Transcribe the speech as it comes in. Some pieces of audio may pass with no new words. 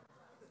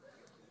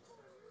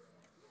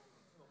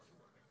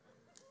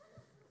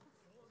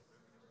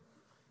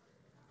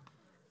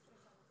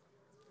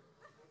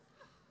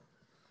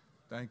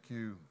Thank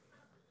you.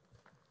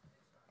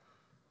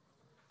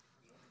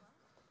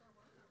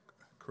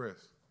 Chris,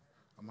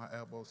 are my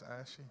elbows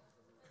ashy?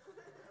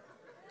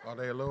 Are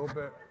they a little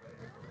bit?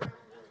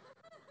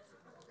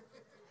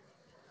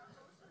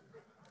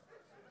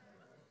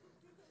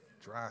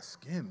 Dry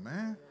skin,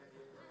 man.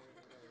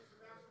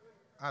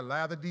 I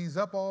lathered these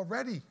up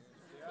already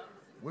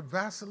with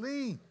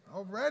Vaseline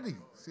already.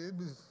 See, it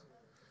was,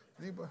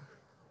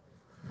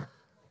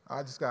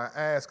 I just got to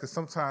ask because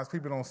sometimes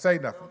people don't say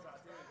nothing.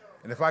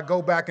 And if I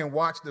go back and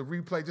watch the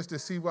replay just to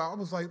see why, I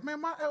was like,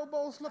 man, my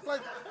elbows look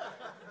like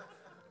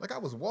I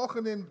was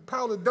walking in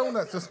powdered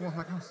donuts this morning.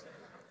 Like I was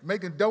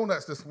making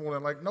donuts this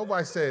morning. Like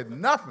nobody said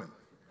nothing.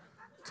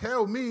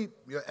 Tell me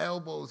your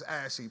elbows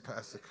ashy,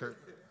 Pastor Curt.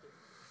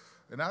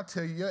 And I'll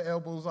tell you your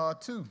elbows are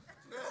too.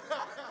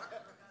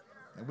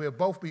 And we'll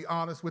both be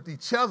honest with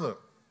each other.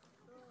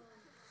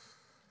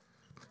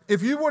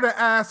 If you were to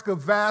ask a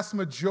vast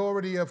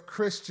majority of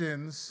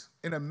Christians,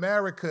 in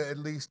America at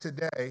least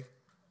today,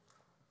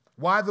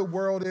 why the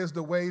world is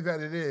the way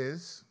that it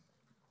is,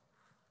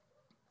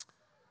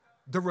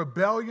 the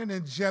rebellion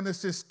in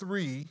Genesis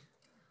 3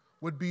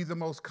 would be the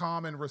most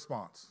common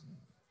response.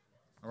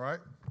 All right?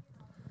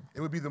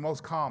 It would be the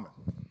most common.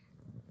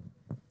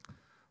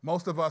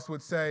 Most of us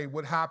would say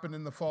what happened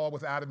in the fall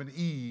with Adam and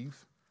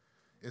Eve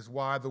is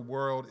why the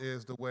world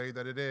is the way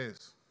that it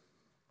is.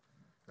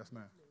 Yes,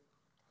 ma'am.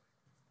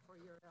 For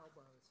your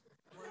elbows.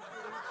 One for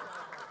each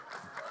elbow.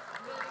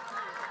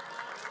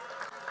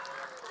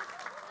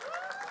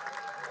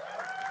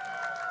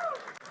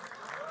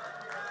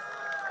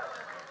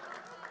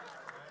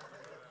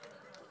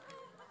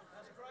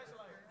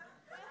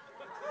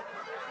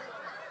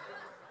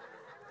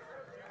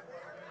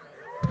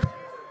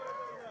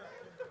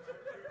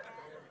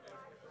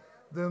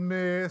 The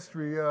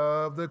mystery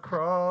of the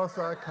cross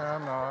I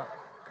cannot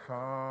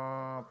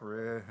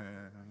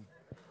comprehend.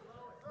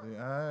 The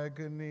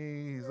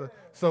agonies.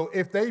 So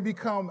if they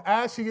become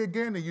ashy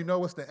again, then you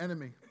know it's the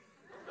enemy.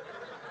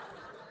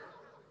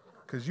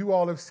 Because you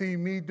all have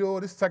seen me do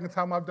it. This is the second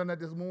time I've done that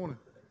this morning.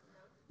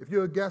 If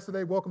you're a guest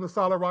today, welcome to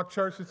Solid Rock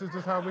Church. This is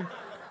just how we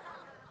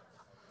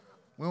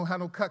don't have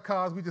no cut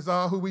cards. We just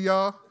are who we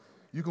are.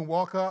 You can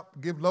walk up,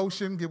 give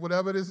lotion, give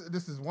whatever it is.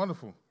 This is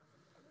wonderful.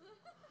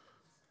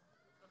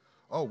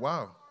 Oh,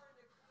 wow.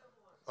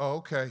 Oh,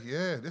 okay.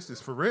 Yeah, this is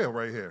for real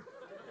right here.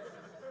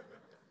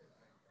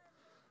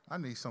 I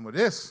need some of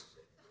this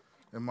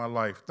in my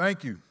life.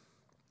 Thank you.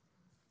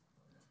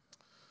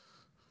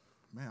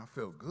 Man, I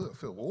feel good. I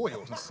feel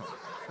oiled and something.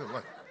 I feel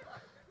like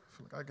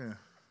I can.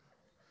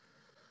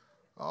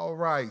 All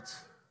right.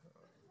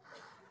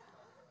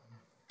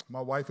 My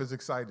wife is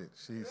excited.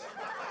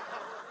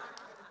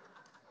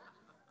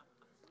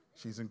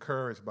 She's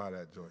encouraged by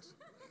that, Joyce.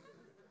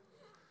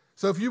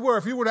 So if you were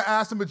to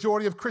ask the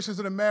majority of Christians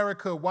in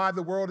America why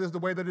the world is the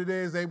way that it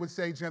is, they would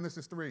say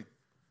Genesis 3.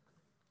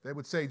 They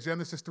would say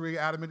Genesis 3,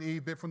 Adam and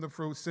Eve bit from the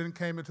fruit, sin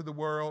came into the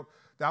world.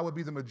 That would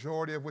be the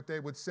majority of what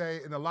they would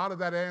say. And a lot of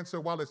that answer,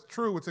 while it's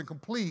true, it's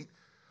incomplete,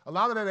 a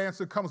lot of that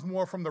answer comes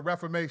more from the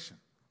Reformation.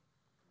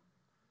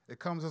 It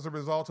comes as a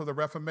result of the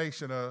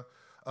Reformation,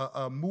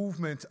 a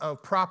movement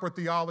of proper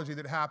theology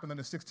that happened in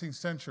the 16th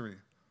century,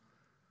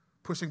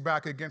 pushing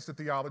back against the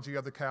theology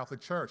of the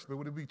Catholic Church. But it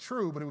would be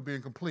true, but it would be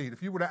incomplete.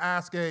 If you were to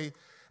ask a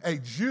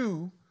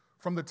Jew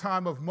from the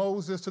time of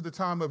Moses to the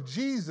time of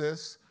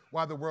Jesus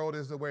why the world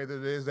is the way that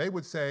it is, they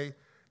would say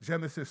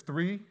Genesis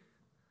 3,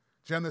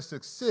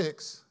 Genesis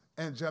 6,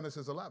 and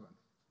Genesis 11.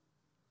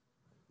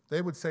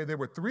 They would say there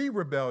were 3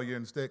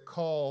 rebellions that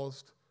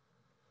caused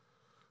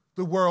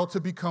the world to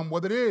become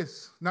what it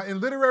is. Now, in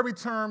literary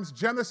terms,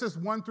 Genesis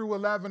 1 through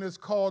 11 is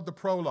called the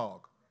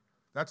prologue.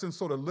 That's in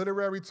sort of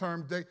literary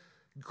terms.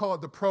 You call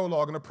it the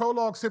prologue. And the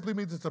prologue simply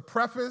means it's a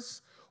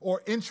preface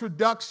or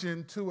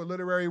introduction to a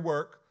literary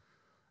work.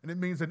 And it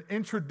means an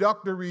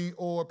introductory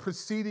or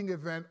preceding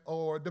event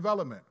or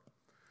development.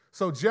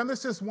 So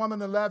Genesis 1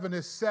 and 11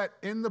 is set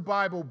in the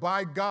Bible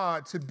by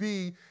God to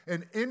be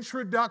an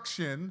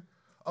introduction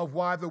of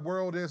why the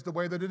world is the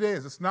way that it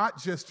is. It's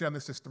not just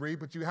Genesis 3,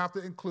 but you have to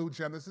include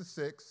Genesis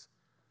 6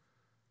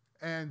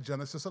 and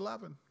Genesis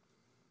 11.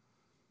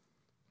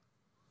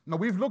 Now,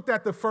 we've looked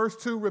at the first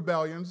 2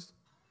 rebellions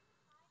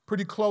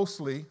pretty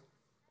closely.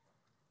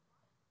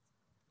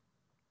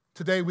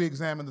 Today we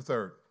examine the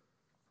third.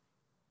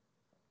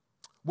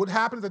 What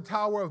happened at the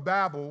Tower of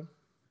Babel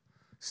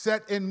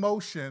set in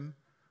motion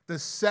the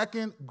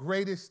second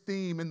greatest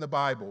theme in the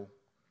Bible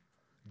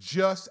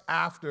just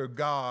after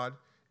God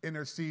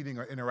interceding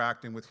or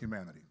interacting with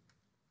humanity.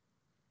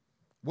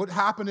 What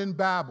happened in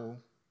Babel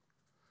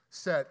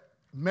set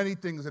many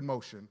things in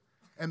motion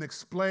and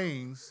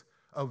explains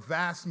a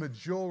vast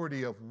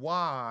majority of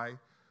why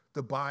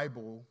the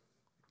Bible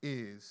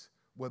is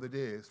what it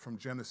is from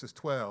Genesis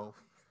 12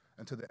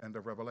 until the end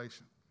of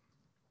Revelation.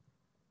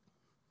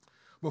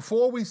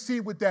 Before we see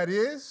what that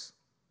is,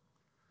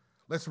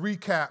 let's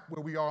recap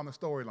where we are on the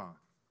storyline.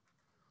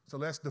 So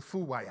let's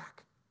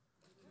defuwayak.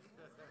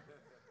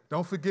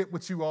 Don't forget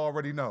what you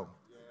already know.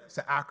 It's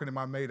an acronym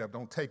I made up.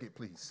 Don't take it,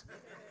 please.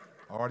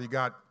 I already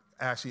got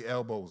ashy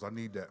elbows. I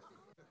need that.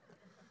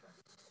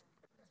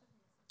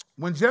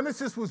 When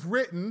Genesis was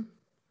written,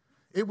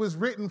 it was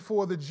written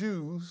for the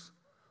Jews.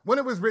 When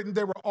it was written,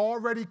 there were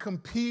already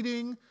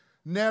competing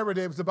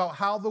narratives about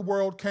how the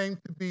world came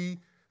to be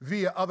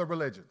via other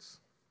religions.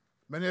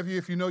 Many of you,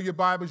 if you know your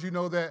Bibles, you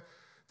know that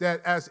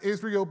as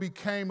Israel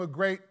became a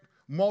great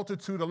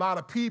multitude, a lot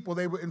of people,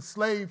 they were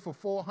enslaved for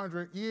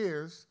 400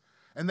 years,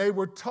 and they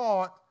were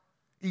taught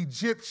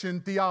Egyptian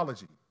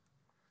theology.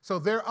 So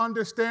their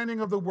understanding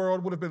of the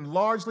world would have been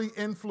largely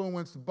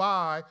influenced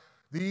by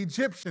the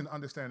Egyptian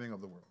understanding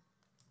of the world.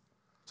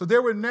 So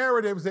there were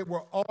narratives that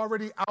were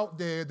already out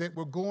there that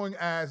were going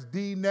as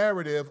the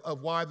narrative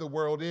of why the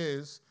world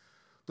is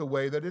the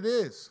way that it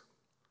is.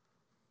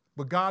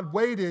 But God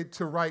waited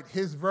to write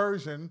his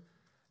version,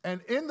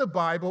 and in the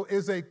Bible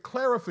is a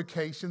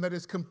clarification that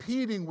is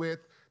competing with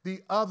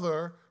the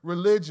other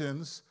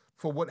religions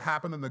for what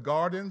happened in the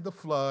garden, the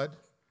flood,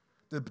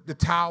 the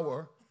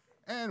tower,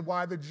 and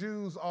why the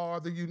Jews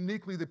are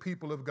uniquely the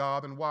people of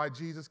God and why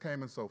Jesus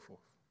came and so forth.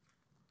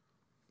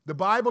 The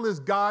Bible is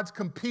God's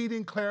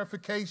competing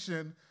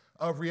clarification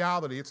of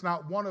reality. It's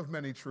not one of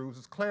many truths.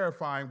 It's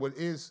clarifying what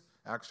is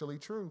actually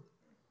true.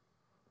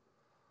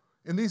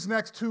 In these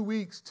next 2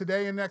 weeks,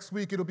 today and next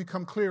week, it'll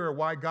become clearer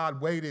why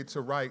God waited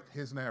to write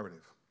his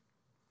narrative.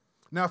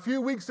 Now, a few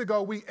weeks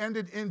ago, we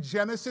ended in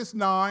Genesis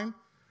 9,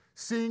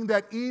 seeing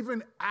that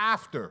even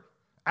after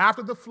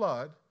the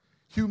flood,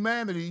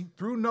 humanity,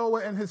 through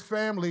Noah and his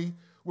family,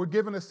 were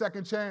given a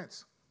second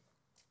chance.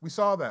 We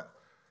saw that.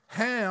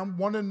 Ham,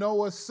 one of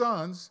Noah's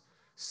sons,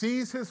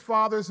 sees his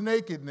father's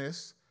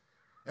nakedness,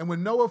 and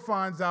when Noah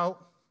finds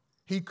out,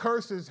 he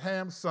curses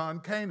Ham's son,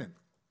 Canaan.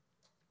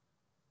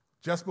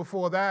 Just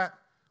before that,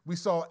 we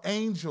saw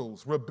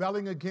angels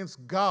rebelling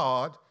against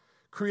God,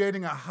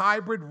 creating a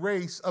hybrid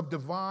race of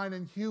divine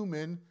and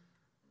human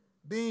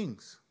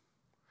beings,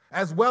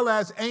 as well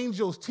as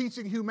angels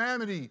teaching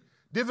humanity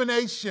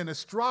divination,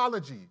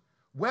 astrology,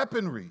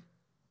 weaponry.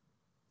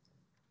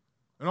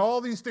 And all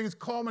these things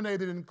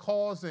culminated in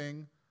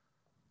causing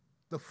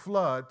the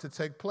flood to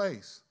take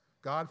place.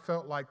 God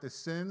felt like the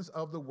sins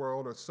of the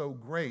world are so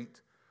great,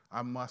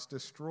 I must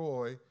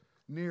destroy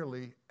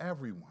nearly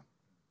everyone.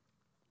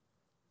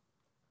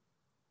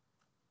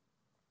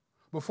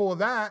 Before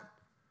that,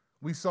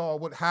 we saw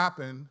what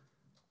happened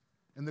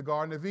in the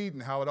Garden of Eden,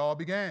 how it all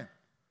began,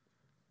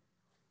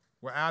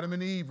 where Adam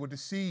and Eve were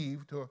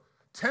deceived, or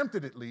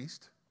tempted at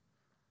least.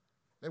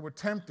 They were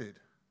tempted.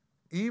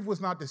 Eve was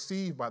not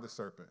deceived by the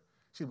serpent.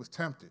 She was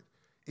tempted.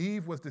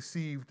 Eve was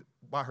deceived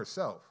by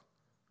herself.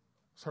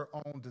 It's her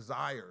own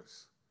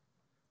desires.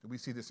 And we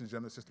see this in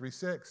Genesis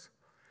 3:6.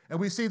 And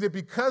we see that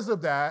because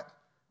of that,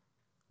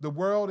 the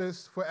world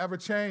is forever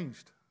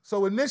changed.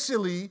 So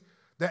initially,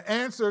 the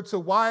answer to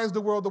why is the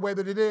world the way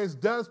that it is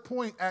does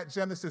point at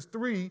Genesis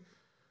 3,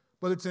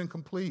 but it's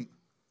incomplete.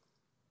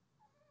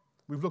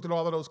 We've looked at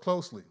all of those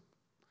closely.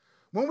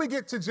 When we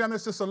get to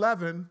Genesis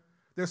 11,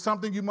 there's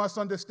something you must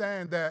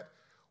understand, that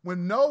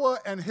when Noah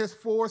and his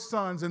 4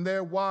 sons and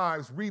their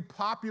wives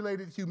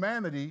repopulated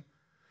humanity,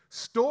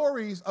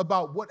 stories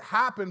about what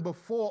happened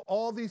before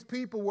all these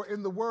people were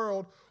in the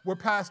world were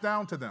passed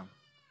down to them.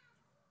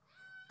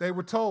 They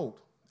were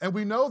told. And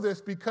we know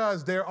this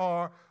because there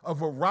are a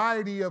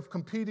variety of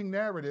competing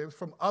narratives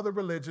from other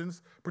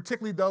religions,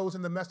 particularly those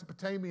in the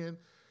Mesopotamian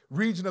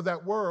region of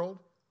that world,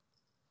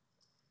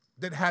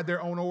 that had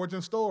their own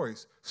origin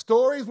stories.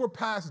 Stories were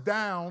passed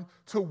down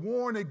to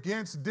warn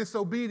against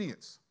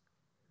disobedience.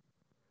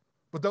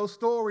 But those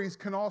stories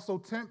can also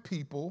tempt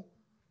people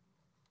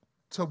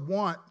to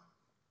want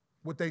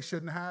what they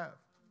shouldn't have.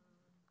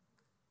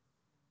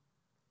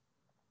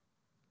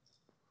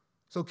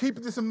 So keep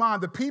this in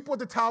mind. The people at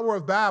the Tower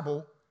of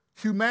Babel,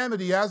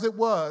 humanity as it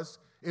was,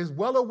 is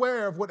well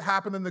aware of what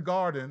happened in the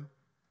garden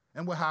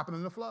and what happened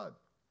in the flood.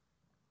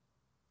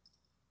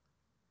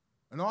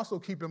 And also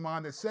keep in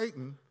mind that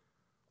Satan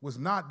was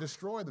not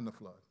destroyed in the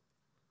flood.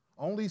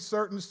 Only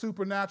certain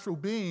supernatural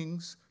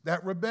beings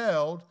that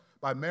rebelled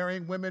by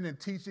marrying women and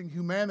teaching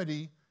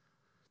humanity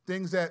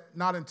things that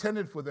not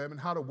intended for them and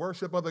how to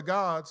worship other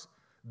gods,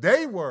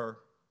 they were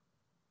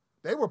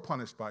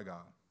punished by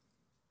God.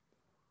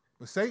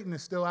 But Satan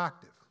is still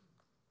active.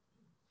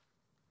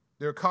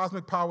 There are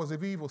cosmic powers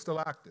of evil still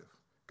active.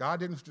 God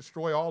didn't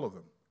destroy all of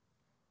them.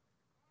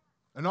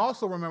 And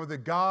also remember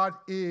that God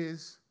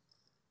is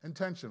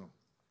intentional.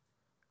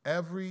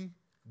 Every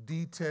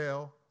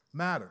detail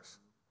matters.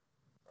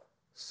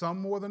 Some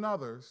more than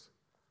others,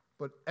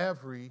 but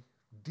every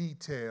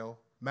detail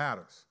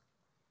matters.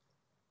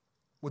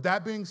 With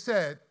that being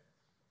said,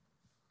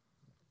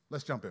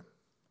 let's jump in.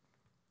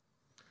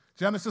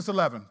 Genesis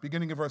 11,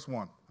 beginning of verse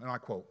 1, and I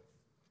quote.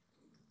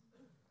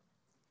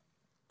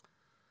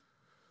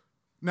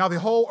 Now the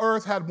whole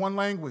earth had one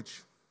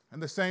language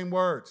and the same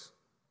words.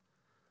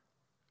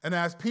 And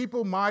as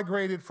people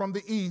migrated from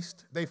the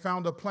east, they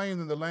found a plain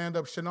in the land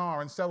of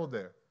Shinar and settled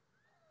there.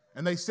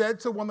 And they said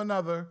to one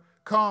another,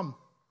 "Come,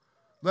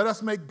 let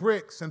us make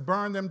bricks and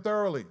burn them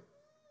thoroughly."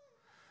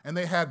 And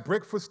they had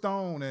brick for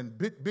stone and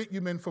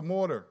bitumen for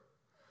mortar.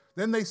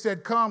 Then they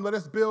said, "Come, let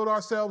us build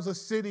ourselves a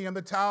city and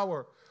the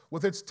tower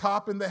with its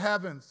top in the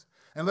heavens,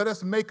 and let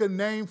us make a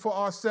name for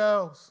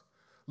ourselves,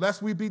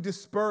 lest we be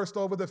dispersed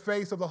over the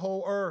face of the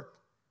whole earth.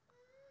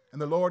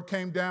 And the Lord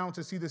came down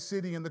to see the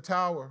city and the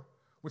tower,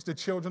 which the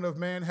children of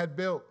man had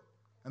built.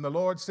 And the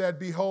Lord said,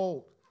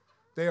 behold,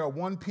 they are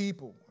one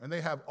people, and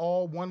they have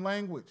all one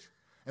language.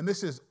 And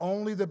this is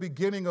only the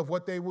beginning of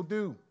what they will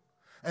do.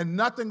 And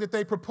nothing that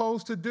they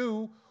propose to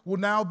do will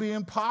now be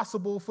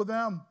impossible for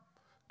them.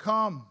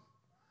 Come,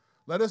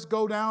 let us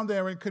go down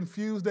there and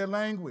confuse their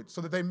language,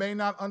 so that they may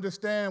not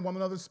understand one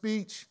another's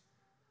speech.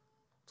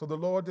 So the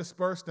Lord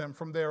dispersed them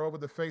from there over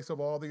the face of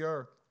all the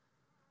earth,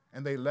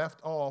 and they left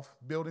off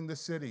building the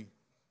city.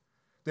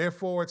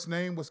 Therefore its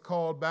name was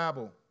called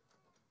Babel,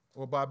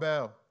 or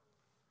Babel,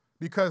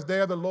 because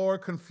there the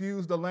Lord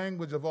confused the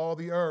language of all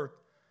the earth,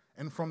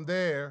 and from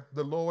there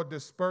the Lord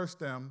dispersed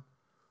them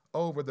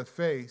over the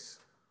face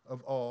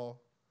of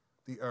all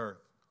the earth.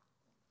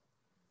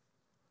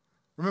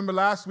 Remember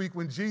last week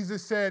when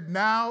Jesus said,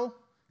 now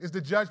is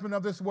the judgment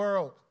of this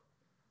world,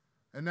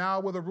 and now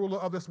will the ruler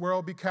of this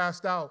world be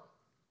cast out.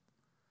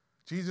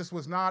 Jesus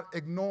was not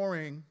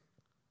ignoring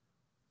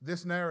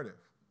this narrative.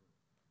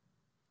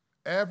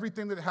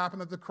 Everything that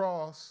happened at the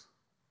cross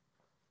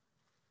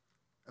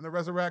and the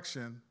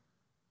resurrection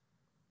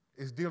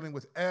is dealing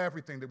with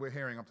everything that we're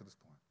hearing up to this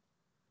point.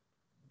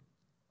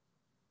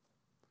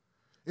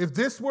 If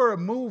this were a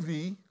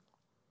movie,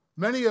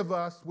 many of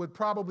us would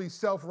probably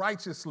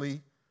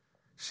self-righteously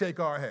shake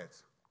our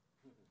heads.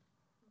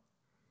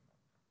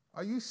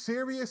 Are you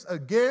serious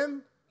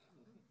again?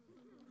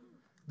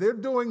 They're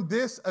doing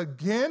this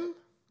again?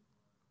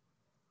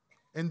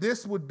 And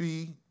this would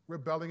be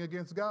rebelling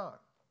against God.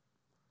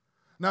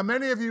 Now,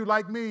 many of you,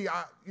 like me,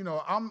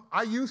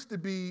 I used to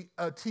be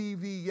a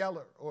TV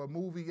yeller or a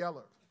movie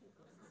yeller.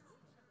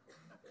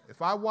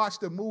 If I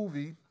watched a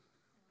movie,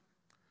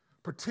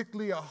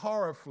 particularly a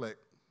horror flick,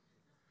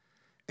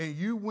 and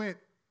you went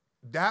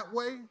that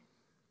way,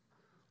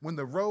 when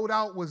the road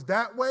out was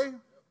that way,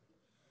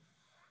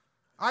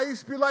 I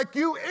used to be like,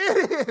 you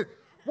idiot,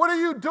 what are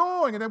you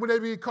doing? And then when they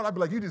be caught, I'd be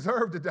like, you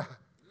deserve to die.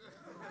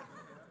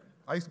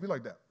 I used to be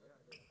like that.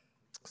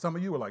 Some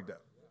of you were like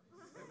that.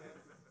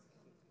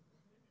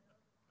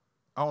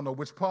 I don't know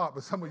which part,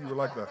 but some of you were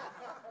like that.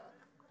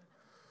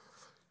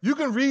 You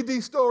can read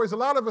these stories. A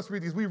lot of us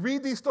read these. We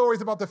read these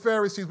stories about the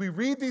Pharisees. We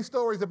read these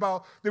stories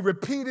about the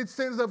repeated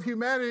sins of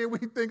humanity, and we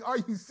think, are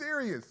you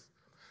serious?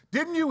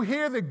 Didn't you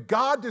hear that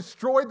God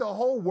destroyed the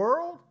whole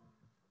world?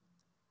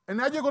 And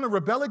now you're going to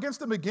rebel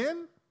against him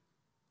again?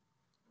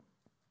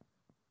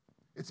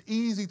 It's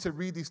easy to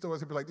read these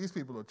stories and be like, these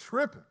people are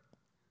tripping.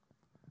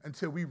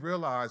 Until we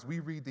realize we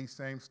read these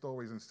same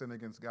stories and sin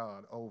against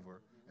God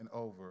over and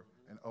over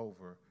and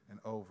over and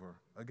over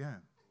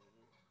again.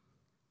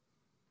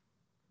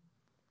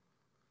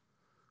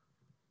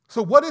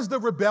 So what is the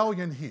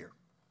rebellion here?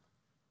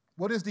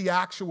 What is the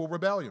actual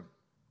rebellion?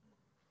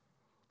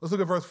 Let's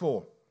look at verse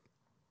 4.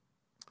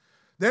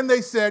 Then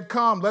they said,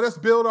 come, let us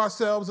build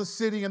ourselves a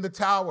city in the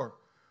tower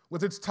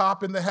with its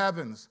top in the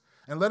heavens,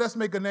 and let us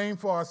make a name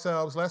for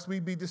ourselves, lest we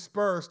be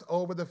dispersed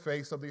over the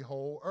face of the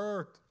whole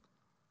earth.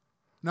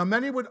 Now,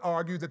 many would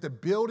argue that the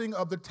building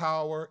of the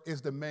tower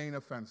is the main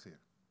offense here.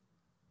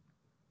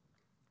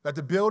 That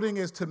the building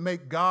is to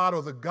make God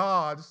or the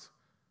gods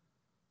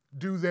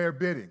do their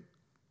bidding.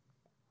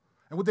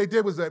 And what they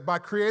did was that by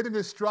creating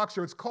this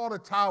structure, it's called a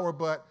tower,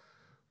 but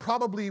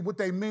probably what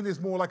they mean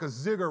is more like a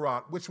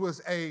ziggurat, which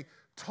was a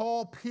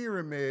tall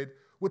pyramid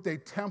with a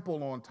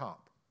temple on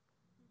top.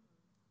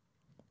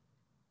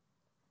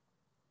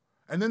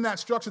 And then that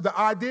structure, the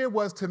idea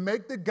was to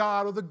make the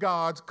god or the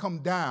gods come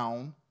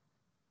down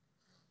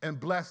and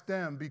bless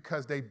them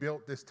because they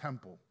built this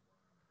temple.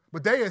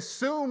 But they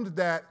assumed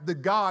that the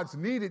gods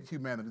needed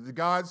humanity. The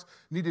gods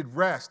needed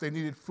rest. They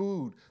needed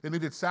food. They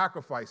needed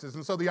sacrifices.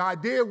 And so the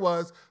idea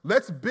was,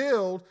 let's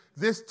build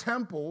this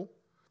temple,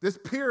 this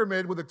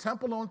pyramid with a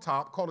temple on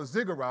top called a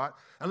ziggurat,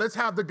 and let's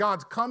have the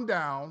gods come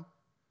down,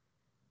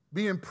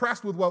 be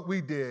impressed with what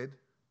we did,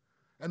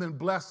 and then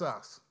bless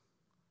us.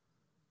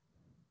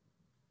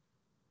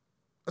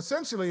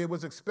 Essentially, it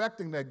was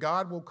expecting that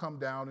God will come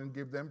down and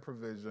give them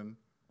provision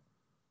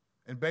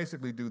and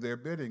basically do their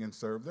bidding and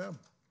serve them.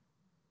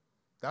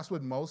 That's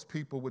what most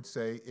people would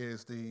say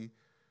is the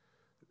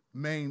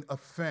main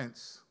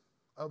offense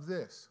of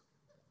this.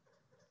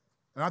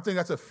 And I think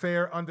that's a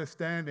fair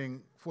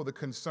understanding for the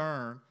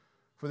concern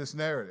for this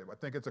narrative. I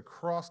think it's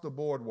across the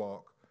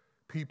boardwalk,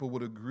 people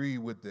would agree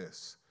with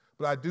this.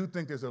 But I do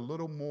think there's a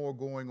little more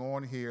going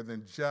on here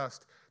than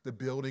just the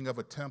building of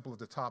a temple at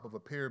the top of a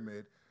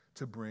pyramid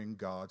to bring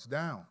gods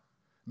down.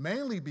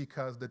 Mainly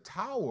because the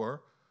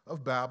Tower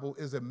of Babel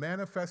is a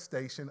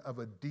manifestation of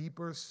a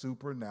deeper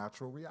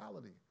supernatural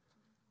reality.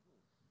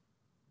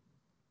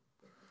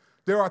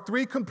 There are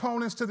three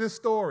components to this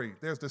story.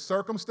 There's the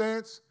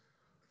circumstance,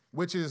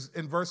 which is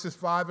in verses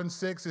 5 and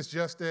 6. It's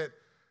just that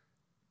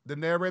the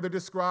narrator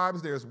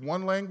describes there's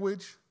one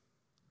language.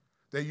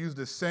 They use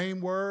the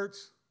same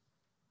words.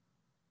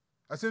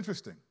 That's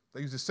interesting.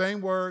 They use the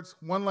same words,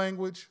 one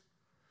language.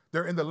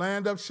 They're in the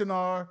land of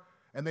Shinar,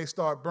 and they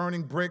start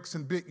burning bricks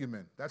and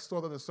bitumen. That's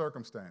sort of the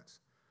circumstance.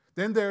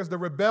 Then there's the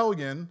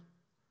rebellion,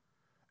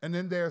 and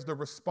then there's the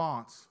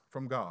response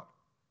from God.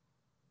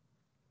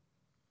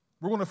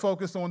 We're going to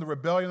focus on the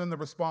rebellion and the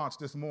response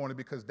this morning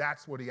because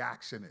that's where the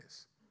action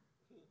is.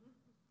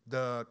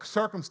 The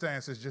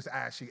circumstances just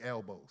ashy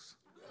elbows.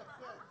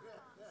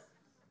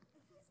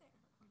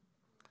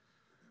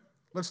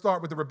 Let's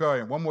start with the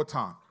rebellion one more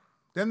time.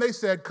 Then they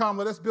said, "Come,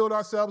 let us build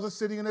ourselves a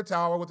city in a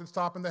tower with its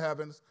top in the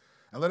heavens,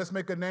 and let us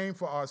make a name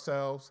for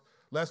ourselves,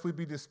 lest we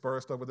be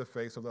dispersed over the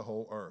face of the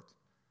whole earth."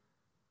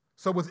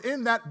 So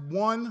within that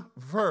one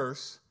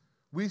verse,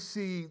 we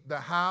see the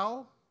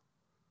how,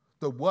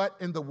 the what,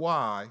 and the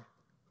why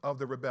of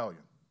the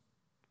rebellion.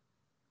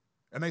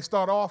 And they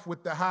start off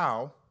with the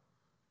how.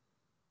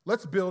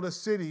 Let's build a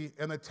city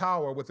and a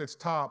tower with its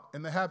top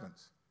in the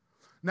heavens.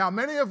 Now,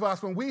 many of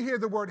us, when we hear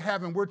the word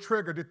heaven, we're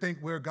triggered to think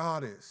where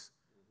God is,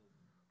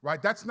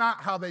 right? That's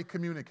not how they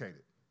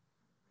communicated.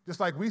 Just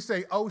like we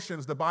say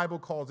oceans, the Bible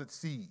calls it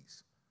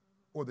seas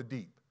or the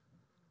deep.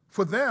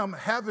 For them,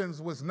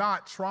 heavens was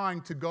not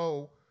trying to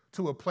go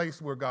to a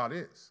place where God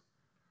is.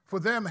 For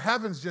them,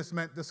 heavens just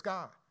meant the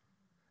sky.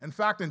 In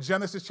fact, in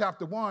Genesis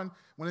chapter 1,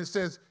 when it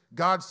says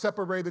God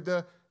separated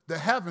the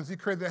heavens, he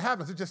created the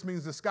heavens, it just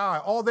means the sky.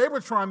 All they were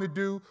trying to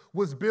do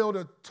was build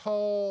a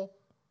tall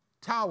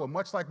tower,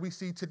 much like we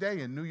see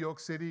today in New York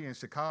City and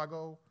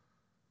Chicago.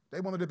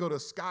 They wanted to build a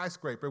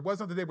skyscraper. It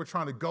wasn't that they were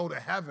trying to go to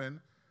heaven.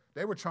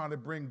 They were trying to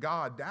bring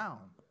God down.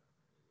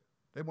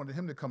 They wanted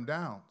him to come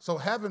down. So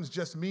heavens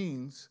just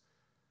means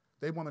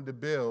they wanted to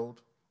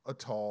build a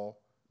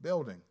tall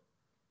building.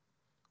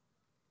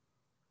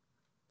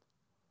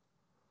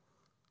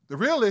 The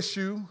real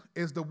issue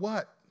is the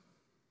what.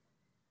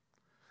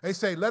 They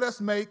say, let us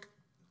make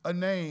a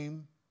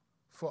name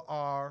for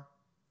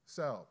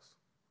ourselves.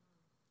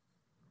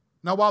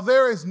 Now, while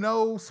there is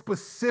no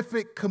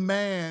specific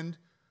command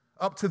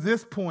up to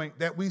this point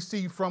that we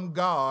see from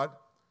God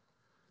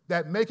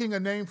that making a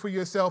name for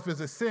yourself is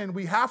a sin,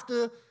 we have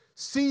to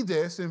see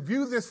this and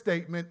view this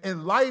statement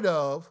in light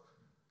of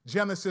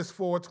Genesis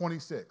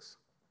 4:26.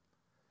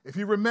 If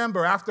you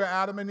remember, after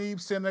Adam and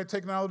Eve sinned, they're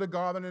taken out of the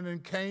garden, and then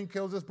Cain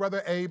kills his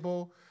brother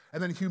Abel,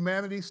 and then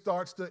humanity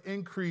starts to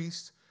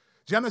increase.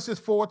 Genesis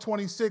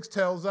 4:26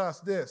 tells us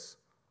this: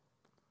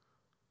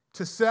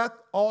 to Seth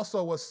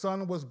also a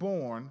son was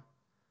born,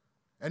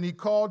 and he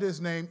called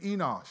his name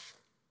Enosh.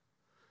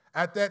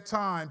 At that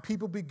time,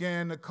 people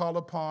began to call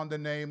upon the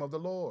name of the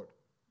Lord.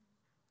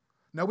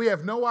 Now, we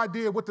have no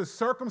idea what the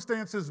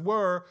circumstances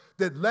were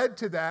that led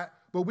to that,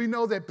 but we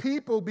know that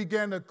people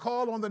began to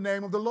call on the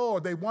name of the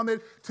Lord. They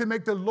wanted to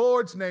make the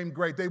Lord's name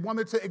great. They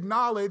wanted to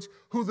acknowledge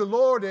who the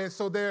Lord is,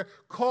 so they're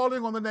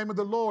calling on the name of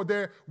the Lord.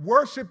 They're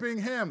worshiping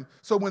him.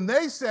 So when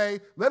they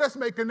say, let us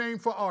make a name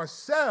for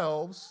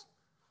ourselves,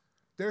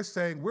 they're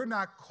saying we're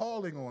not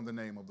calling on the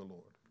name of the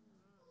Lord.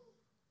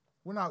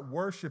 We're not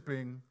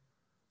worshiping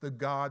the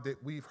God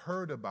that we've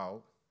heard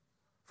about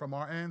from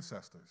our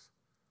ancestors.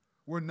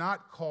 We're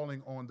not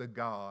calling on the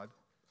God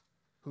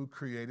who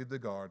created the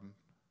garden,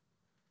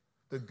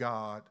 the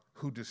God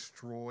who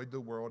destroyed the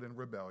world in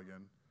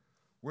rebellion.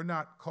 We're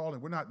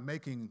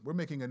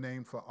making a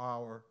name for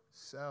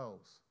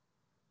ourselves.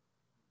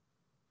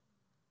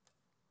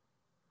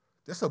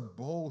 That's a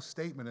bold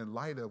statement in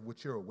light of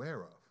what you're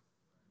aware of.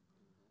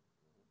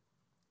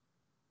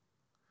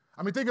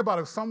 I mean, think about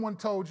it. If someone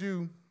told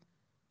you,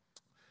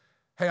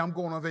 hey, I'm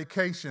going on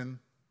vacation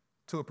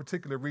to a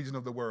particular region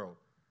of the world,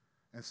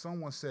 and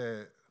someone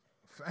said,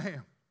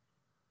 fam,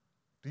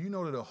 do you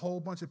know that a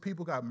whole bunch of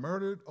people got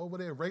murdered over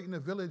there right in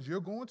the village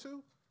you're going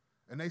to?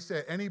 And they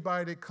said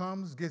anybody that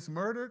comes gets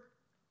murdered?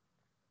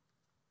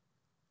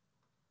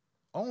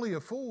 Only a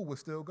fool would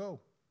still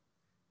go.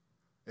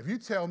 If you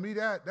tell me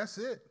that, that's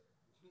it.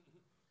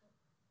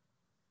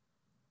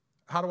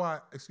 How do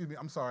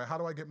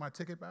I get my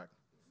ticket back?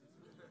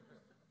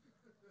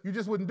 You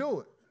just wouldn't do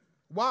it.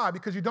 Why?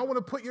 Because you don't want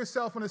to put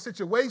yourself in a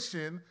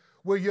situation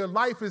where your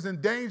life is in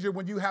danger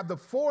when you have the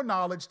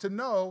foreknowledge to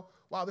know,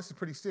 wow, this is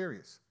pretty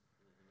serious.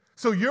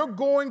 So you're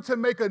going to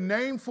make a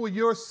name for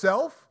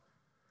yourself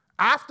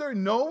after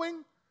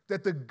knowing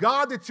that the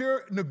God that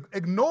you're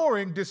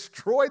ignoring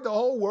destroyed the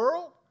whole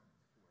world?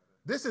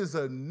 This is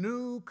a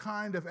new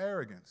kind of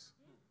arrogance.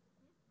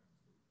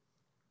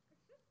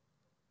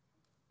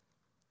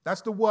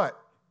 That's the what.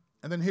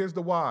 And then here's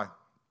the why.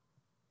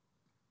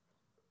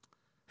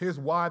 Here's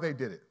why they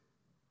did it.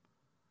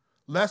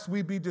 Lest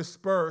we be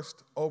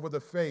dispersed over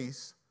the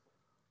face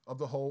of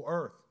the whole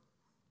earth.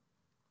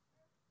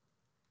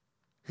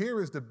 Here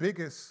is the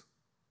biggest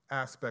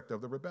aspect of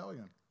the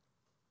rebellion.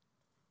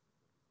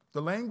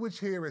 The language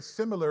here is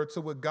similar to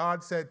what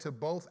God said to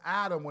both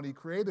Adam when he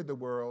created the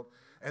world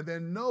and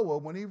then Noah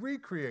when he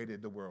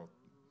recreated the world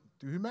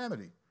through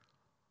humanity.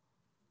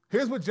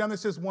 Here's what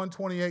Genesis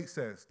 1:28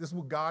 says. This is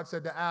what God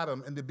said to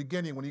Adam in the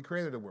beginning when he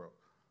created the world.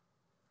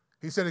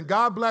 He said, and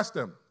God blessed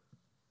them.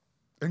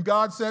 And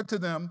God said to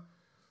them,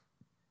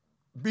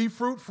 be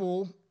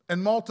fruitful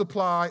and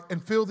multiply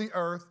and fill the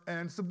earth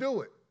and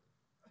subdue it.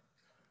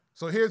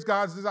 So here's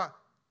God's desire.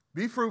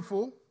 Be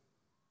fruitful,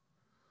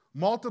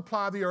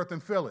 multiply the earth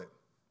and fill it.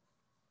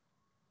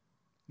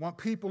 want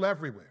people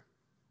everywhere.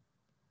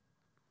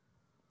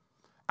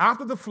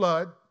 After the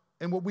flood,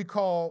 in what we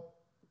call,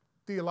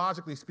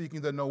 theologically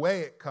speaking, the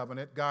Noahic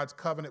covenant, God's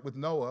covenant with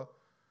Noah,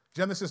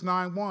 Genesis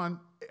 9:1,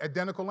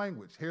 identical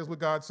language. Here's what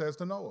God says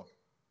to Noah.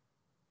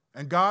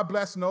 And God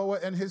blessed Noah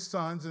and his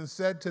sons and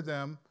said to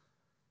them,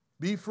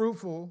 be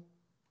fruitful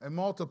and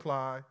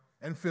multiply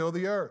and fill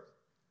the earth.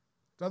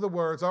 In other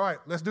words, all right,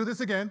 let's do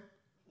this again.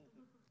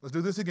 Let's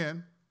do this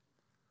again.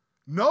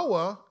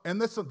 Noah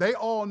and they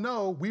all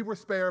know we were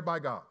spared by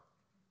God.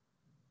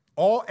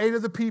 All 8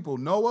 of the people,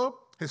 Noah,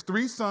 his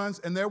 3 sons,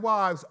 and their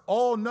wives,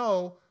 all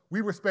know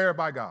we were spared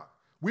by God.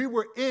 We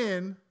were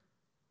in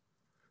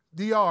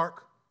the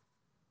ark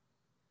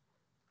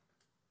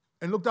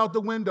and looked out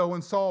the window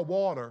and saw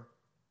water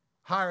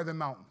higher than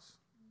mountains.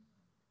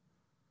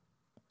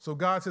 So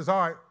God says,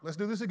 all right, let's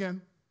do this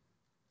again.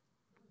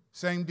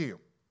 Same deal.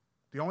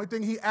 The only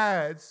thing he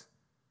adds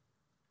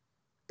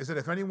is that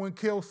if anyone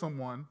kills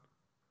someone,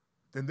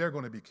 then they're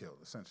going to be killed,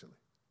 essentially.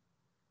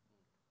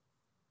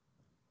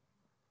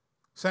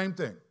 Same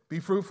thing. Be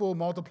fruitful,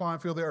 multiply,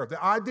 and fill the earth.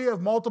 The idea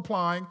of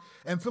multiplying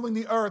and filling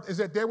the earth is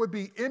that there would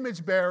be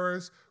image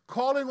bearers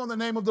calling on the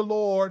name of the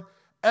Lord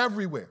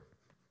everywhere.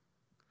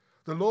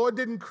 The Lord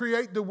didn't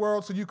create the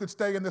world so you could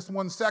stay in this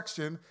one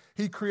section.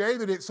 He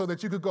created it so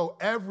that you could go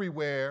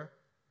everywhere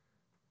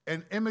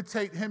and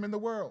imitate him in the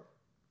world.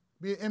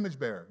 Be an image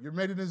bearer. You're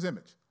made in his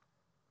image.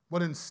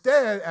 But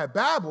instead, at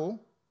Babel,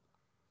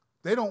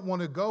 they don't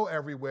want to go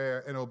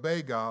everywhere and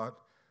obey God.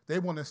 They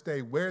want to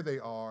stay where they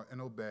are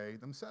and obey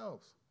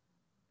themselves.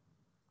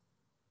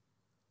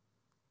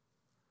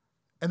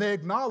 And they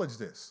acknowledge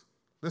this.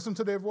 Listen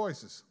to their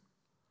voices.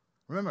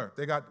 Remember,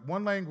 they got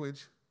one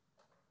language,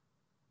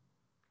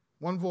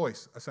 one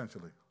voice,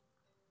 essentially.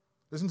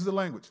 Listen to the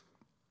language.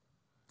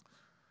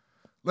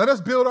 Let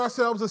us build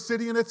ourselves a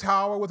city and a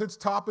tower with its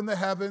top in the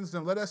heavens,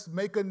 and let us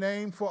make a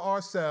name for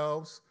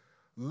ourselves,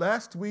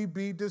 lest we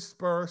be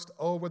dispersed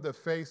over the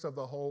face of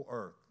the whole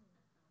earth.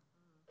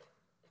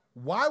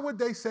 Why would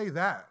they say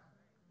that?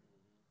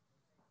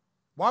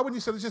 Why wouldn't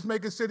you say, let's just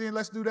make a city and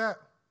let's do that?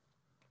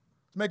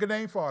 Let's make a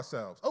name for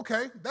ourselves.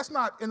 Okay, that's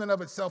not in and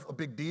of itself a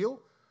big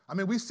deal. I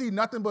mean, we see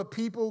nothing but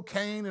people,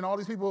 Cain and all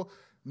these people,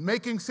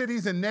 making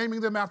cities and naming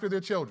them after their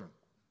children,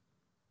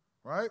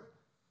 right?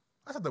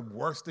 That's not the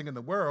worst thing in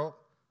the world.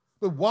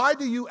 But why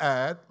do you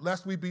add,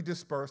 lest we be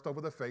dispersed over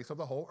the face of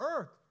the whole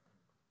earth?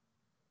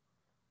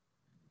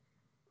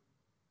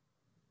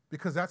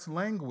 Because that's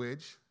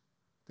language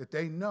that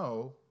they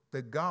know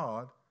that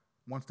God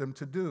wants them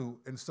to do.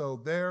 And so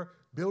their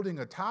building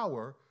a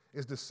tower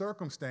is the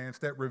circumstance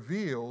that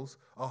reveals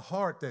a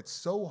heart that's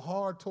so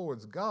hard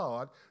towards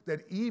God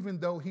that even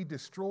though he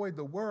destroyed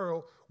the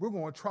world, we're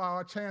going to try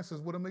our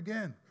chances with him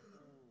again.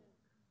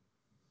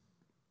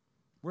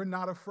 We're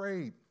not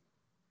afraid.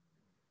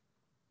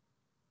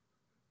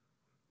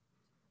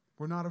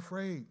 We're not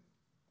afraid.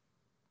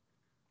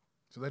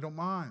 So they don't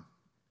mind.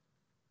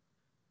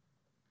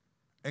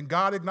 And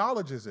God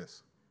acknowledges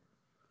this.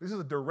 This is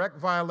a direct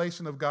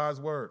violation of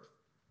God's word.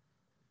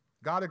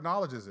 God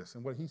acknowledges this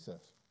in what he says.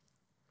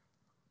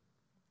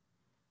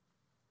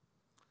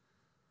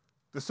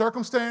 The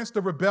circumstance,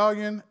 the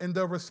rebellion, and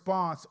the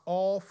response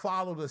all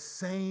follow the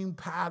same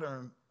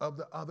pattern of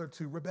the other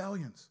 2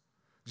 rebellions.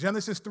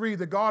 Genesis 3,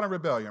 the garden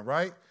rebellion,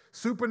 right?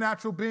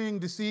 Supernatural being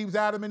deceives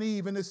Adam and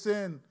Eve into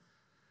sin.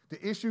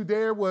 The issue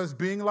there was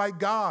being like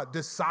God,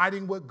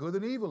 deciding what good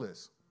and evil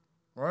is,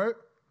 right?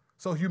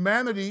 So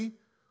humanity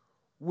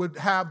would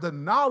have the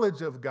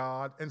knowledge of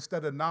God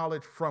instead of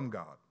knowledge from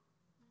God.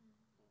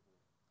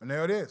 And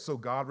there it is. So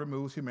God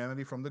removes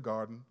humanity from the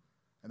garden,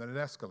 and then it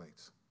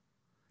escalates.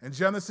 In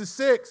Genesis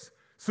 6,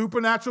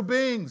 supernatural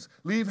beings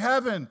leave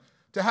heaven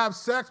to have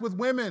sex with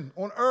women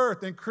on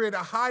earth and create a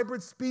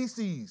hybrid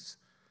species,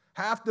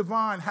 half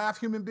divine, half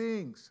human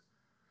beings.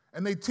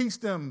 And they teach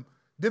them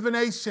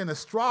divination,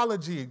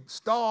 astrology,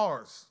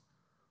 stars,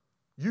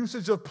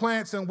 usage of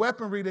plants and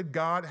weaponry that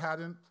God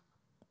hadn't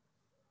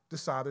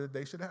decided that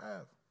they should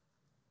have.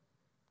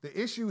 The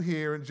issue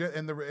here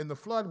in the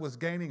flood was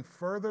gaining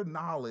further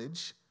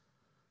knowledge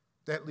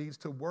that leads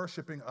to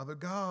worshiping other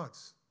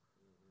gods,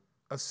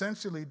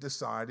 essentially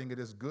deciding it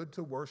is good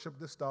to worship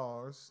the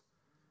stars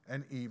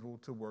and evil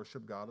to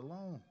worship God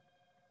alone.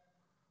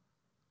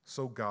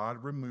 So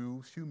God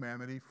removes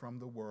humanity from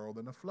the world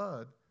in a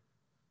flood,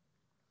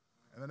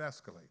 and it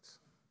escalates.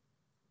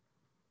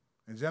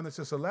 In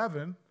Genesis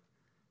 11,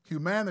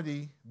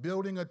 humanity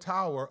building a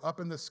tower up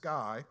in the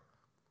sky,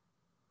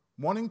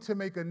 wanting to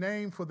make a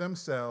name for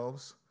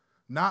themselves,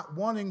 not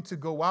wanting to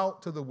go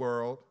out to the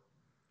world.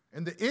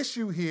 And the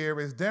issue here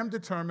is them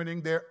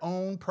determining their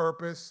own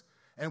purpose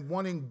and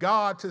wanting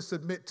God to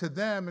submit to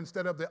them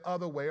instead of the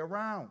other way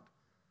around.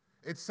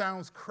 It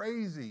sounds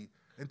crazy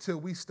until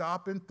we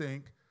stop and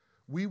think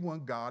we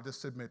want God to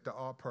submit to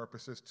our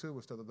purposes too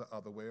instead of the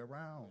other way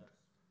around.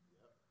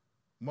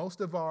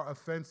 Most of our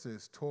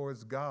offenses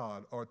towards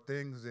God are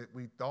things that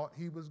we thought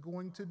he was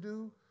going to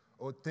do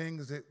or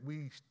things that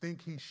we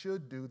think he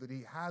should do that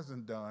he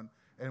hasn't done,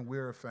 and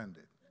we're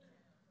offended.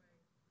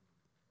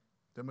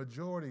 The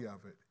majority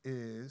of it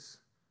is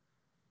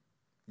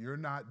You're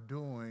not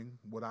doing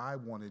what I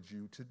wanted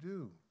you to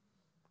do.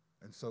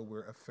 And so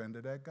we're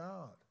offended at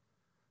God.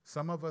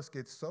 Some of us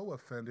get so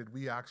offended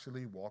we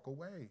actually walk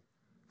away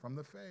from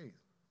the faith.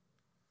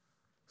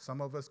 Some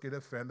of us get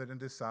offended and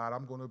decide,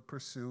 I'm going to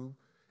pursue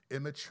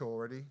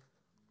immaturity.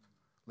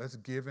 Let's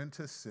give in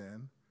to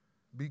sin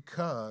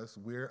because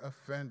we're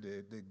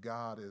offended that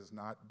God is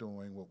not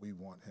doing what we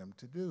want him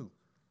to do.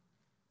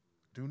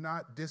 Do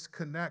not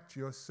disconnect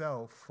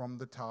yourself from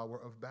the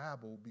Tower of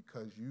Babel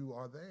because you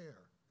are there.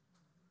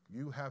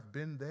 You have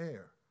been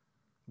there.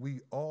 We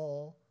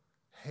all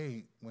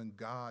hate when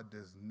God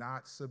does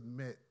not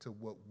submit to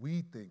what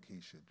we think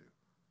he should do.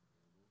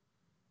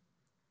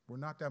 We're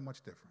not that much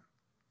different.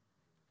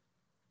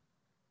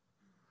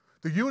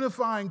 The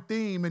unifying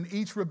theme in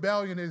each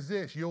rebellion is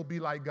this: you'll be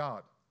like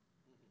God.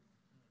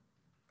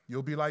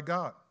 You'll be like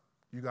God.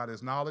 You got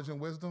his knowledge and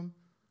wisdom.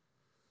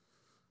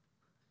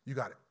 You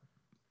got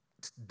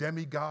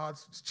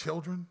demigods,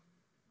 children.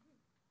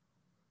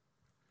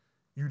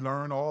 You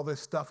learn all this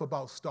stuff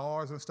about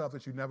stars and stuff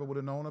that you never would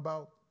have known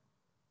about.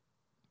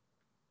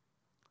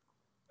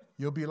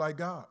 You'll be like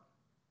God.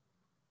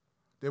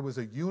 There was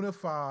a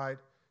unified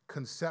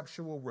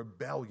conceptual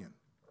rebellion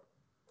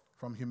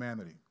from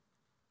humanity.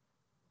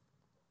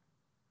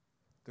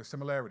 There's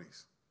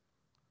similarities,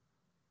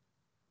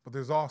 but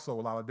there's also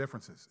a lot of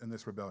differences in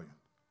this rebellion.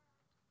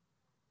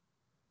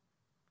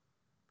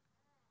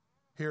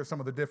 Here are some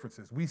of the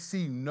differences. We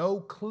see no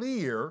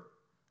clear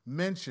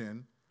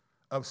mention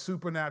of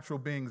supernatural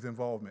beings'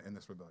 involvement in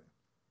this rebellion.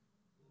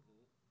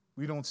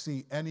 We don't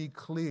see any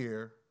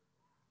clear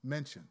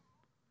mention.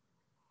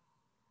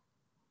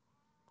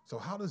 So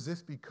how does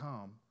this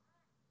become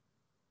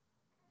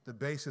the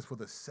basis for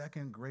the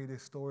second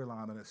greatest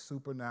storyline in a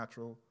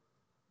supernatural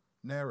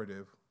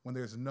narrative when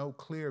there's no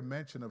clear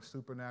mention of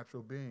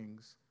supernatural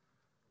beings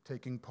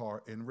taking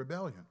part in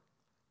rebellion?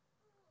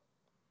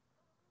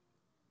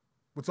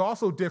 What's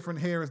also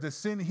different here is the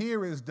sin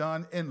here is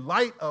done in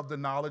light of the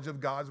knowledge of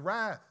God's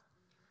wrath.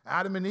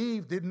 Adam and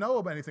Eve didn't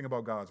know anything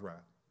about God's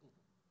wrath.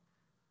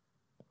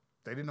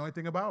 They didn't know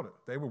anything about it.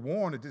 They were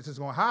warned that this is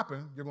going to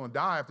happen. You're going to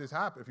die if this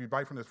happens, if you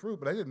bite from this fruit,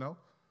 but they didn't know.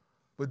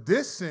 But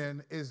this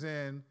sin is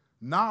in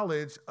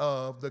knowledge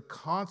of the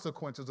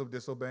consequences of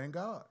disobeying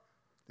God.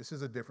 This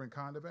is a different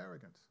kind of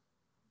arrogance.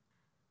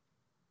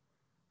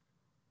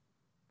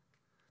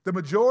 The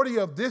majority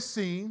of this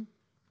scene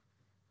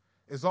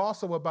is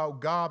also about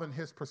God and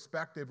his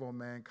perspective on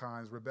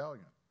mankind's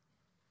rebellion.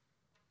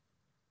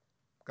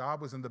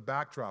 God was in the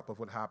backdrop of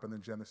what happened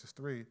in Genesis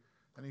 3,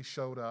 and he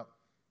showed up.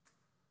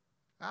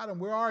 Adam,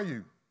 where are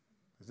you?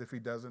 As if he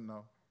doesn't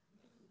know.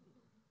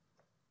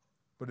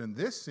 But in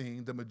this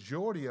scene, the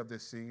majority of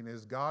this scene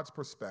is God's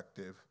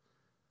perspective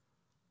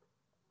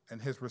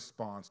and his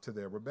response to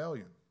their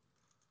rebellion.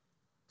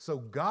 So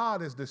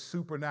God is the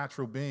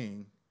supernatural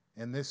being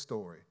in this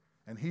story,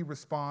 and he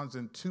responds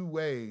in two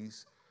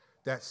ways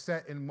that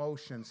set in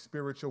motion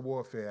spiritual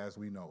warfare as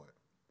we know it.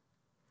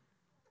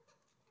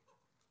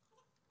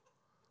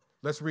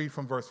 Let's read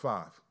from verse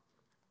 5.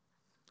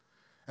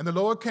 And the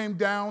Lord came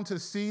down to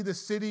see the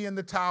city and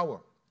the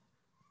tower,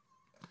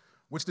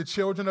 which the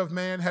children of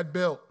man had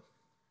built.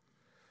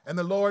 And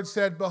the Lord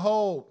said,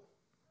 behold,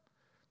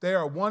 they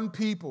are one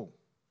people,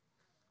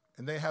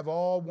 and they have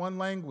all one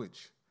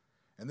language.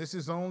 And this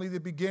is only the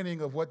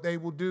beginning of what they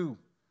will do.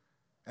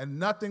 And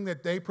nothing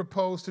that they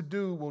propose to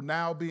do will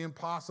now be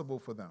impossible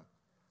for them.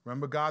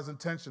 Remember, God's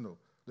intentional.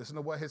 Listen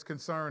to what his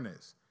concern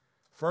is.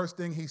 First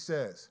thing he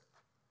says,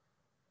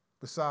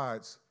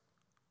 besides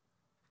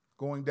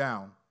going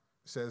down,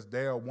 says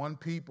they are one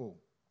people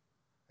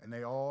and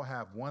they all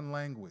have one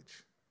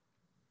language.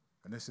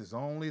 And this is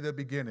only the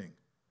beginning.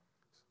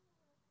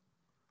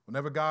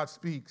 Whenever God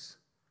speaks,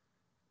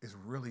 it's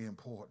really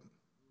important.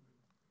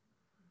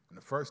 And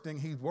the first thing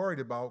he's worried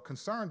about,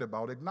 concerned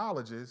about,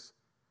 acknowledges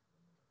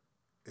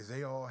is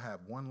they all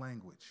have one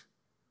language.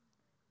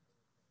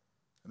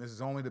 And this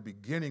is only the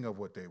beginning of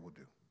what they will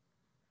do.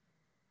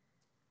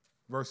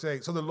 Verse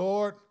 8, so the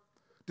Lord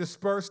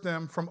dispersed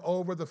them from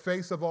over the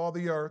face of all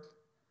the earth,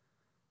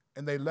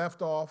 and they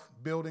left off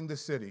building the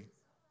city.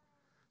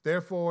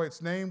 Therefore,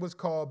 its name was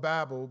called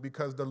Babel,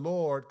 because the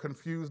Lord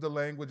confused the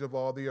language of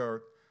all the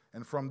earth,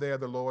 and from there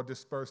the Lord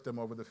dispersed them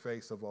over the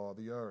face of all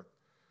the earth.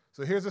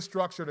 So here's a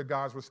structure to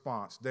God's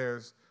response.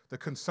 There's the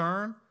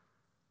concern,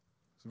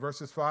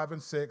 verses 5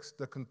 and 6,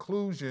 the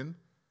conclusion,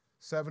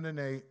 7 and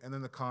 8, and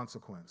then the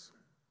consequence.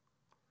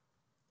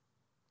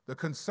 The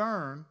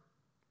concern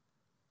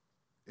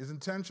is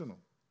intentional.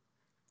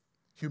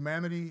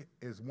 Humanity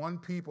is one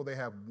people. They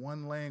have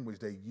one language.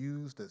 They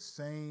use the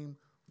same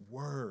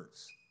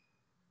words.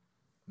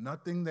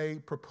 Nothing they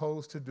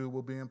propose to do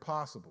will be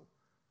impossible.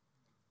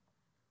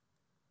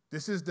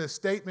 This is the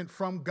statement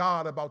from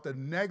God about the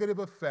negative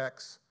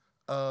effects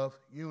of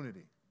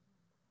unity.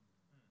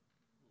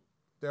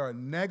 There are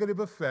negative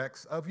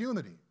effects of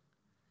unity.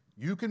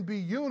 You can be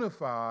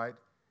unified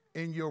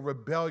in your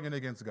rebellion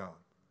against God.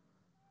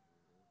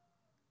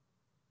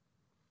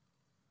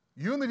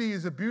 Unity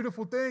is a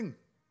beautiful thing.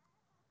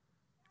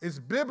 It's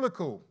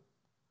biblical.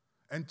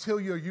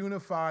 until you're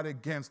unified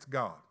against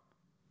God.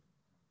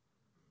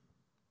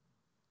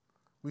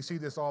 We see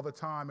this all the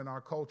time in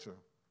our culture.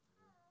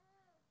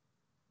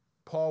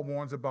 Paul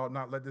warns about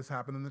not let this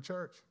happen in the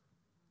church.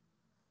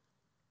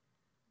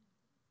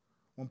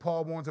 When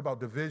Paul warns about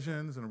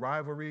divisions and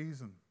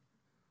rivalries, and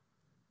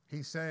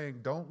he's saying,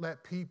 don't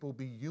let people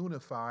be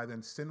unified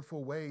in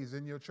sinful ways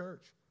in your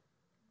church.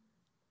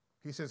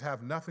 He says,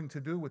 have nothing to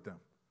do with them.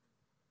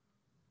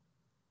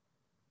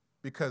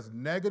 Because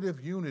negative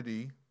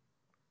unity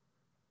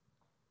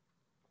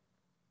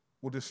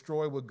will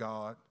destroy what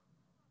God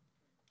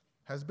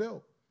has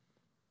built.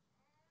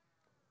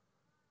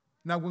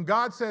 Now, when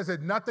God says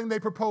that nothing they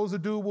propose to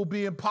do will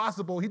be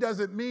impossible, he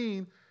doesn't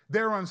mean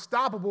they're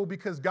unstoppable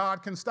because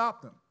God can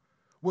stop them.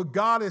 What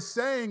God is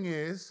saying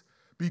is,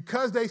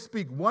 because they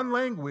speak one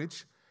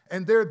language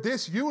and they're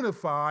this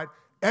unified,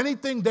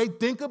 anything they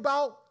think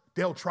about,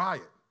 they'll try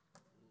it.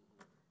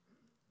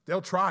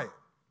 They'll try it.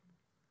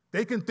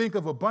 They can think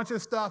of a bunch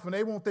of stuff and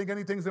they won't think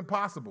anything's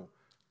impossible.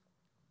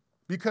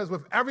 Because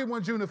with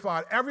everyone's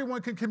unified,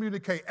 everyone can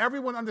communicate,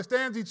 everyone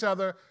understands each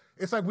other,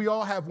 it's like we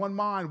all have one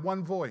mind,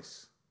 one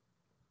voice.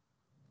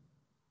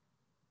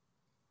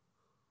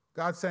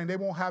 God's saying they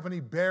won't have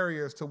any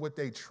barriers to what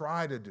they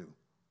try to do.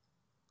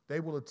 They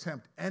will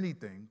attempt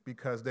anything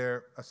because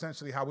they're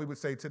essentially, how we would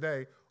say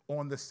today,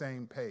 on the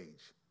same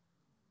page.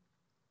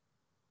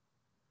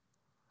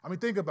 I mean,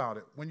 think about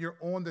it. When you're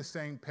on the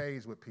same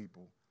page with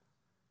people,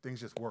 things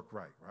just work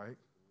right?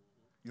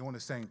 You're on the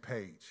same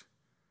page.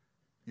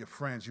 Your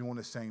friends, you're on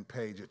the same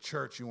page. Your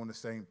church, you're on the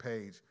same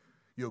page.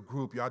 Your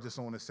group, y'all just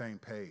on the same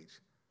page.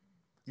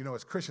 You know,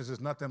 as Christians,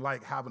 there's nothing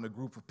like having a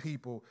group of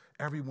people.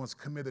 Everyone's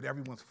committed.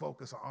 Everyone's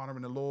focused on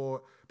honoring the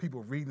Lord.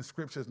 People reading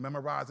scriptures,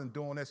 memorizing,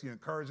 doing this. You're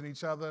encouraging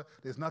each other.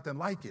 There's nothing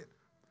like it.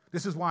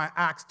 This is why in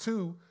Acts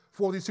 2,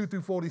 42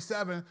 through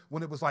 47,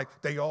 when it was like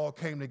they all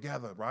came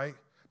together, right?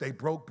 They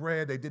broke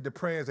bread. They did the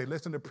prayers. They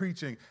listened to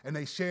preaching. And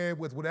they shared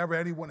with whatever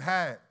anyone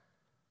had.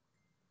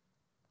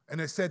 And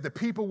it said the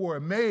people were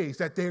amazed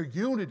at their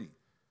unity.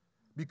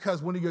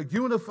 Because when you're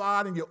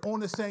unified and you're on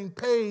the same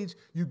page,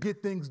 you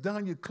get things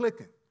done. You're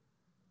clicking.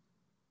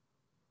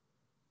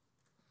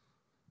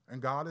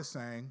 And God is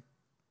saying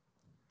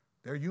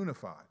they're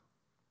unified.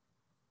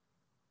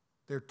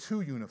 They're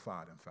too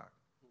unified, in fact.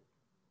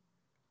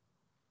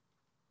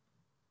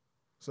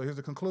 So here's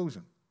the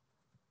conclusion.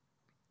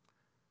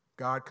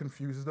 God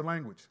confuses the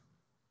language.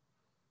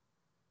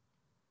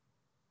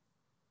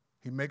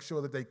 He makes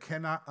sure that they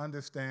cannot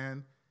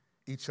understand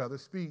each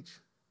other's speech,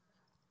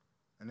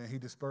 and then he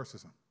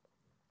disperses them.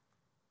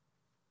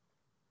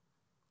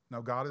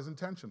 Now, God is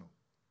intentional.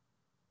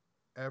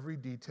 Every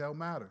detail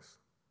matters.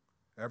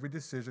 Every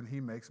decision he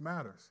makes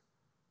matters.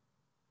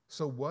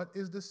 So what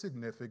is the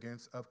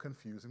significance of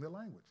confusing the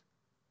language?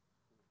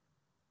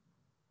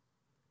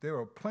 There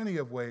are plenty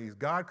of ways.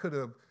 God could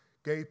have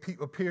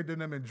appeared to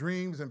them in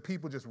dreams and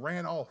people just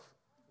ran off.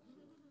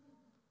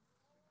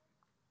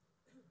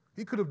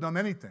 He could have done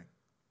anything.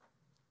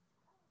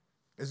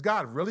 Is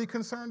God really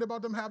concerned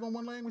about them having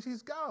one language?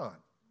 He's God.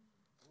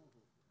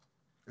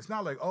 It's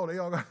not like, oh, they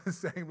all got the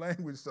same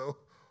language, so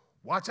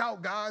watch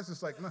out, guys.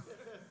 It's like, no.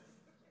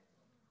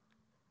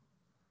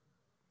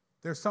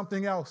 There's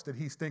something else that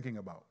he's thinking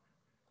about.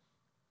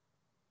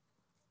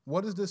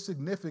 What is the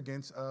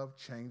significance of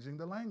changing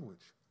the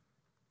language?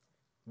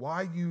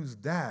 Why use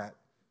that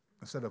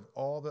instead of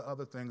all the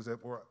other things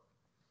that were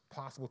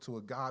possible to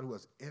a God who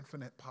has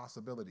infinite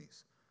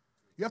possibilities?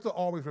 You have to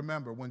always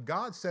remember, when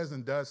God says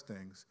and does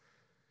things,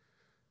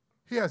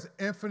 he has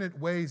infinite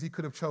ways he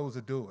could have chose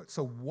to do it.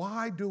 So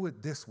why do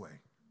it this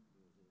way?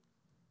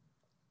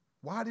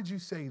 Why did you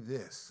say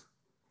this?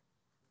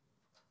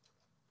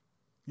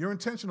 You're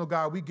intentional,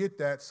 God, we get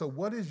that. So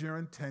what is your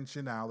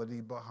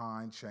intentionality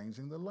behind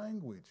changing the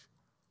language?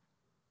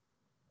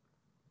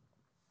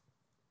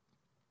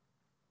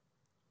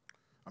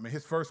 I mean,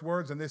 his first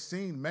words in this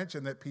scene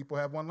mention that people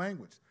have one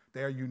language.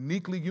 They are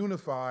uniquely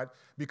unified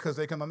because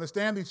they can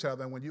understand each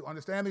other. And when you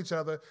understand each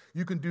other,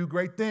 you can do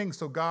great things.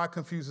 So God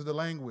confuses the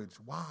language.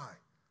 Why?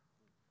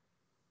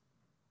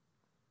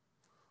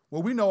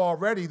 Well, we know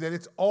already that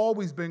it's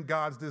always been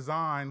God's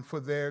design for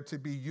there to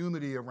be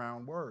unity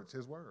around words,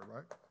 his word,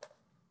 right?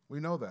 We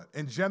know that.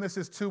 In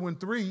Genesis 2 and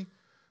 3,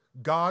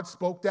 God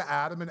spoke to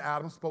Adam and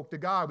Adam spoke to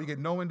God. We get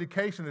no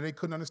indication that they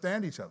couldn't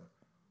understand each other.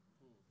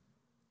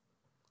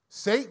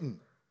 Satan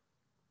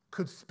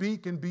could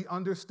speak and be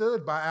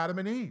understood by Adam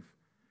and Eve.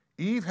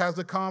 Eve has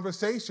a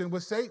conversation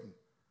with Satan.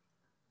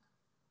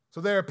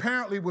 So there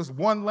apparently was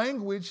one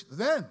language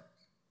then.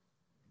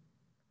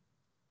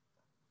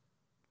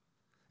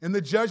 In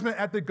the judgment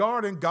at the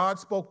garden, God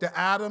spoke to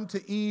Adam,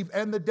 to Eve,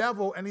 and the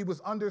devil, and he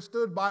was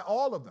understood by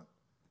all of them.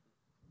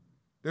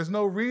 There's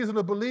no reason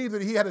to believe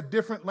that he had a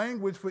different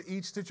language for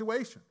each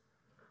situation.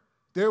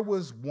 There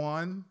was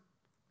one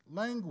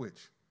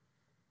language.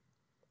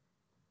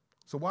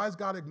 So why is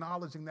God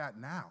acknowledging that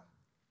now?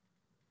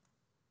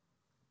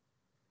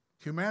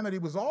 Humanity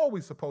was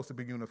always supposed to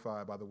be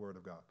unified by the word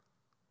of God.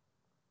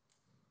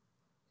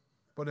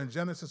 But in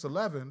Genesis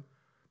 11,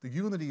 The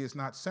unity is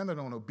not centered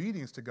on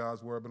obedience to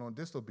God's word, but on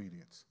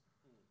disobedience.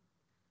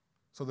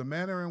 So the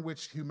manner in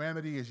which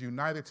humanity is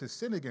united to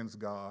sin against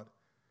God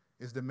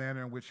is the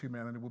manner in which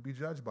humanity will be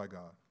judged by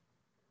God.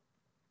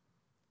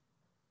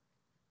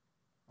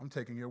 I'm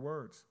taking your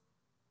words.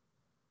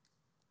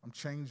 I'm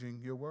changing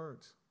your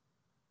words.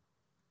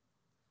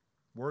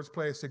 Words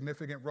play a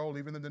significant role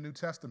even in the New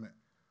Testament.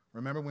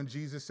 Remember when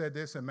Jesus said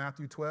this in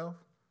Matthew 12?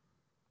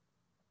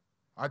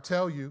 I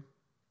tell you,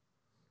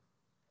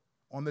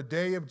 on the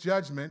day of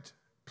judgment,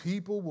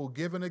 people will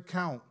give an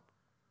account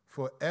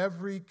for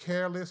every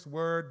careless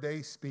word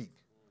they speak.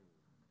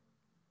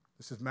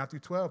 This is Matthew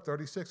 12,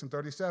 36 and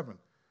 37.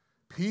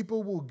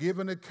 People will give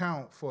an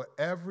account for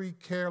every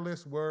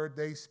careless word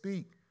they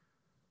speak.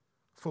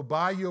 For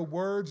by your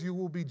words you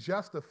will be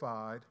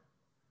justified,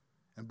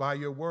 and by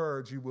your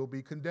words you will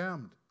be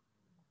condemned.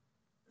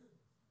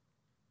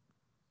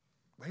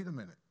 Wait a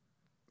minute.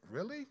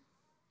 Really?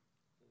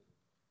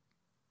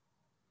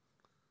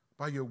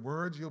 By your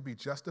words you'll be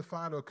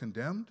justified or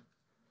condemned?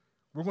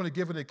 We're going to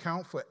give an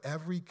account for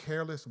every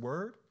careless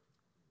word?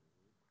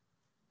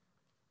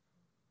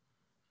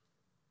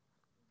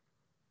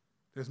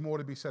 There's more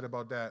to be said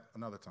about that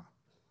another time.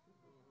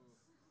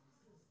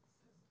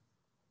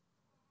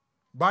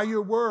 By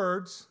your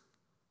words,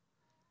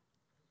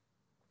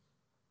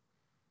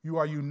 you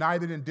are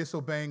united in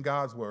disobeying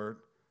God's word,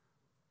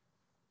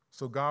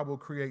 so God will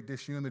create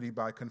disunity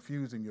by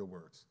confusing your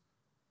words.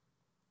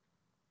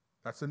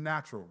 That's a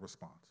natural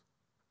response.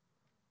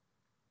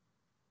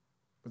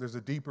 But there's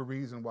a deeper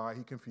reason why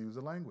he confused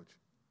the language.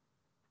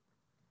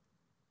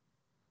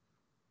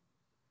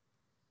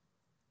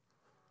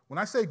 When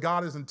I say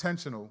God is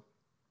intentional,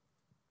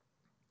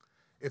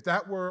 if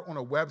that were on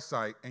a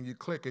website and you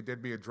click it,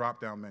 there'd be a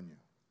drop-down menu.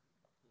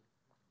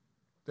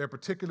 There are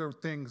particular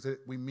things that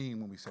we mean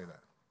when we say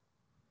that.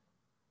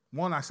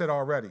 One, I said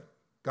already,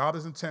 God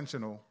is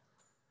intentional.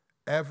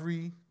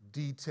 Every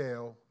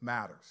detail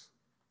matters.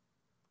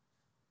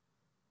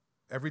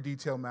 Every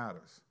detail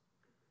matters.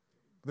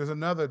 There's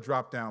another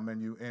drop-down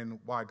menu in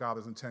why God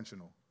is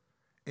intentional.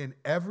 In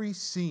every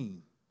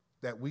scene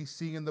that we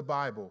see in the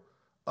Bible,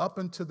 up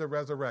until the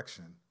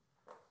resurrection,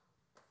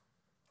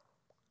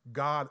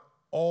 God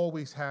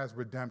always has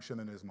redemption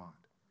in his mind.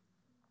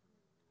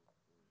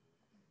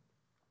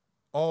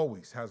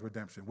 Always has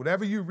redemption.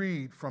 Whatever you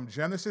read from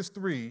Genesis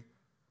 3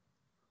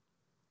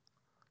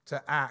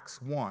 to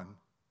Acts 1,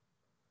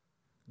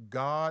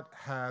 God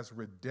has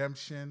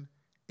redemption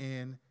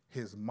in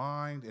his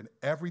mind, and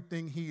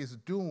everything he is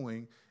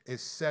doing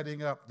is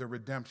setting up the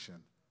redemption.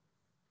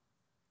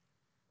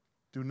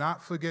 Do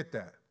not forget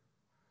that.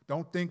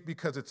 Don't think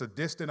because it's a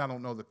distant, I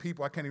don't know the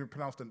people, I can't even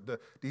pronounce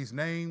these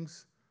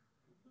names.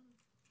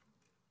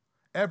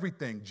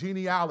 Everything,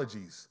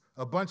 genealogies,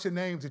 a bunch of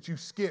names that you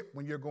skip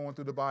when you're going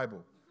through the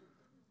Bible.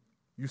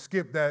 You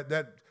skip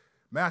that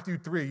Matthew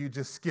 3, you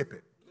just skip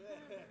it.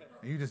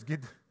 And you just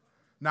get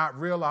not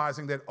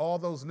realizing that all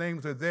those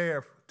names are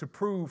there to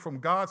prove from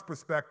God's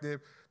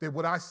perspective that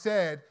what I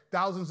said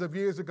thousands of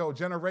years ago,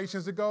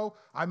 generations ago,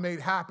 I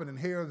made happen, and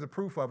here is the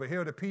proof of it.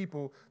 Here are the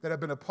people that have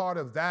been a part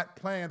of that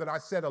plan that I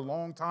said a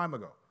long time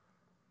ago.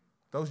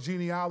 Those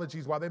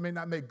genealogies, while they may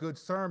not make good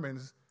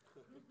sermons,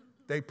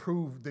 they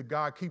prove that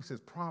God keeps his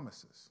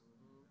promises.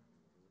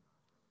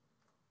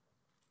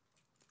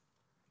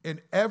 In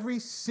every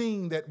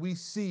scene that we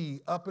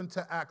see up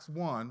into Acts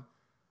 1,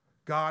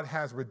 God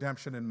has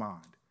redemption in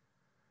mind.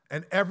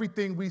 And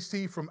everything we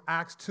see from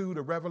Acts 2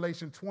 to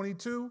Revelation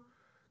 22,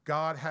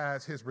 God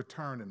has his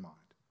return in mind.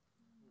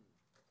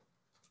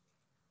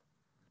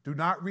 Do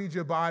not read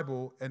your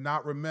Bible and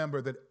not remember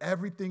that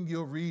everything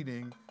you're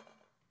reading,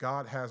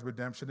 God has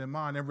redemption in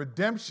mind. And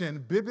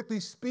redemption, biblically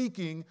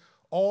speaking,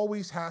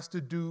 always has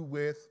to do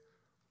with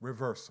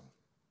reversal.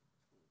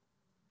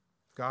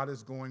 God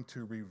is going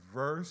to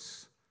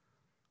reverse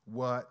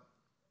what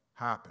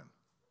happened.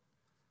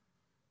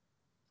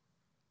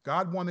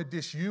 God wanted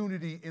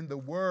disunity in the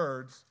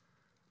words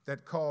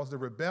that caused the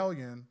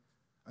rebellion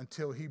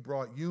until he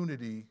brought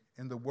unity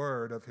in the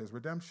word of his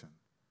redemption.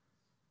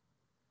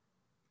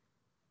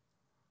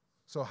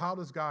 So how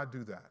does God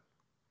do that?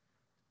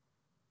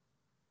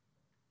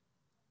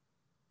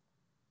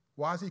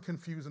 Why is he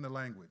confusing the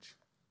language?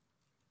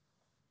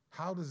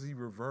 How does he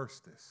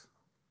reverse this?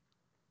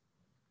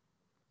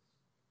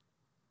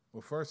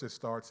 Well, first it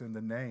starts in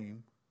the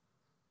name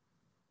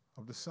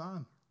of the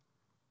Son.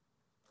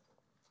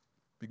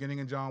 Beginning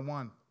in John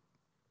 1.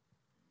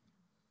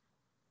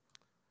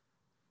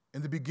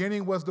 In the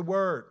beginning was the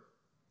Word,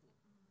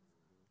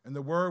 and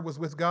the Word was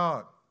with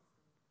God,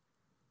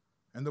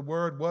 and the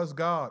Word was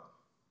God.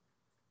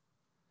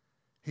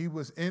 He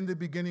was in the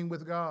beginning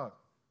with God.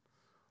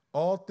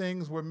 All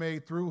things were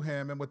made through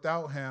him, and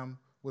without him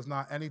was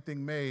not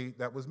anything made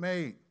that was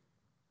made.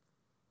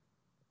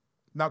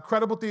 Now,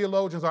 credible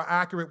theologians are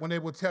accurate when they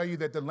will tell you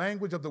that the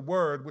language of the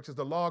Word, which is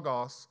the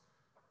Logos,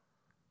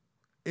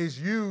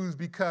 is used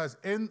because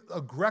in a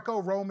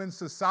Greco-Roman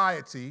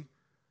society,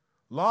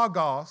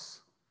 Logos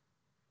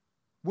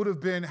would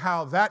have been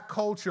how that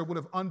culture would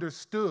have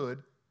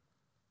understood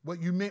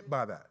what you meant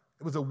by that.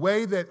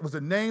 It was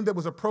a name that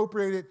was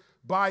appropriated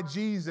by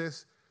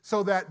Jesus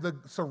so that the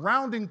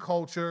surrounding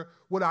culture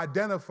would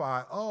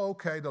identify, oh,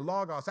 okay, the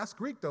Logos, that's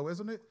Greek though,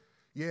 isn't it?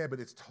 Yeah, but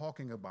it's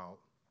talking about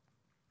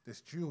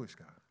this Jewish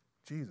guy,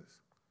 Jesus.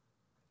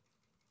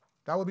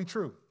 That would be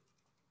true.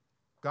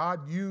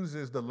 God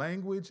uses the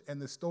language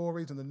and the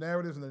stories and the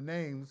narratives and the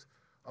names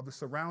of the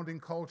surrounding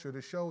culture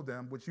to show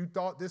them what you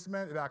thought this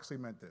meant, it actually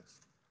meant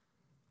this.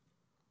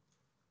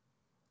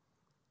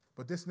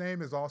 But this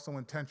name is also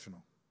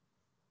intentional.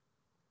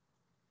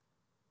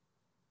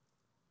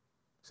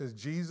 It says,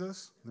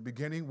 Jesus, in the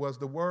beginning, was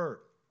the Word.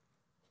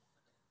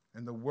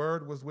 And the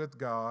Word was with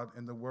God,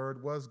 and the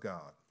Word was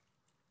God.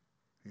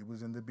 He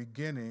was in the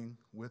beginning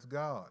with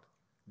God.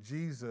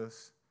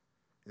 Jesus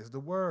is the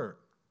Word.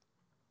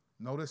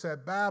 Notice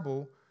at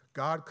Babel,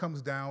 God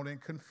comes down and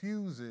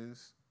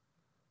confuses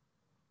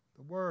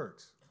the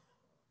words.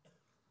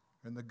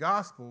 In the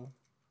gospel,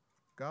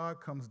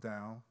 God comes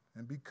down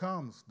and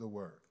becomes the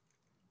Word.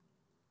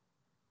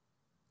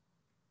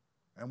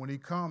 And when he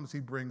comes, he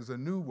brings a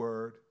new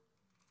word,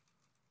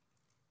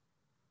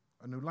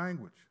 a new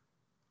language.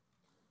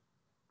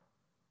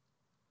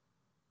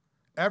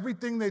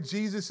 Everything that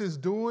Jesus is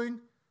doing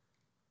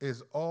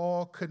is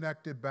all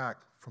connected back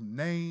from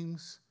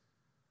names,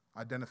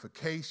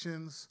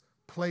 identifications,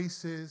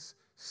 places,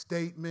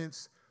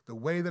 statements, the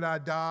way that I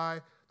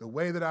die, the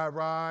way that I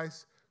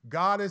rise.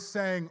 God is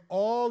saying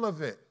all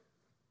of it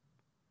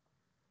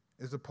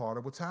is a part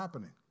of what's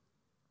happening.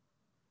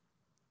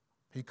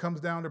 He comes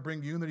down to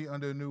bring unity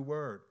under a new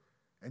word.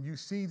 And you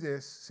see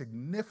this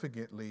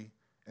significantly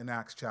in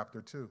Acts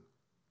chapter 2.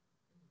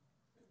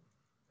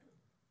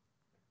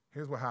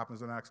 Here's what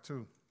happens in Acts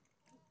 2,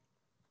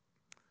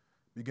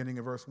 beginning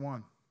in verse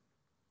 1.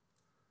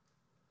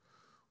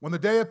 When the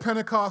day of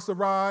Pentecost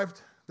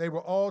arrived, they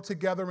were all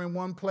together in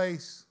one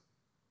place.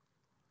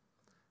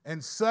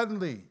 And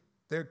suddenly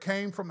there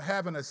came from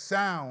heaven a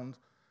sound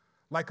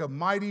like a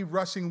mighty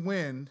rushing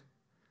wind,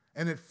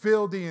 and it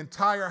filled the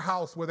entire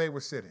house where they were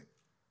sitting.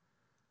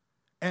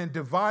 And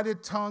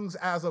divided tongues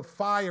as of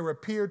fire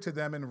appeared to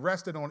them and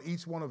rested on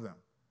each one of them.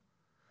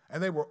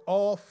 And they were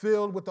all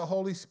filled with the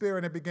Holy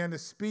Spirit and began to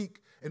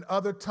speak in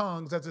other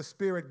tongues as the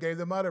Spirit gave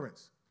them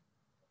utterance.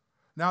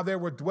 Now there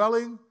were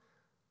dwelling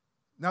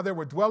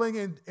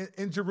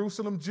in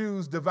Jerusalem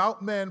Jews,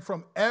 devout men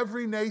from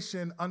every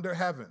nation under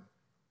heaven.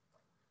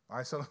 All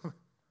right,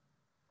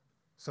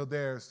 so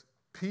there's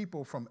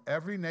people from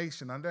every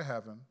nation under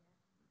heaven,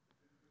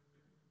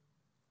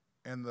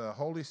 and the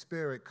Holy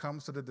Spirit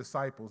comes to the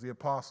disciples, the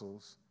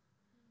apostles,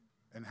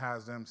 and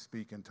has them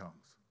speak in tongues.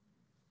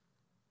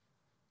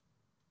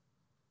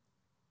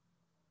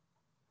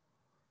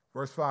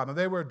 Verse 5, and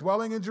they were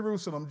dwelling in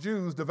Jerusalem,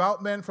 Jews,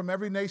 devout men from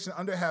every nation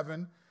under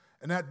heaven,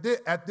 and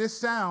at this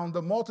sound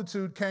the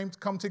multitude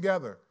come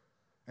together,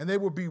 and they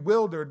were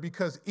bewildered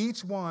because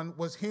each one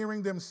was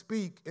hearing them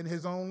speak in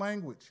his own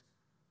language.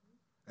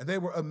 And they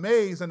were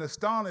amazed and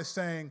astonished,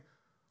 saying,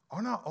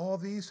 are not all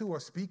these who are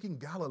speaking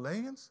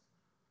Galileans?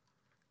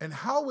 And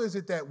how is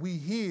it that we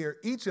hear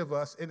each of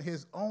us in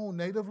his own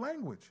native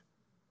language?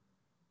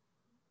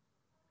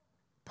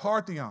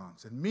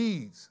 Parthians and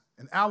Medes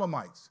and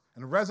Alamites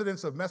and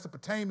residents of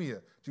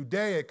Mesopotamia,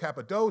 Judea,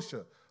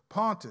 Cappadocia,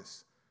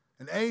 Pontus,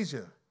 and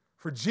Asia,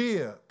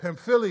 Phrygia,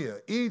 Pamphylia,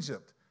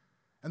 Egypt,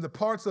 and the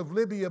parts of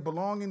Libya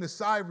belonging to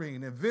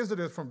Cyrene, and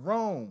visitors from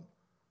Rome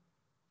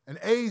and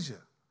Asia,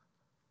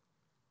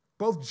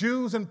 both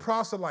Jews and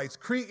proselytes,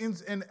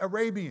 Cretans and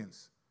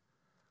Arabians.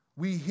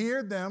 We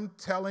hear them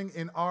telling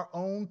in our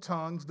own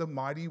tongues the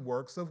mighty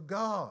works of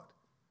God.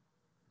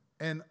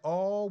 And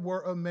all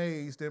were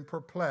amazed and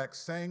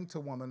perplexed, saying to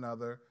one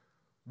another,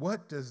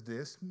 what does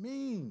this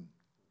mean?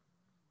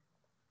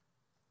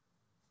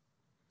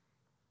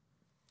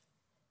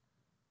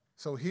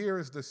 So here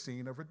is the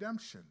scene of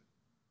redemption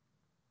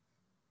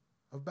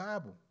of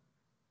Babel.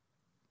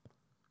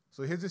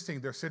 So here's the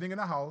scene. They're sitting in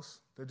a house.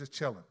 They're just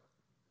chilling.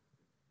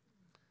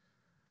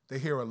 They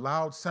hear a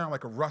loud sound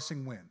like a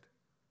rushing wind.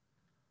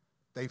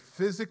 They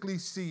physically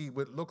see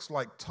what looks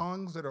like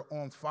tongues that are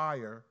on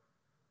fire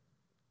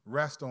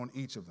rest on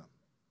each of them.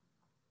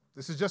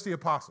 This is just the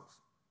apostles,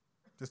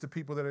 just the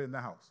people that are in the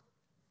house.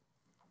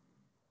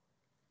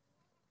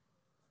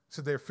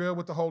 So they're filled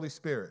with the Holy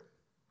Spirit,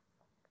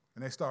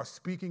 and they start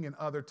speaking in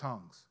other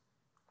tongues.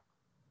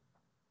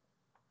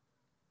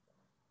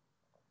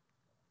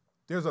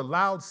 There's a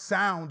loud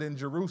sound in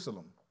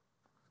Jerusalem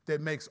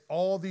that makes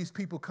all these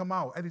people come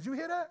out. Hey, did you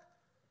hear that?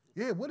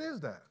 Yeah, what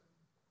is that?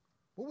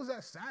 What was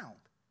that sound?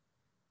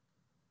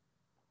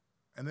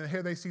 And then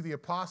here they see the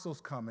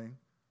apostles coming.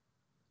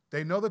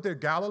 They know that they're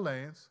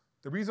Galileans.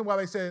 The reason why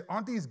they say,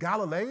 aren't these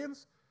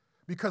Galileans?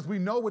 Because we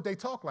know what they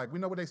talk like. We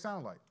know what they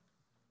sound like.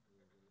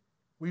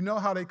 We know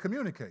how they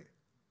communicate.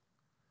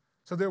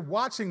 So they're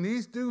watching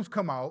these dudes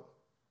come out,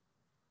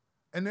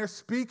 and they're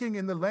speaking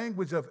in the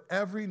language of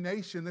every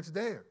nation that's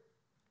there.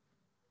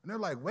 And they're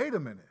like, wait a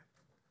minute.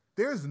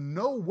 There's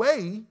no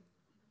way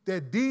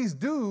that these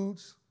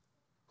dudes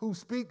who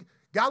speak,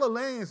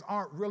 Galileans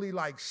aren't really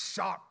like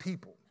sharp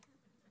people.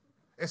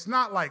 It's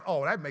not like,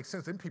 oh, that makes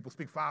sense. Them people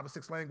speak 5 or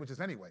 6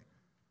 languages anyway.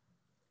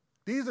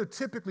 These are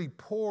typically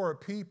poor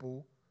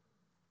people.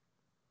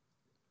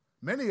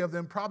 Many of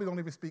them probably don't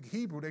even speak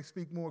Hebrew. They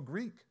speak more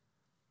Greek.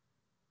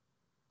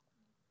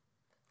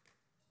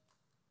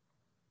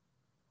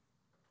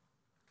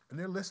 And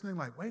they're listening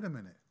like, wait a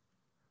minute.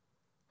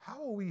 How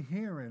are we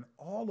hearing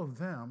all of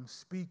them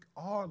speak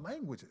our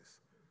languages?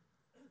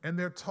 And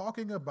they're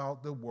talking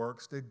about the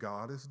works that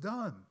God has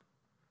done.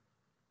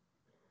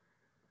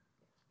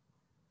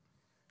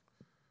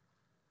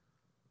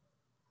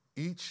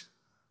 Each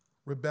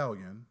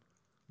rebellion,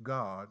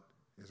 God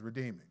is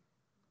redeeming.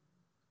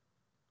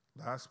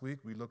 Last week,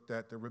 we looked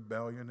at the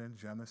rebellion in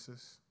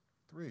Genesis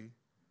 3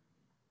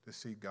 to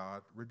see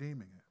God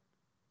redeeming it.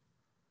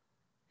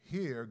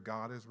 Here,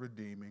 God is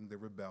redeeming the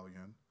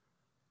rebellion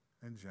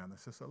in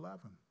Genesis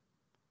 11.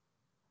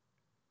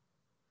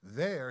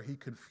 There, he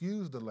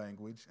confused the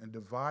language and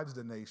divides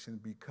the nation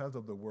because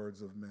of the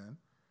words of men.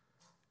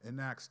 In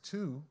Acts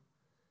 2,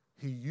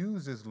 he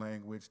uses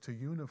language to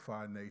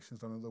unify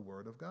nations under the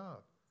word of God.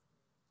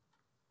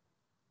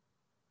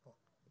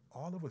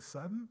 All of a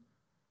sudden,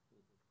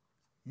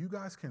 you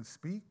guys can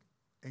speak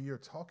and you're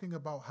talking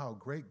about how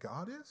great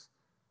God is?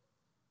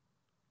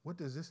 What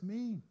does this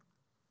mean?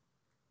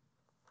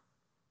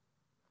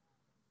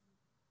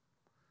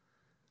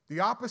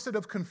 The opposite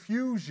of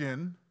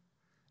confusion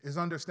is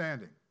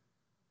understanding.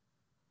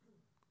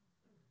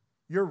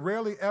 You're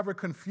rarely ever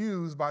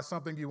confused by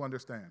something you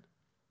understand.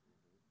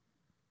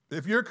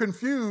 If you're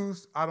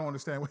confused, I don't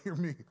understand what you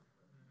mean.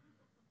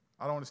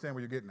 I don't understand what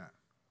you're getting at.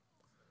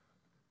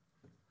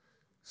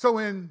 So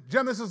in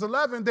Genesis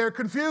 11, they're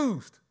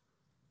confused.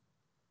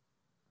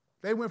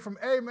 They went from,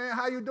 hey, man,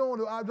 how you doing?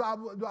 It's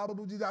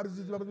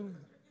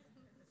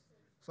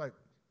like,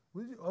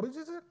 what did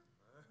you say?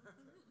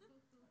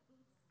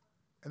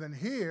 And then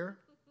here,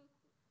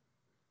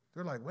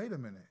 they're like, wait a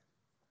minute.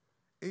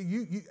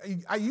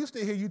 I used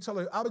to hear you tell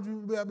her,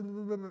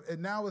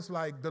 and now it's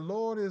like, the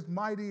Lord is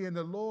mighty and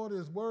the Lord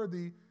is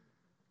worthy.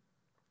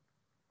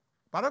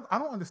 But I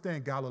don't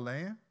understand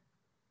Galilean.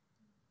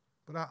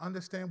 But I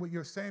understand what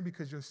you're saying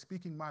because you're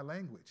speaking my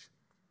language.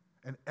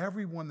 And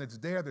everyone that's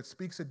there that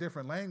speaks a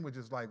different language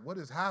is like, what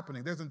is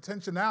happening? There's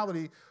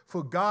intentionality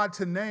for God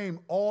to name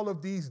all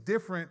of these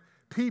different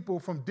people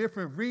from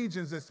different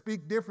regions that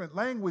speak different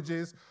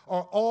languages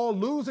are all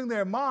losing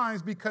their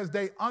minds because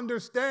they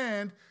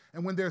understand.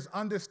 And when there's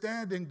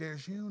understanding,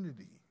 there's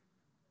unity.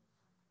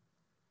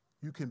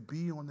 You can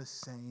be on the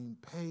same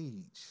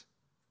page.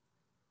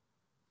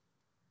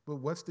 But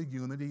what's the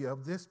unity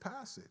of this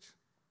passage?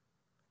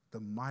 The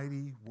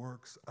mighty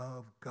works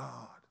of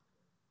God.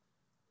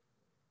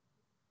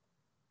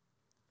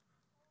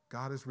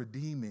 God is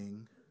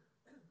redeeming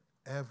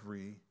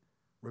every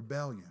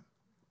rebellion.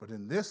 But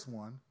in this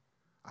one,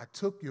 I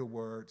took your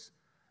words,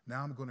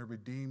 now I'm going to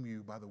redeem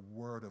you by the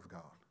word of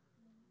God.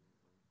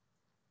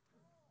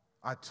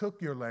 I took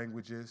your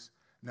languages,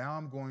 now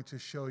I'm going to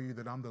show you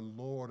that I'm the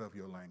Lord of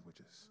your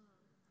languages,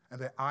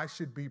 and that I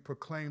should be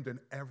proclaimed in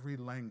every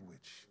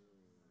language.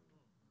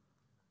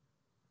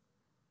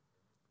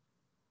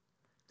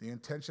 The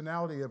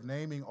intentionality of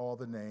naming all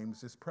the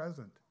names is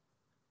present.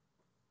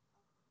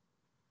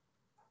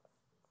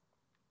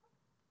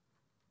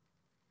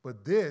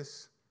 But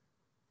this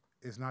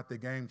is not the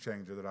game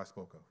changer that I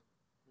spoke of.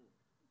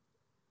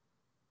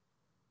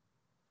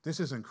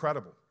 This is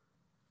incredible.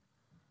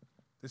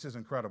 This is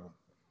incredible.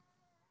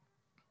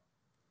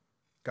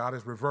 God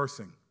is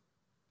reversing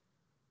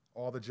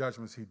all the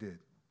judgments he did.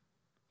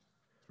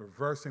 He's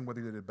reversing what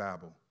he did at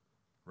Babel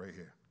right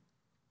here.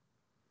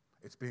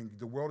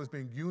 The world is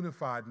being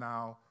unified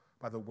now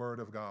by the word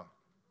of God.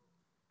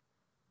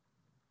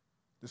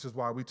 This is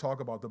why we talk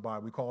about the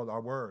Bible. We call it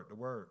our word, the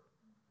word.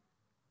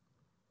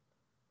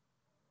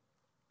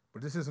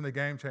 But this isn't a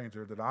game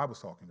changer that I was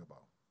talking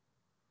about.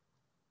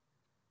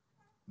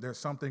 There's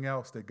something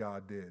else that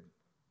God did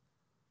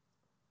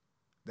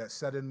that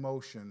set in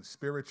motion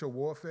spiritual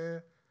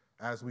warfare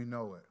as we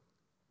know it.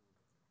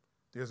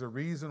 There's a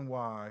reason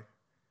why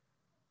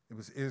it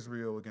was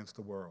Israel against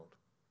the world.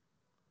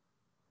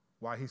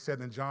 Why he said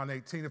in John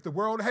 18, if the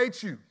world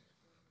hates you,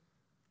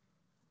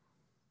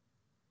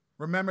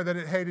 remember that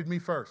it hated me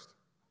first.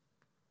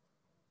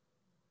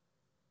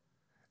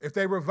 If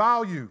they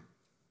revile you,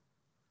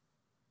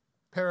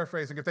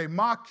 paraphrasing, if they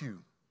mock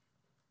you,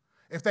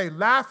 if they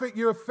laugh at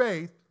your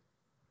faith,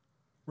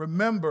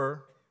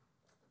 remember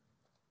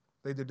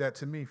they did that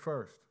to me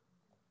first.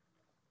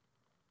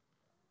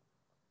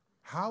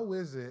 How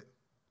is it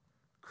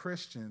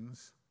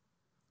Christians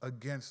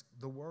against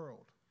the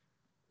world?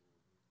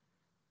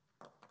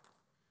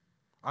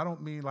 I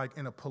don't mean like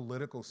in a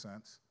political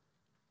sense,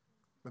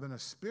 but in a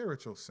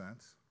spiritual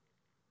sense,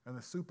 in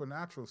a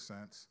supernatural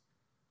sense.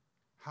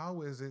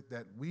 How is it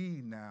that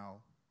we now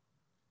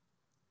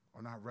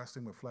are not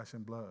wrestling with flesh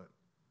and blood?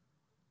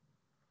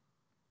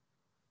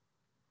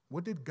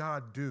 What did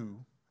God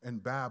do in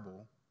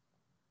Babel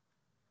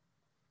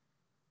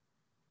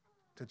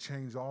to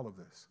change all of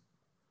this?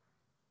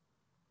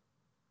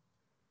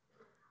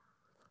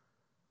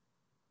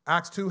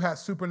 Acts 2 has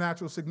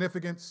supernatural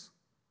significance,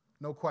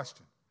 no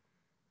question.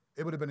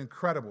 It would have been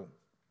incredible.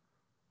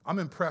 I'm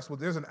impressed with,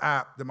 there's an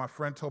app that my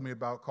friend told me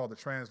about called the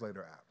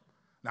Translator app.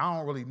 Now, I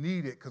don't really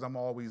need it because I'm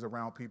always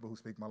around people who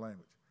speak my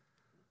language.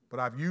 But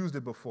I've used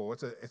it before.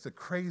 It's a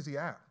crazy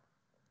app.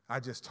 I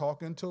just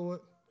talk into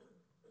it,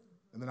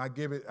 and then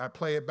I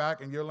play it back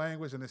in your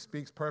language, and it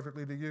speaks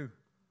perfectly to you.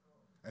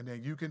 And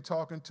then you can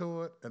talk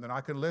into it, and then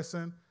I can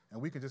listen,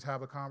 and we can just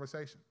have a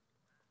conversation.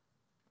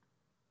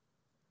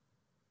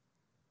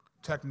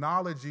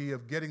 Technology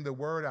of getting the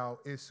word out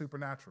is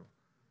supernatural.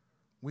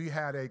 We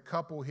had a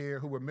couple here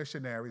who were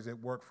missionaries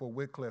that worked for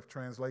Wycliffe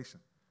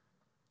Translation.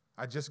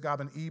 I just got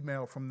an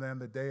email from them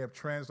that they have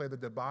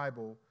translated the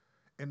Bible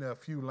into a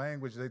few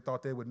languages they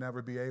thought they would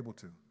never be able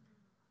to.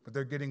 But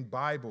they're getting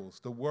Bibles,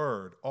 the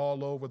Word,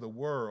 all over the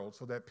world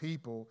so that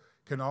people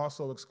can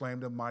also exclaim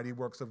the mighty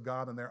works of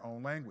God in their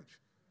own language.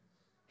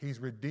 He's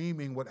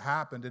redeeming what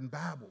happened in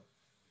Babel.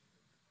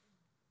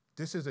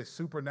 This is a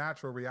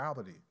supernatural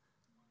reality.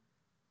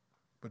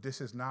 But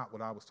this is not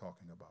what I was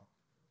talking about.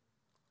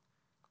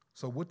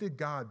 So what did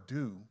God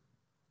do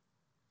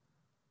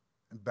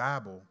in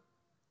Babel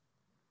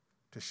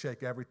to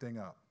shake everything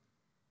up?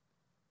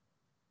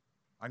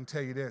 I can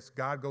tell you this,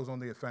 God goes on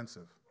the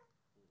offensive.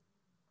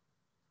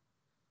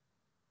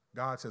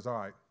 God says, all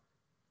right,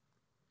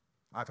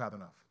 I've had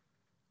enough.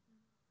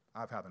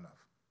 I've had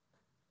enough.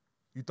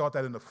 You thought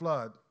that in the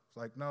flood. It's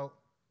like, no.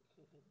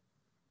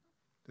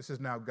 This is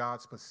now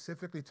God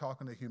specifically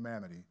talking to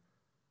humanity.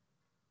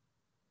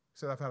 He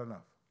said, I've had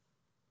enough.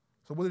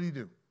 So what did he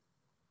do?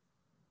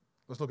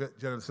 Let's look at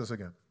Genesis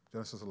again,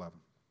 Genesis 11.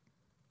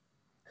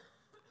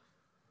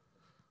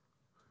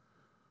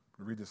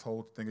 We'll read this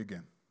whole thing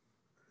again.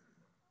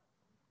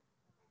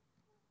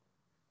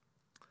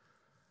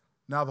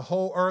 Now the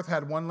whole earth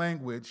had one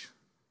language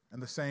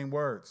and the same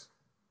words.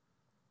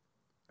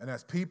 And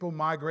as people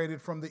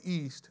migrated from the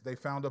east, they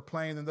found a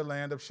plain in the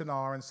land of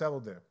Shinar and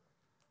settled there.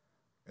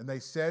 And they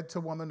said to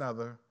one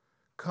another,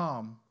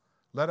 come,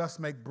 let us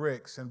make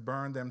bricks and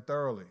burn them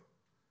thoroughly.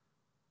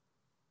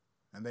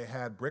 And they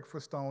had brick for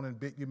stone and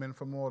bitumen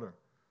for mortar.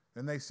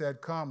 Then they said,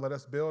 come, let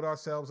us build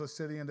ourselves a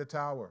city and a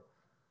tower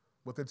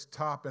with its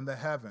top in the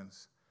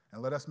heavens,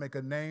 and let us make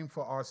a name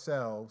for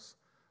ourselves,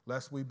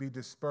 lest we be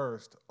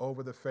dispersed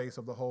over the face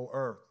of the whole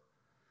earth.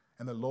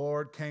 And the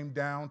Lord came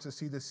down to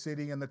see the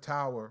city and the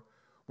tower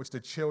which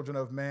the children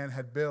of man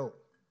had built.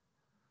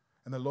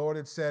 And the Lord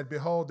had said,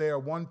 behold, they are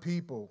one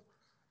people,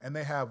 and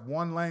they have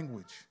one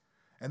language.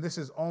 And this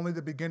is only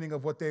the beginning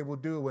of what they will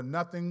do, and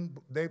nothing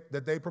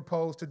that they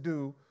propose to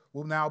do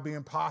will now be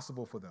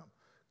impossible for them.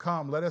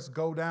 Come, let us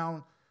go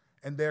down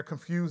and there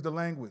confuse the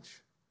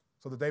language,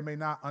 so that they may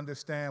not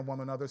understand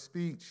one another's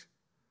speech.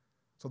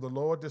 So the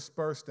Lord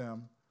dispersed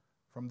them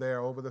from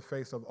there over the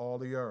face of all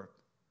the earth.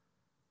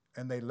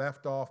 And they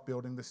left off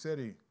building the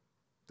city.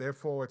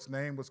 Therefore its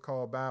name was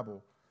called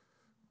Babel,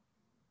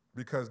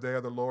 because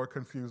there the Lord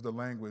confused the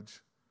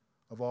language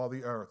of all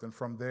the earth. And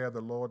from there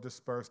the Lord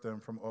dispersed them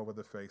from over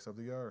the face of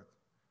the earth.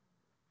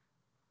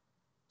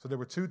 So there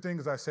were two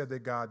things I said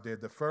that God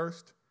did. The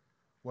first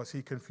was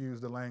he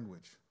confused the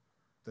language.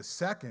 The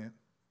second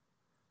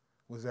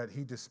was that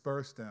he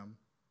dispersed them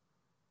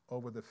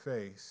over the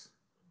face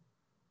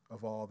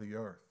of all the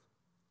earth.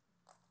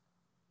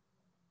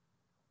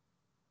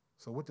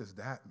 So what does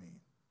that mean?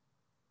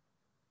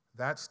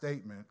 That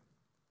statement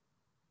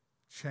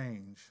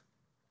changed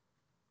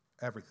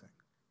everything.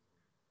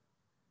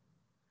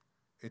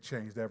 It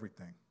changed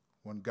everything.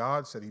 When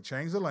God said, he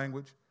changed the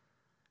language,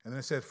 and then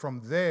it said,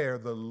 from there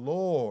the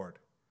Lord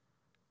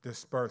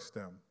dispersed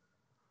them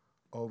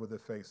over the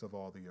face of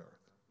all the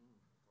earth.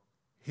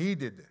 He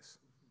did this.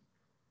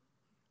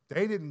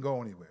 They didn't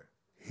go anywhere.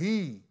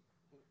 He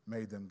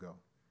made them go.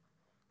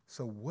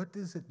 So what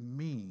does it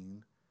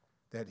mean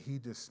that he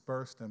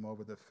dispersed them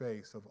over the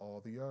face of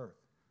all the earth?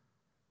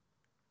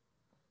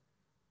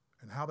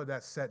 And how did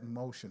that set in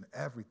motion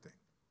everything?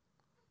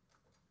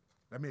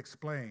 Let me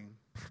explain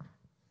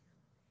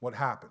what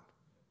happened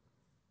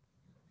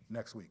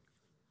next week.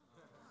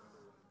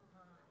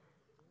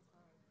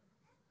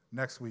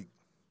 Next week.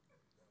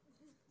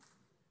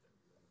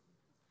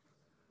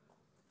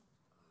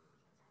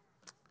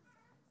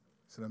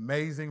 It's an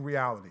amazing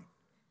reality.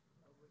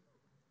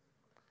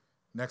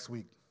 Next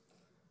week.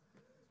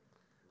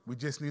 We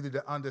just needed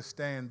to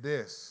understand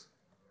this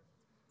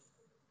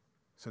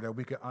so that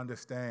we could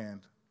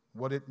understand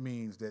what it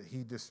means that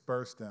he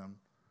dispersed them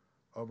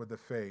over the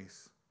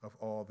face of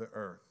all the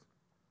earth.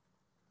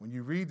 When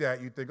you read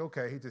that, you think,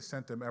 okay, he just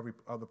sent them every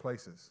other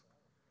places.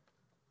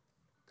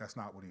 That's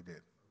not what he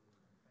did.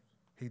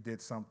 He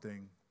did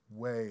something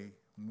way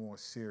more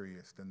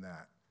serious than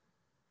that.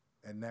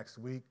 And next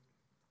week,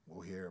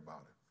 we'll hear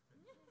about it.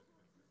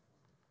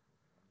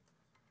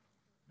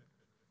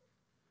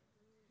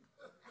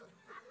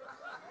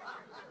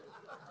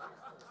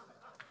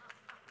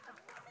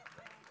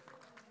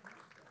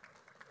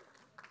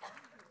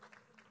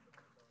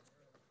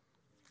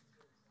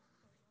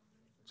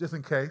 Just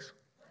in case.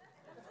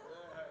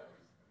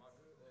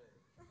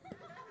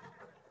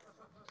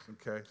 Just in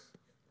case.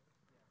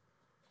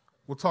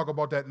 We'll talk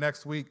about that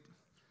next week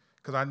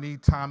because I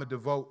need time to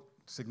devote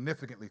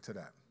significantly to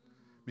that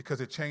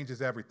because it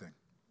changes everything.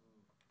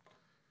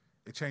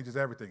 It changes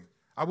everything.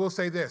 I will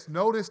say this.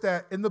 Notice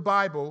that in the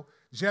Bible,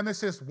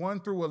 Genesis 1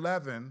 through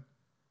 11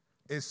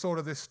 is sort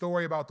of this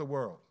story about the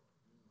world.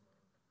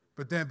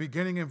 But then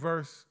beginning in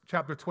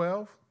chapter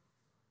 12,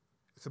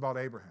 it's about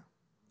Abraham.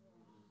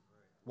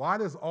 Why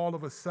does all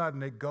of a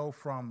sudden it go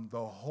from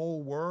the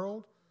whole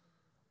world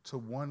to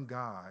one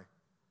guy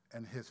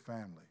and his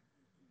family?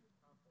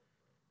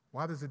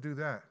 Why does it do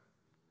that?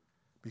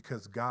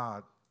 Because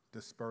God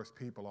dispersed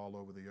people all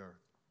over the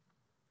earth.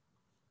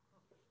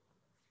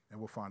 And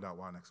we'll find out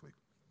why next week.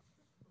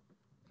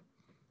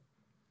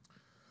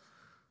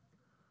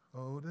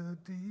 Oh, the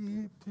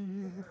deep,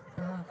 deep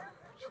love of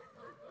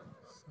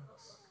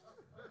Jesus.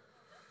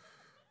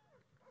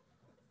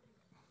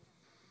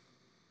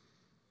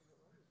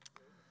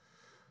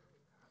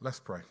 Let's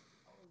pray.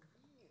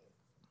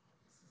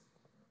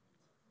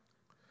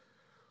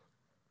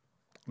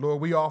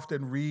 Lord, we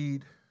often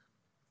read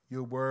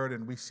your word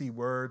and we see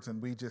words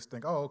and we just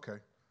think, oh, okay.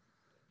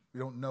 We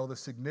don't know the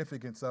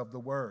significance of the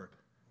word,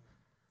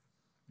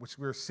 which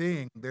we're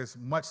seeing there's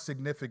much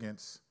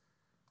significance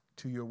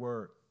to your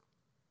word.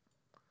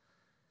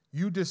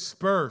 You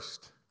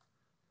dispersed,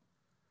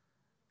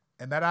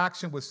 and that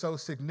action was so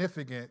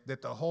significant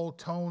that the whole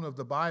tone of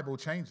the Bible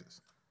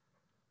changes.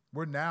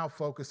 We're now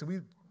focused, and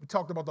we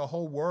talked about the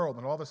whole world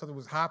and all this other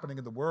was happening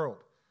in the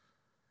world.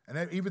 And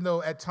then even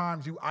though at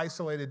times you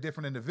isolated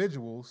different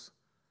individuals,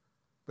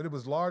 but it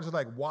was largely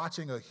like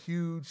watching a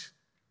huge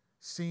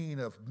scene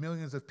of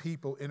millions of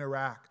people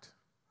interact.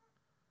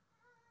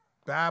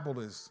 Babel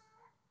is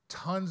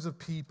tons of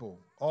people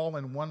all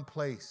in one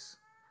place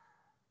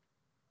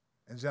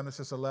in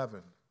Genesis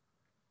 11.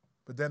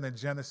 But then in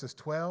Genesis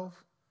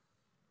 12,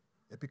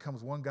 it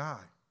becomes one guy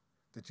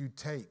that you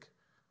take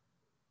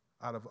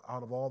out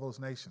of all those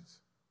nations.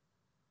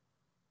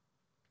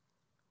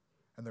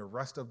 And the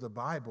rest of the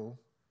Bible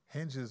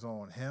hinges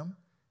on him,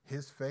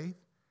 his faith,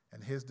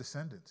 and his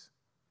descendants.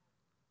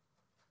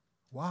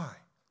 Why?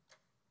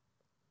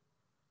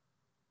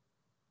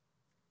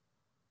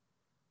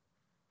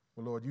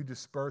 Well, Lord, you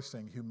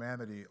dispersing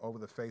humanity over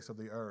the face of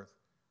the earth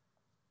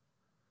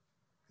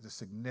is a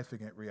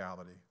significant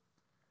reality.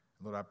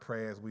 Lord, I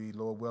pray as we,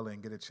 Lord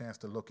willing, get a chance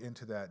to look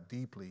into that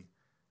deeply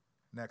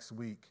next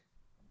week.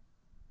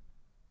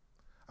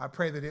 I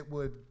pray that it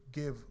would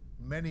give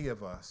many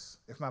of us,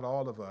 if not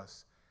all of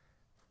us,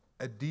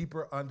 a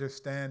deeper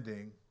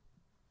understanding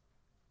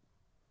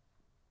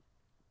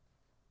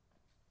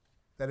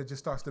that it just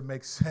starts to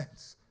make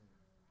sense.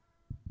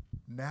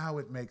 Now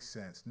it makes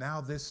sense.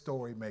 Now this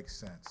story makes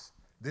sense.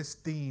 This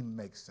theme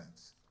makes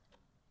sense.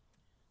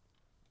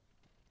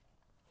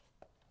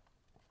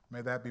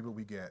 May that be what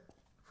we get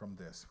from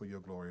this for your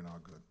glory and our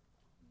good.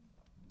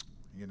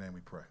 In your name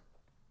we pray.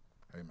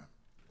 Amen.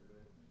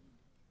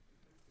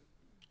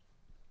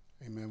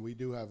 Amen. We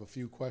do have a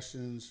few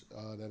questions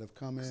that have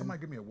come in. Somebody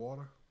give me a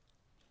water,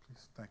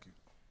 please. Thank you.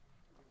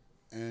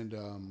 And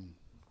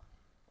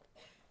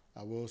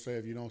I will say,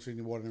 if you don't see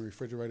any water in the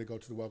refrigerator, go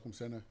to the Welcome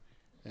Center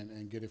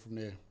and get it from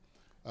there.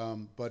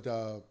 But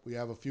we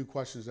have a few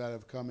questions that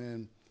have come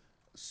in,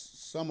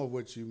 some of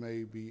which you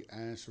may be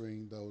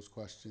answering those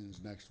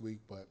questions next week,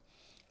 but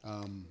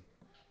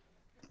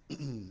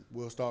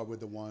we'll start with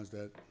the ones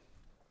that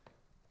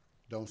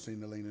don't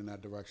seem to lean in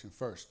that direction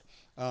first.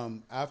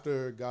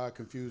 After God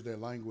confused their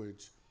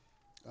language,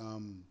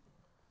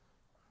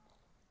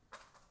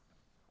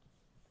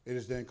 it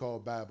is then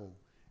called Babel.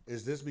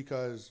 Is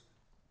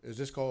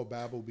this called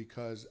Babel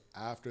because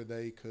after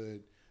they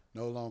could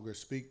no longer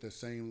speak the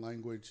same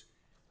language,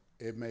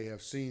 it may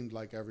have seemed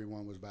like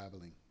everyone was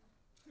babbling?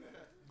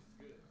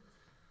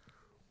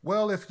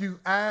 Well, if you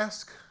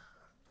ask,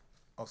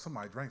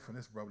 somebody drank from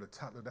this, bro. The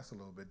top, that's a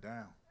little bit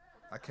down.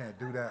 I can't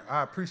do that.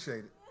 I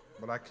appreciate it,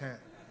 but I can't.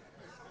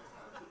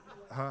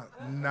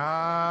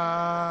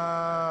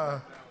 Nah.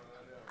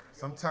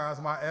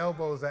 Sometimes my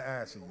elbows are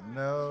ashy.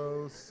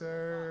 No,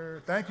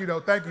 sir. Thank you,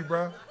 though. Thank you,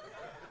 bro.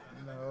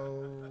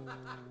 No.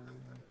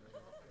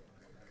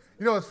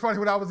 You know, it's funny.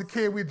 When I was a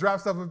kid, we'd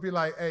drop stuff and be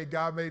like, hey,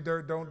 God made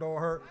dirt, don't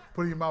hurt.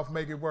 Put it in your mouth,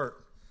 make it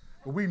work.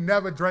 But we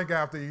never drank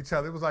after each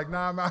other. It was like,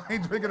 nah, man, I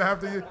ain't drinking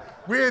after you.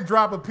 We'd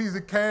drop a piece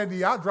of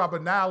candy. I'd drop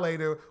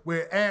Annihilator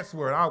where ants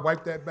were. I'd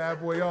wipe that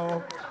bad boy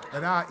off,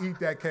 and I'd eat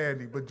that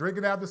candy. But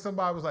drinking after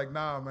somebody was like,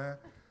 nah, man.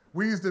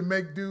 We used to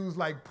make dudes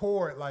like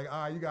pour it, like,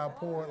 you got to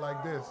pour it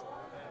like this.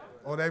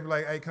 Or they'd be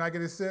like, hey, can I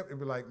get a sip? It'd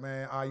be like,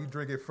 man, you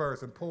drink it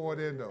first and pour it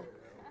in, though.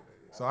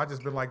 So I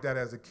just been like that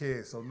as a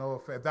kid. So no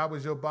offense. If that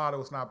was your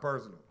bottle, it's not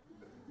personal.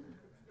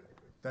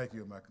 Thank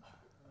you, Mecca.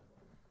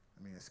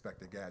 Let me inspect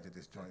the gadget,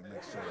 this joint,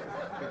 make sure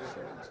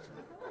it's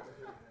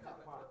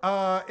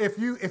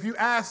true. If you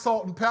ask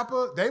Salt and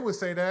Pepper, they would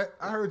say that.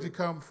 I heard you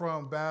come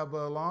from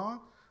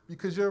Babylon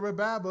because you're a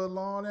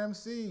Babylon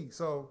MC.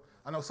 So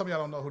I know some of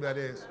y'all don't know who that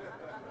is.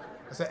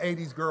 It's an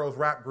 80s girls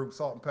rap group,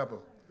 Salt and Pepper.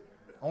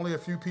 Only a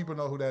few people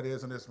know who that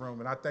is in this room,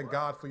 and I thank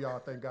God for y'all. I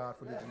thank God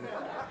for this year.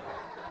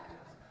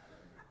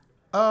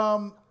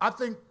 I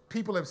think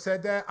people have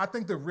said that. I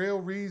think the real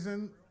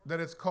reason that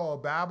it's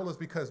called Babel is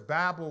because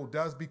Babel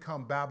does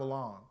become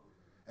Babylon.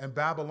 And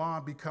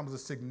Babylon becomes a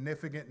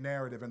significant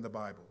narrative in the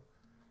Bible,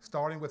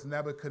 starting with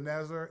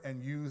Nebuchadnezzar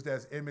and used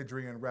as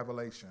imagery in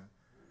Revelation.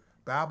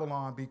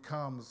 Babylon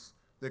becomes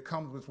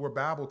where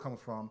Babel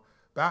comes from.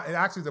 And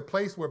actually, the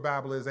place where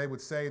Babel is, they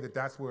would say that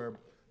that's where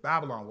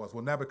Babylon was,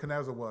 where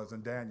Nebuchadnezzar was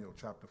in Daniel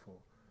chapter 4.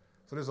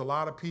 So there's a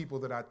lot of people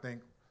that I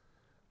think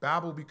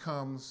Babel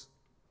becomes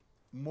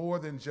more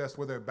than just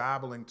where they're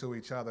babbling to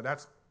each other.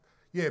 That's,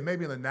 yeah,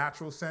 maybe in the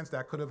natural sense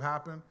that could have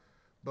happened,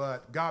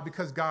 but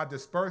because God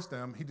dispersed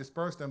them, he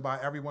dispersed them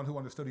by everyone who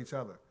understood each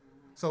other.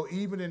 So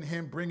even in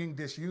him bringing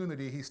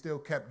disunity, he still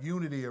kept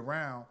unity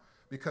around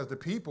because the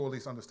people at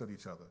least understood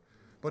each other.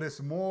 But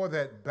it's more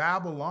that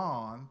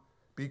Babylon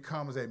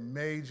becomes a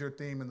major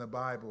theme in the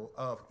Bible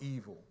of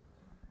evil.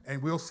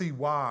 And we'll see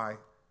why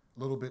a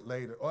little bit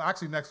later. Or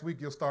actually next week,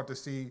 you'll start to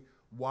see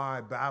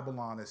why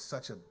Babylon is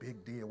such a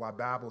big deal, why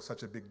Babel is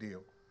such a big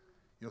deal.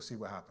 You'll see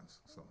what happens.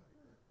 So.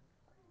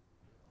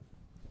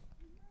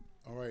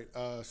 All right.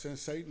 Since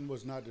Satan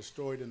was not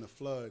destroyed in the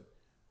flood,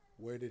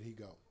 where did he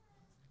go?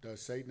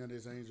 Does Satan and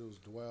his angels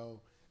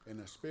dwell in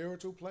a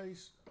spiritual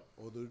place,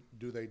 or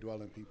do they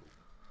dwell in people?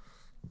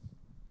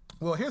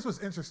 Well, here's what's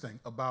interesting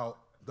about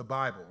the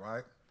Bible,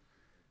 right?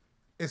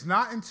 It's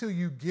not until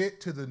you get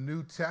to the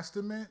New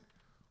Testament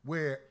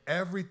where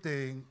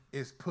everything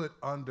is put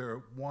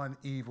under one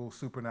evil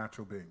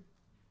supernatural being,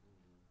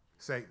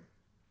 Satan.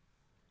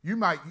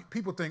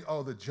 People think,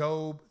 oh,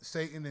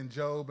 Satan in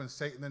Job and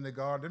Satan in the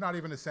garden, they're not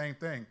even the same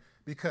thing,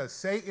 because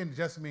Satan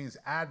just means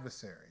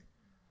adversary.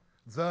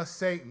 The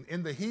Satan.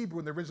 In the Hebrew,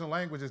 in the original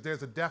languages,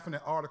 there's a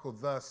definite article,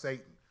 the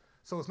Satan.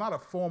 So it's not a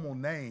formal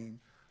name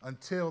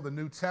until the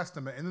New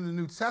Testament. And in the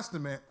New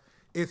Testament,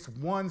 it's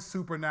one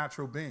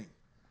supernatural being.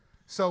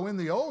 So in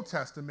the Old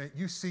Testament,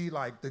 you see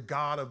like the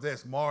god of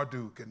this,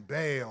 Marduk and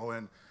Baal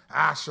and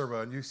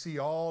Asherah, and you see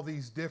all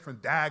these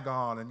different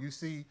Dagon, and you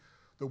see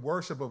the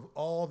worship of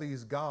all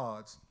these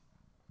gods.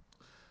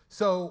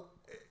 So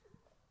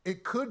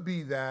it could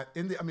be that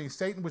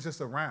Satan was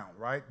just around,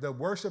 right? The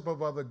worship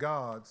of other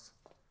gods.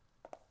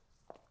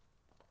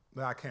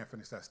 No, I can't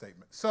finish that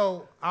statement.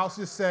 So I'll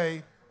just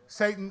say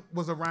Satan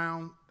was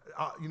around.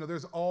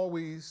 There's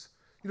always,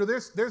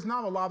 there's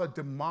not a lot of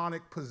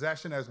demonic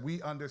possession as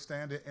we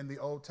understand it in the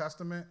Old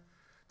Testament.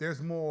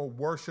 There's more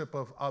worship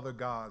of other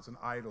gods and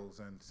idols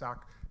and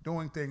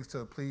doing things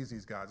to please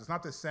these gods. It's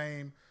not the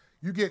same.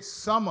 You get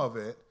some of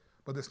it,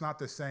 but it's not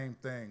the same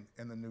thing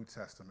in the New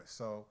Testament.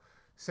 So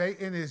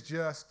Satan is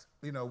just,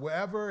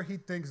 wherever he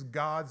thinks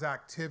God's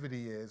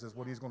activity is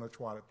what he's going to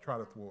try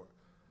to thwart.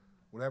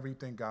 Whatever you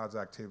think God's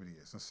activity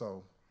is. And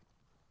so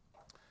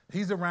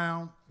he's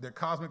around. There are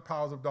cosmic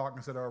powers of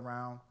darkness that are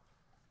around.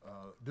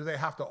 Do they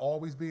have to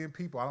always be in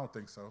people? I don't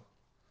think so.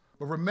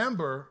 But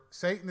remember,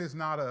 Satan is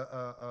not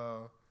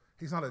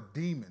he's not a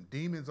demon.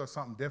 Demons are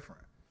something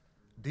different.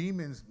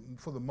 Demons,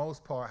 for the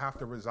most part, have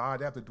to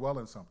reside. They have to dwell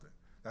in something.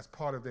 That's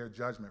part of their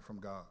judgment from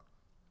God.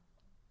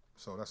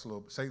 So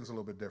Satan's a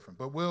little bit different.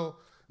 But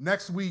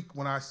next week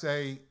when I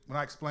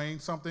explain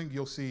something,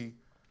 you'll see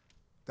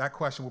that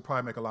question will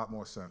probably make a lot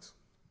more sense.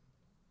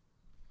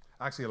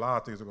 Actually, a lot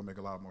of things are going to make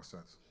a lot more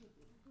sense.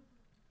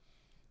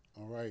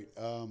 All right.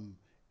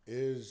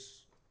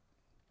 Is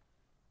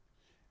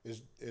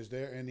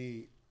there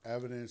any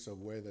evidence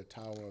of where the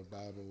Tower of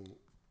Babel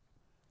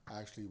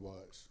actually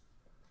was?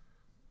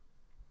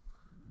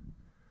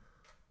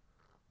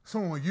 So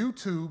on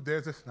YouTube,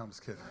 there's this. No, I'm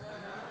just kidding.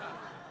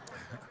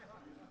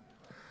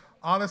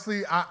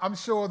 Honestly, I'm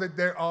sure that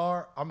there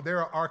are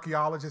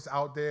archaeologists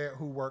out there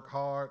who work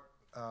hard.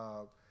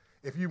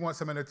 If you want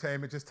some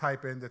entertainment, just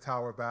type in the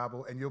Tower of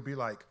Babel, and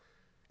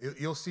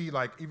you'll see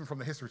even from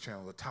the History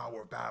Channel, the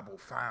Tower of Babel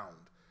found, ?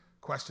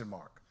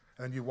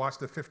 And you watch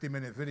the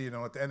 50-minute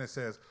video, at the end it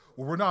says,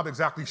 well, we're not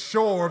exactly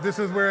sure if this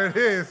is where it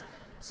is.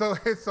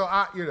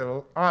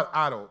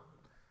 I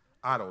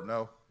don't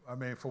know. I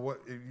mean,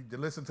 to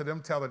listen to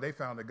them tell that they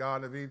found the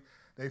Garden of Eden,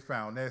 they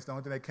found this. The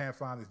only thing they can't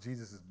find is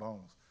Jesus'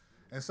 bones.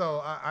 And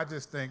so I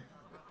just think,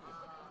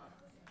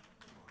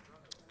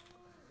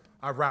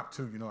 I rap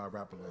too, I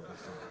rap a little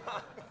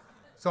bit.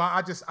 So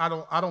I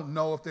don't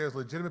know if there's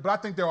legitimate, but I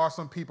think there are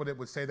some people that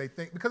would say they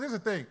think, because here's the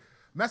thing,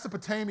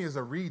 Mesopotamia is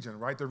a region,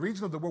 right? The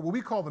region of the world, what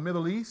we call the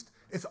Middle East,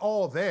 it's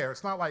all there.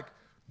 It's not like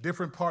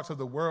different parts of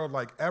the world,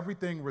 like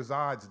everything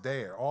resides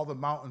there. All the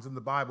mountains in the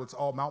Bible, it's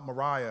all Mount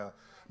Moriah,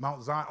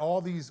 Mount Zion,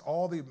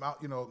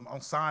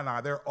 Mount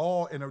Sinai, they're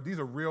all, these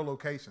are real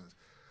locations.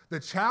 The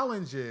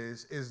challenge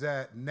is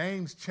that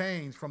names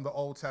change from the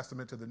Old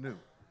Testament to the New.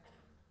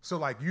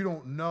 So you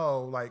don't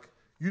know,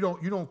 you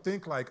don't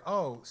think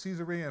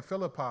Caesarea and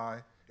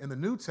Philippi in the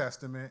New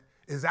Testament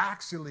is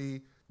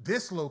actually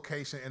this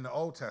location in the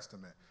Old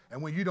Testament.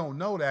 And when you don't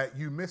know that,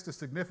 you miss the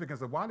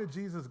significance of why did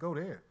Jesus go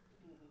there?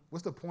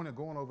 What's the point of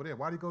going over there?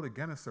 Why did he go to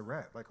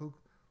Gennesaret?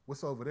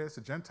 What's over there? It's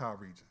a Gentile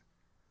region.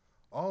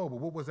 Oh, but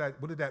what was that?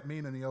 What did that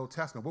mean in the Old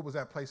Testament? What was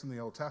that place in the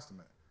Old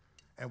Testament?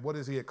 And what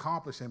is he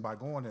accomplishing by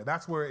going there?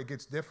 That's where it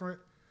gets different.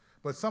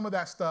 But some of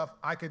that stuff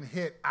I can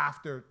hit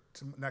after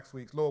next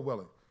week's, Lord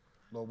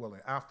willing,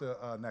 after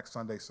next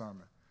Sunday's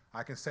sermon.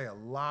 I can say a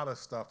lot of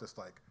stuff that's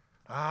like,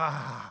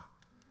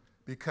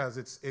 because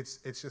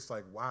it's just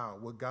like, wow,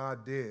 what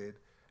God did,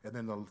 and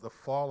then the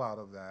fallout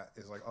of that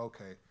is like,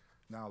 okay,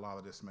 now a lot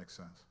of this makes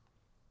sense.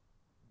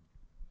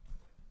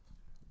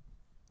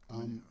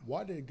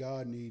 Why did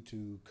God need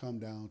to come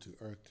down to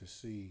earth to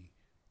see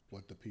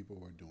what the people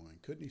were doing?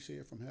 Couldn't he see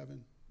it from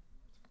heaven?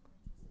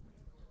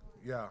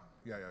 Yeah,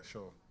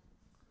 sure.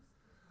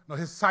 No,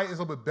 his sight is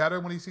a little bit better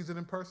when he sees it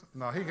in person.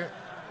 No, he get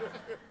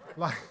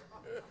like,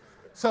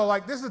 so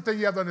like this is the thing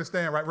you have to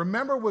understand, right?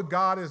 Remember what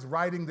God is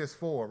writing this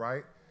for,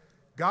 right?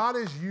 God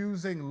is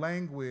using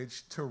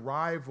language to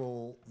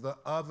rival the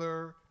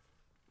other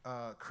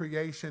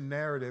creation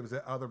narratives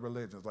that other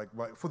religions. Like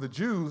for the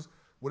Jews,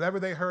 whatever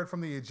they heard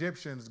from the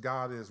Egyptians,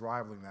 God is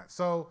rivaling that.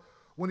 So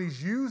when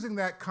he's using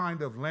that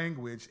kind of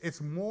language,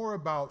 it's more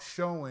about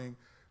showing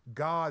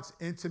God's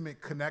intimate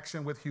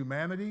connection with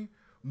humanity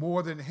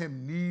more than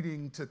him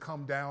needing to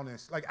come down and,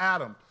 like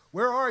Adam,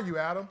 where are you,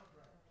 Adam?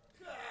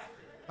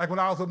 Like when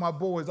I was with my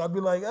boys, I'd be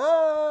like,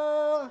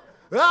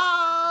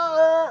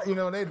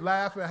 they'd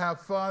laugh and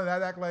have fun, and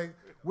I'd act like,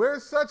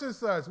 where's such and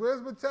such? Where's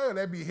Mateo?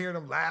 They'd be hearing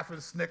him laughing,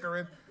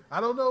 snickering. I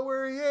don't know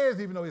where he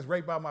is, even though he's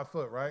right by my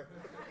foot, right?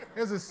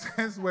 There's a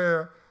sense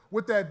where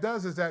what that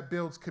does is that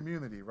builds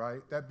community,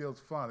 right? That builds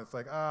fun. It's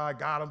like, I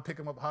got him, pick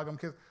him up, hug him,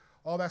 kiss.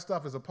 All that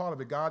stuff is a part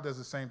of it. God does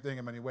the same thing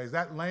in many ways.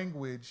 That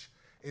language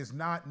is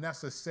not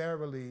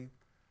necessarily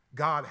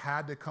God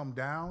had to come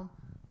down,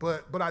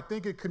 but I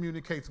think it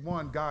communicates,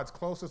 one, God's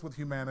closest with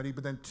humanity,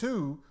 but then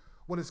two,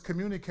 what it's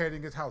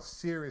communicating is how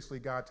seriously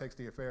God takes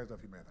the affairs of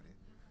humanity.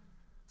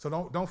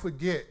 So don't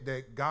forget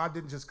that God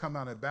didn't just come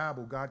down at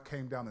Babel. God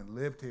came down and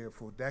lived here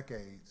for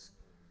decades.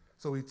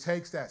 So he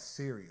takes that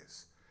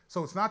serious.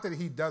 So it's not that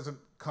he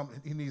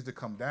needs to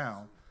come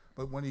down,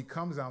 but when he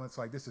comes down, it's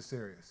like, this is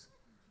serious.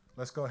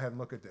 Let's go ahead and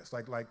look at this.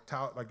 Like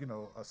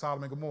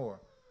Sodom and Gomorrah.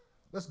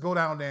 Let's go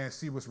down there and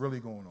see what's really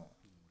going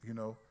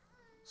on,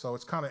 So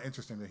it's kind of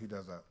interesting that he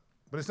does that.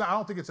 But it's not. I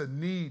don't think it's a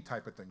need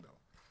type of thing, though.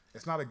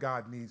 It's not a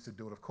God needs to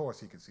do it. Of course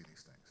he can see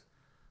these things.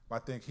 But I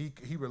think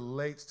he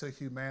relates to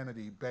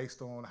humanity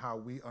based on how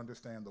we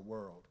understand the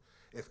world.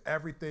 If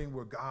everything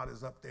where God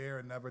is up there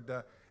and never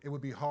does, it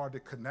would be hard to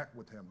connect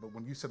with him. But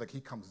when you said like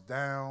he comes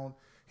down,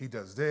 he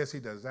does this, he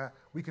does that,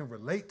 we can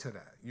relate to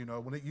that.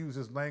 When it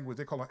uses language,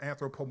 they call it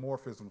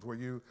anthropomorphisms, where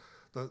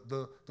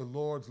the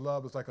Lord's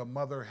love is like a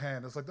mother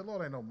hen. It's like the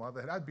Lord ain't no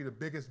mother hen. That'd be the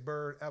biggest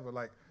bird ever.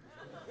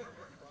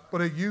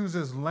 But it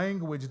uses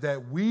language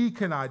that we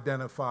can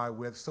identify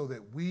with so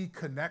that we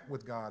connect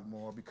with God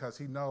more, because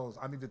he knows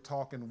I need to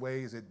talk in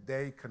ways that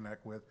they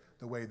connect with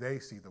the way they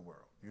see the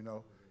world.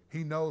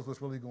 He knows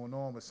what's really going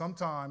on, but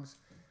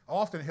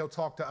often he'll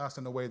talk to us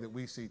in the way that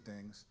we see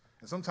things,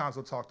 and sometimes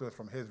he'll talk to us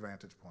from his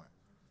vantage point.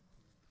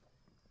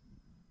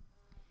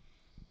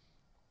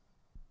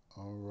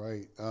 All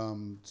right.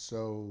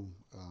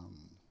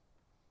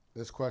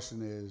 This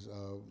question is,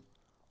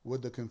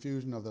 would the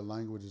confusion of the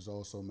languages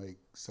also make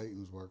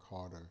Satan's work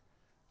harder?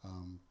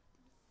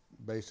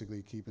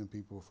 Basically keeping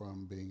people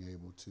from being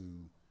able to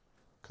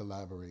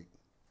collaborate.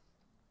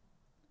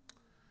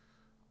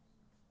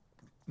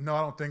 No,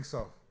 I don't think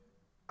so.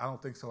 I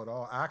don't think so at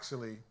all.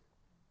 Actually,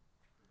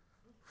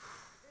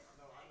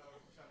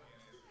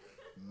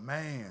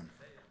 man.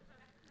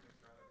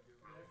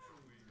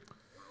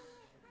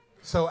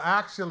 So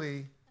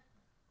actually,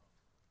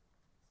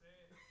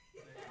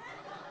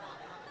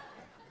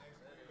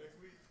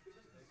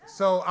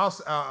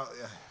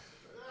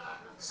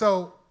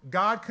 so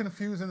God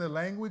confusing the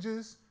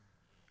languages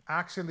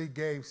actually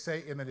gave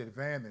Satan an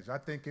advantage. I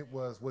think it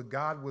was what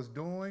God was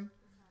doing.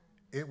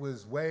 It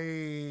was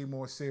way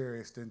more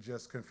serious than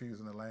just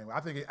confusing the language. I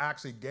think it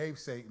actually gave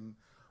Satan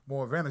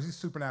more advantage. These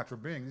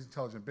supernatural beings, these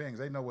intelligent beings,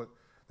 they know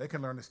they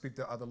can learn to speak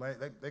the other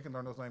language. They can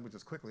learn those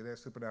languages quickly. They're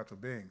supernatural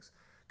beings.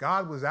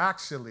 God was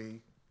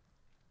actually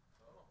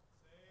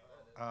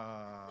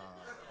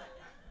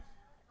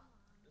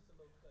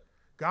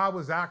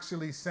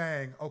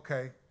saying,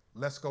 okay,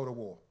 let's go to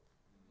war.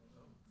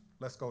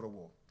 Let's go to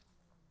war.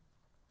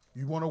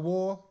 You want a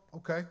war?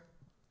 Okay,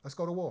 let's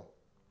go to war.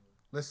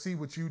 Let's see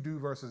what you do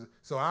versus.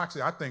 So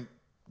actually, I think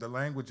the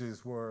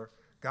languages were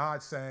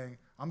God saying,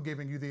 I'm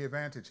giving you the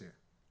advantage here.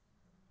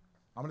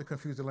 I'm going to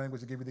confuse the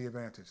language to give you the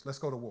advantage. Let's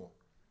go to war.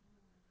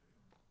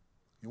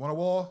 You want a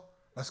war?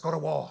 Let's go to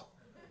war.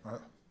 All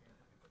right.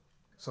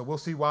 So we'll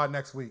see why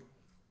next week.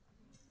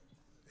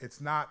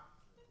 It's not.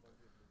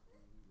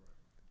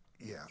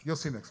 Yeah, you'll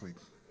see next week.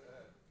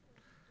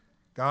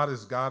 God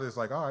is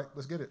like, all right,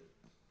 let's get it.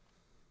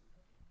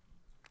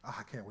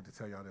 I can't wait to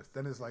tell y'all this.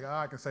 Then it's like,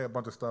 I can say a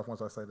bunch of stuff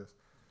once I say this.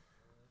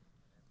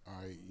 All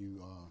right,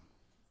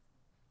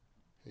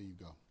 here you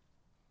go.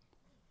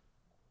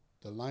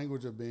 The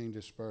language of being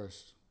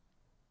dispersed.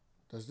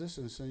 Does this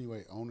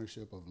insinuate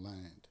ownership of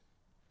land?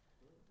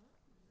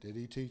 Did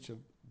he teach?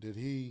 I'm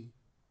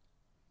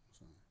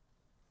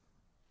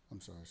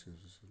sorry, excuse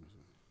me.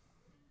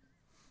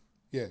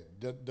 Yeah,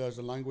 does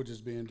the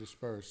languages being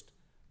dispersed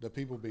the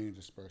people being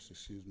dispersed,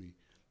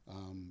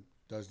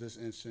 does this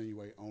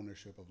insinuate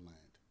ownership of land?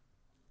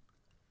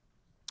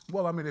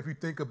 Well, I mean, if you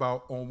think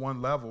about on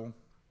one level,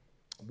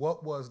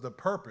 what was the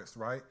purpose,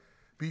 right?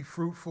 Be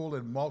fruitful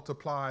and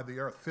multiply the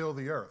earth, fill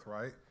the earth,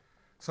 right?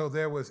 So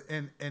there was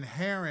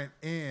inherent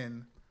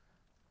in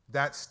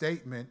that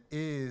statement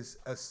is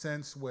a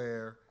sense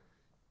where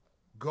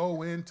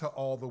go into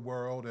all the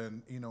world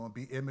and, and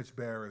be image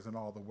bearers in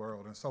all the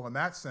world. And so in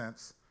that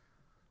sense,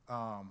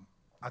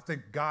 I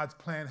think God's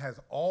plan has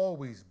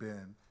always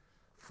been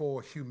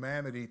for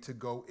humanity to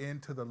go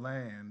into the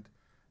land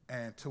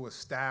and to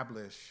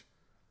establish,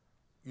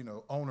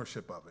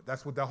 ownership of it.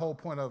 That's what the whole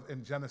point of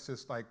in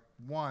Genesis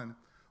 1,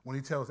 when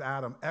he tells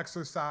Adam,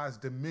 exercise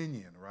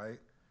dominion, right?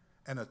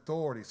 And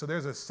authority. So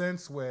there's a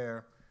sense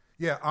where,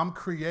 I'm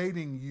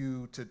creating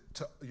you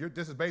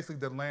this is basically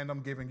the land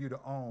I'm giving you to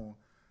own.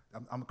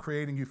 I'm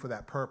creating you for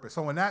that purpose.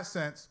 So in that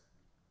sense,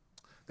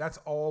 that's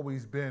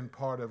always been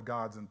part of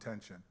God's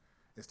intention,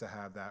 is to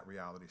have that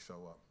reality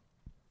show up.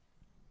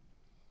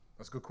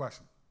 That's a good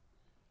question.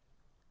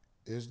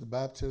 Is the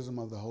baptism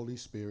of the Holy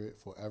Spirit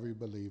for every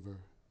believer,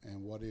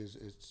 and what is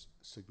its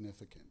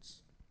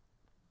significance?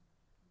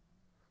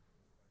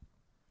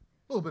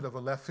 A little bit of a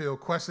left field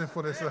question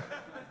for this.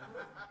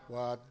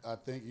 Well, I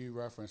think you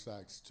referenced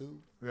Acts 2.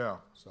 Yeah.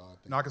 So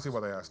I can see why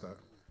they asked that.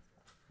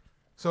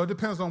 So it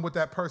depends on what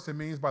that person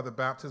means by the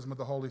baptism of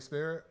the Holy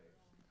Spirit.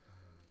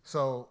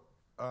 So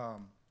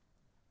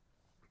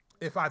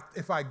if I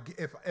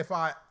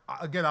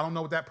again, I don't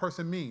know what that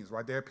person means,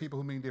 right? There are people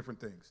who mean different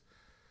things.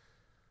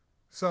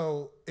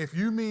 So if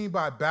you mean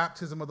by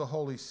baptism of the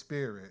Holy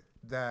Spirit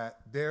that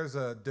there's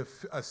a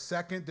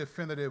second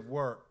definitive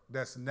work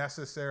that's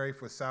necessary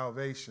for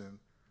salvation,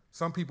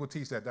 some people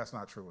teach that. That's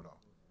not true at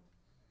all.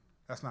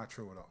 That's not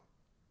true at all.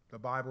 The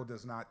Bible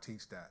does not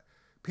teach that.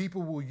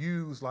 People will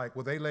use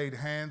they laid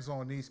hands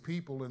on these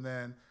people and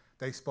then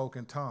they spoke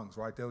in tongues,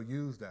 right? They'll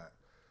use that.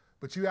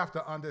 But you have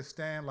to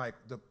understand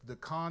the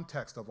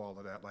context of all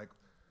of that.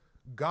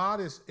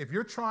 God is, if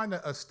you're trying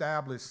to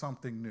establish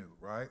something new,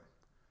 right?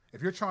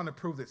 If you're trying to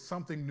prove that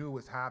something new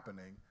is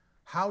happening,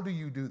 how do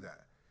you do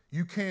that?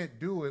 You can't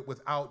do it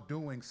without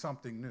doing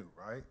something new,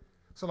 right?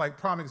 So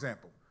prime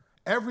example,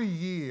 every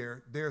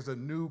year there's a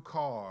new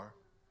car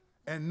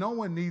and no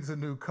one needs a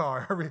new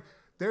car.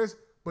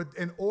 But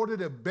in order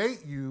to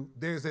bait you,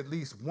 there's at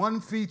least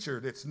one feature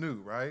that's new,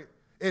 right?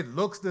 It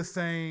looks the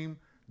same,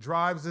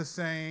 drives the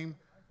same,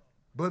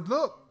 but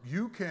look,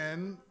 you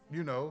can,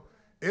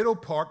 it'll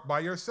park by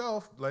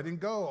yourself, letting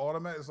go,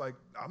 automatic. It's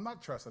I'm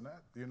not trusting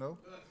that,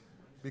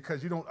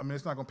 because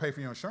it's not going to pay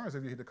for your insurance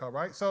if you hit the car,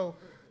 right? So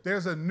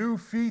there's a new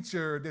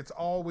feature that's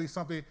always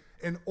something.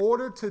 In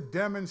order to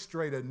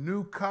demonstrate a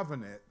new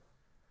covenant,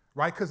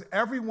 right? Because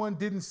everyone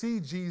didn't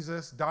see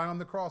Jesus die on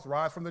the cross,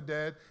 rise from the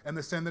dead, and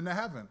ascend into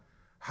heaven.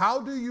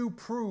 How do you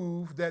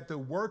prove that the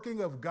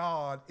working of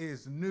God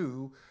is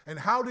new? And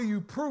how do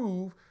you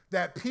prove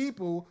that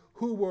people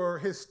who were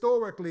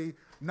historically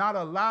not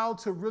allowed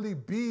to really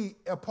be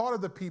a part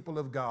of the people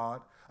of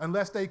God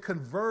unless they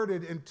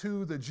converted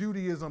into the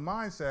Judaism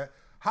mindset,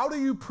 how do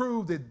you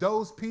prove that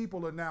those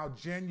people are now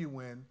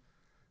genuine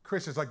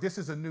Christians? This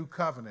is a new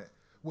covenant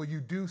where you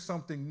do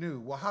something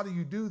new. Well, how do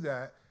you do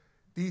that?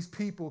 These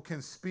people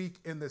can speak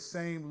in the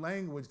same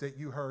language that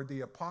you heard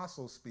the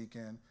apostles speak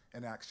in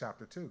Acts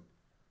chapter 2.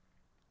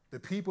 The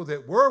people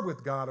that were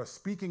with God are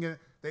speaking it.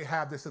 They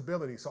have this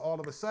ability. So all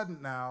of a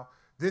sudden now,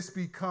 this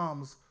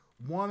becomes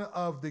one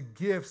of the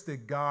gifts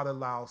that God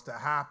allows to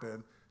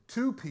happen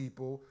to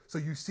people. So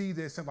you see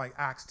this in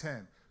Acts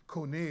 10.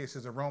 Cornelius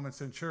is a Roman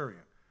centurion.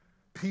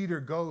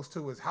 Peter goes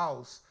to his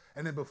house,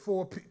 and then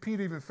before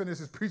Peter even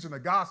finishes preaching the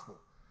gospel,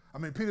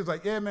 Peter's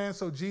yeah, man,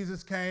 so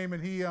Jesus came,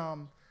 and he,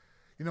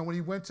 when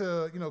he went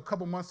to, a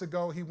couple months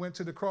ago, he went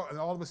to the cross, and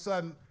all of a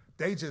sudden,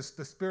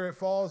 the Spirit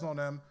falls on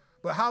them.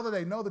 But how do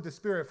they know that the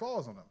Spirit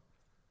falls on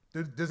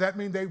them? Does that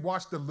mean they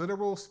watch the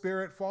literal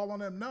Spirit fall on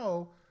them?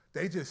 No,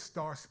 they just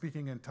start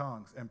speaking in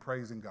tongues and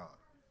praising God.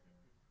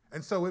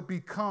 And so it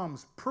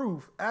becomes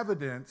proof,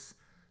 evidence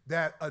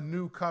that a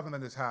new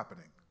covenant is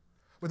happening.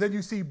 But then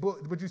you see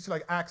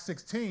Acts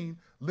 16,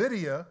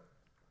 Lydia,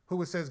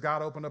 who it says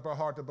God opened up her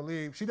heart to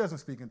believe, she doesn't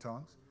speak in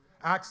tongues.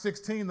 Acts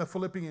 16, the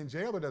Philippian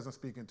jailer doesn't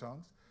speak in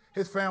tongues.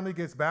 His family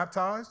gets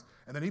baptized,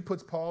 and then he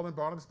puts Paul and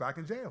Barnabas back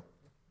in jail.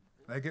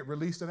 They get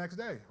released the next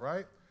day,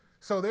 right?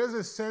 So there's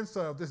a sense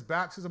of this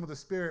baptism of the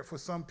Spirit for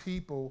some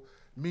people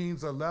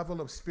means a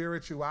level of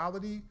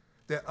spirituality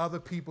that other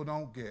people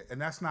don't get. And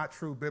that's not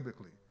true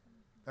biblically.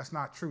 That's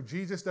not true.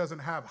 Jesus doesn't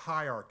have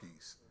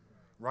hierarchies,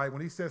 right?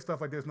 When he says stuff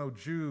like there's no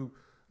Jew,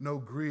 no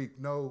Greek,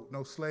 no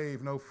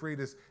slave, no free,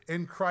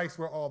 in Christ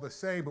we're all the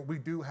same, but we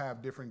do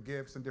have different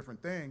gifts and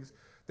different things.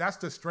 That's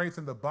to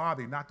strengthen the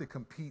body, not to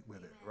compete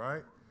with it,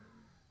 right?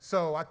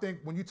 So I think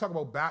when you talk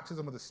about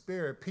baptism of the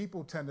Spirit,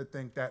 people tend to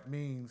think that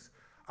means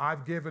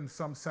I've given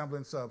some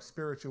semblance of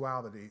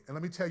spirituality. And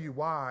let me tell you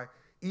why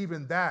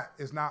even that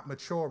is not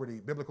maturity,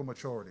 biblical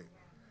maturity.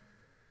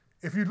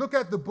 If you look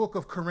at the book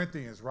of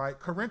Corinthians, right?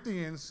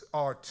 Corinthians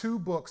are two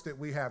books that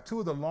we have. Two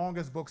of the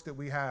longest books that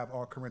we have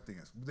are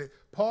Corinthians.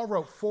 Paul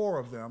wrote 4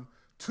 of them.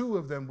 2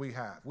 of them we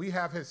have. We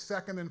have his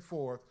 2nd and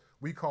 4th.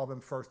 We call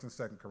them 1st and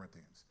 2nd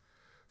Corinthians.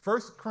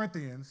 1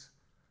 Corinthians,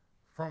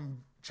 from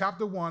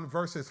chapter 1,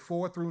 verses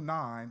 4 through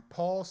 9,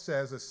 Paul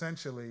says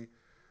essentially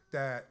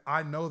that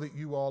I know that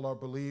you all are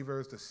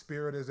believers. The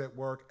Spirit is at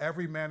work.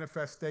 Every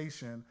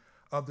manifestation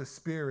of the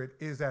Spirit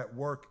is at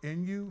work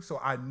in you. So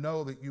I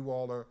know that you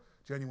all are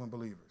genuine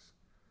believers.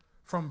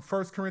 From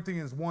 1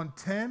 Corinthians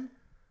 1:10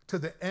 to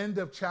the end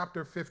of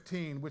chapter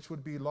 15, which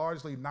would be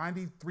largely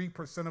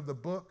 93% of the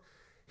book,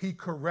 he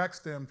corrects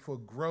them for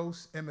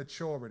gross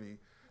immaturity.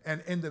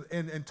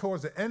 And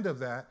towards the end of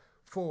that,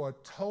 for a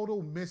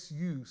total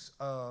misuse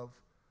of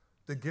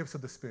the gifts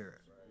of the Spirit.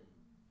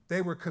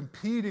 They were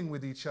competing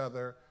with each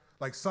other.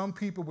 Like some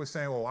people were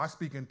saying, oh, I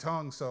speak in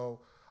tongues,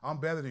 so I'm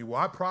better than you.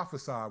 Well, I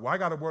prophesy. Well, I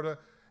got a word of...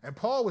 And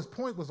Paul's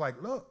point was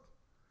like, look,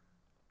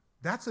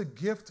 that's a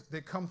gift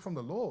that comes from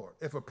the Lord.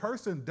 If a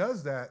person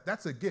does that,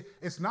 that's a gift.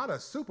 It's not a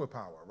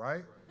superpower,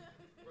 right?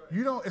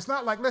 You know, it's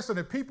not like, listen,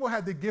 if people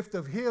had the gift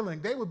of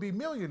healing, they would be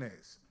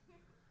millionaires.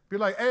 Be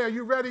like, hey, are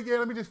you ready? Yeah,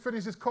 let me just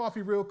finish this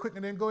coffee real quick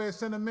and then go ahead and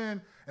send them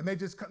in. And they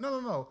just,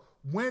 no.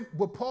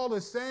 What Paul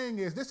is saying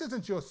is, this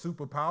isn't your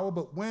superpower,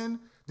 but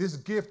when this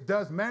gift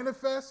does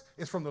manifest,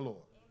 it's from the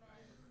Lord. Amen.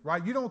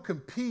 Right? You don't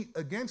compete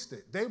against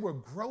it. They were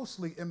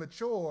grossly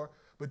immature,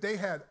 but they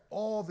had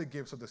all the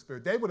gifts of the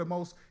Spirit. They were the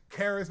most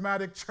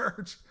charismatic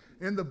church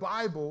in the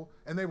Bible,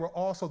 and they were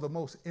also the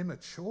most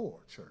immature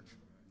church.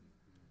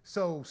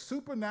 So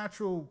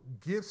supernatural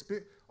gifts,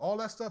 all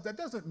that stuff, that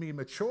doesn't mean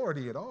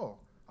maturity at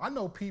all. I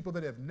know people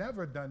that have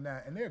never done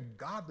that, and they're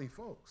godly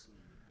folks.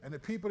 And the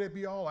people that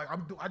be all like,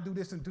 I do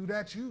this and do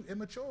that, you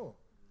immature.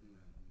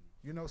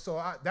 You know, so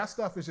that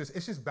stuff is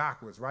just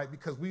backwards, right?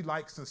 Because we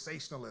like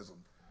sensationalism.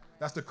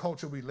 That's the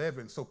culture we live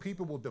in. So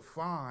people will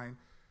define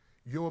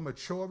your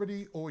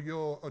maturity or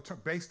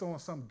based on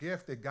some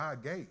gift that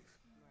God gave.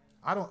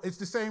 It's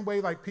the same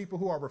way like people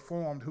who are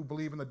reformed, who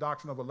believe in the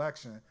doctrine of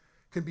election,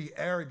 can be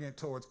arrogant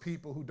towards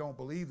people who don't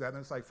believe that. And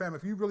it's like, fam,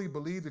 if you really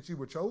believe that you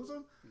were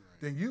chosen,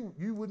 then you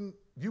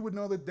would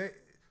know that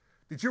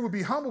you would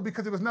be humble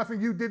because there was nothing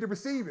you did to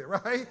receive it,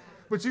 right?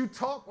 But you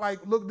talk like,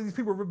 look, these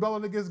people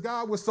rebelling against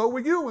God. Well, so were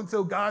you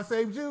until God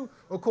saved you,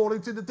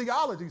 according to the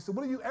theology. So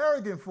what are you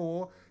arrogant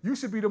for? You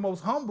should be the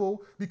most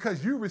humble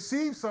because you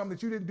received something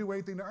that you didn't do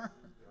anything to earn,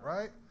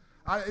 right?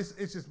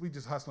 We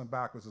just hustling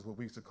backwards is what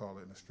we used to call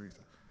it in the streets.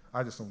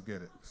 I just don't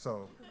get it.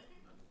 So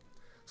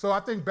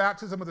I think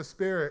baptism of the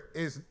Spirit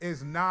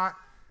is not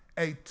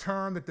a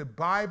term that the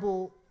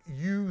Bible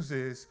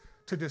uses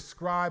to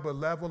describe a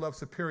level of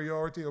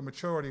superiority or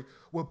maturity.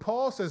 What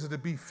Paul says is to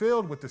be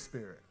filled with the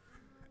Spirit.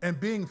 And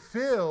being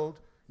filled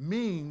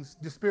means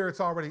the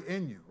Spirit's already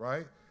in you,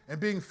 right?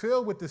 And being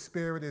filled with the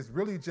Spirit is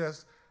really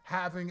just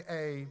having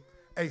a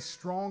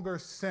stronger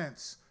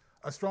sense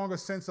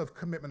of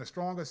commitment, a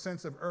stronger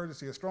sense of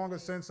urgency, a stronger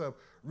sense of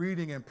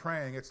reading and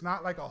praying. It's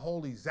not like a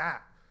holy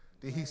zap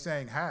that he's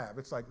saying have.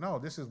 It's like, no,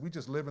 we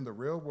just live in the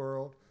real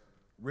world,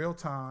 real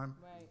time,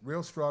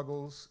 real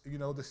struggles. You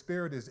know, the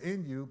Spirit is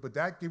in you, but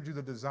that gives you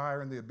the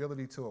desire and the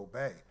ability to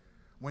obey.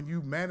 When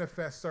you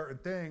manifest certain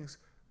things,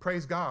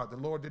 praise God, the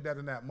Lord did that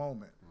in that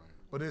moment. Right.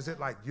 But is it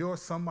like you're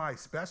somebody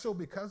special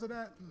because of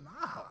that?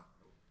 Nah.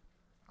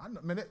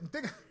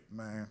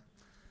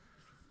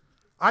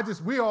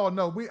 We all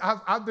know,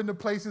 I've been to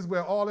places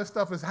where all this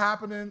stuff is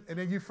happening, and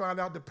then you find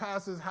out the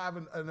pastor's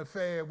having an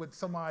affair with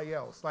somebody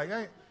else. Like,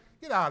 hey,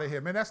 get out of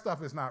here, man. That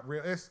stuff is not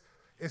real.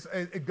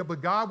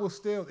 But God will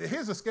still,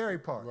 here's the scary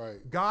part.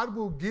 Right. God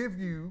will give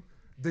you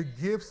the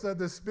gifts of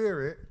the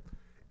Spirit,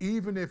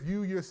 even if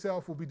you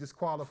yourself will be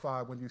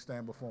disqualified when you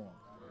stand before him.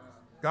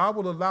 God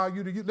will allow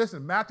you to,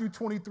 listen, Matthew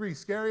 23,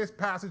 scariest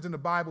passage in the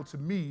Bible to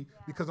me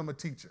because I'm a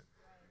teacher.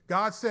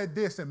 God said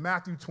this in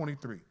Matthew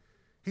 23.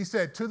 He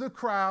said to the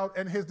crowd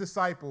and his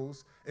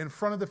disciples in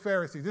front of the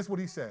Pharisees, this is what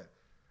he said.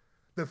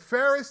 The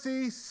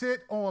Pharisees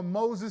sit on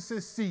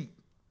Moses' seat.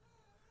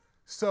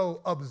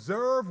 So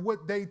observe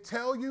what they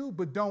tell you,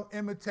 but don't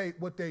imitate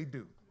what they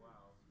do. Wow.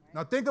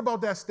 Now think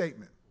about that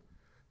statement.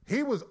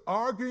 He was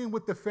arguing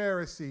with the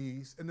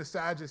Pharisees and the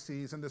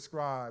Sadducees and the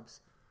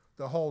scribes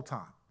the whole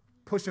time,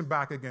 pushing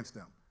back against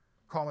them,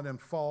 calling them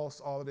false,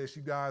 all of this.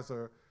 You guys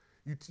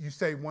you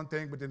say one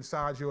thing, but then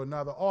inside you're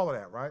another, all of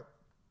that, right?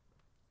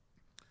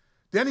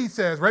 Then he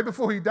says, right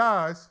before he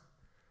dies,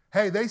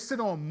 hey, they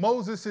sit on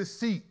Moses'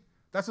 seat.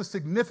 That's a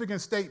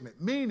significant statement,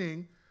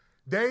 meaning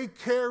they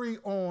carry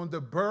on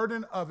the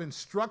burden of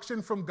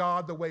instruction from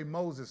God the way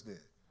Moses did.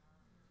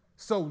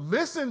 So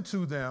listen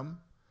to them,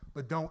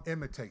 but don't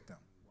imitate them.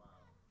 Wow.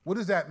 What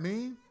does that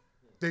mean?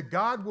 That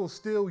God will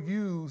still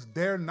use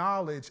their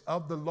knowledge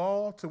of the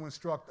law to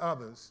instruct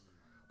others,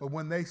 but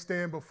when they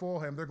stand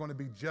before him, they're going to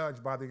be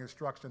judged by the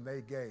instruction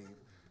they gave,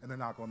 and they're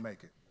not going to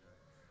make it.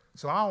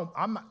 So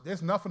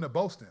there's nothing to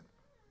boast in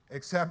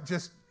except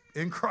just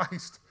in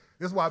Christ.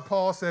 This is why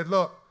Paul said,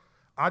 look,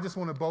 I just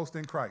want to boast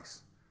in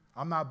Christ.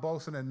 I'm not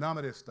boasting in none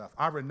of this stuff.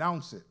 I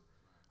renounce it.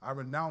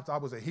 I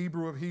was a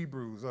Hebrew of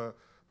Hebrews,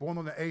 born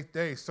on the 8th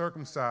day,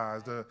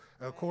 circumcised,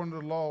 according to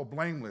the law,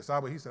 blameless.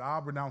 He said,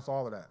 I'll renounce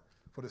all of that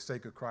for the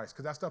sake of Christ,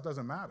 because that stuff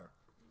doesn't matter.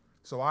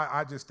 So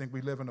I just think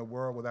we live in a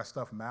world where that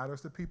stuff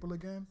matters to people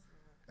again.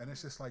 And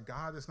it's just like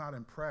God is not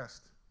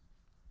impressed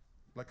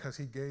because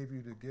he gave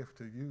you the gift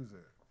to use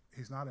it.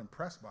 He's not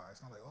impressed by it.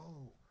 It's not like,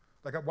 oh.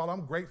 Like, while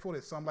I'm grateful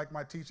that some like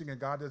my teaching and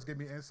God does give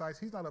me insights,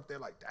 he's not up there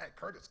like, dang,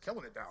 Curt is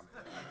killing it down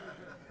there.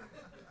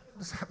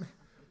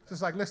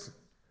 Just like, listen,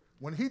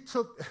 when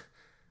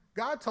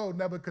God told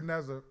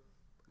Nebuchadnezzar,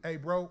 hey,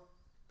 bro,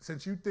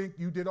 since you think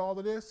you did all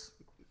of this,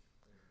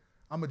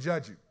 I'm going to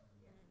judge you.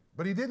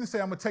 But he didn't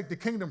say, I'm going to take the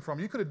kingdom from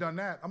you. You could have done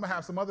that. I'm going to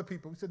have some other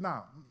people. He said,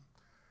 nah,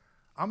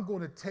 I'm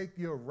going to take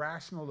your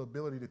rational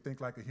ability to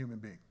think like a human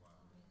being.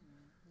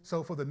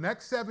 So for the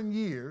next 7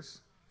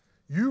 years,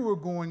 you are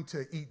going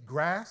to eat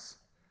grass,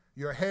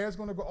 your hair is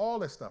going to grow, all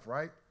this stuff,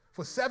 right?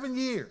 For 7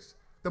 years,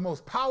 the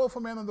most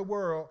powerful man in the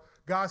world,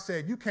 God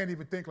said, you can't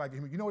even think like a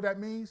human. You know what that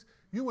means?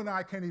 You and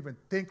I can't even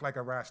think like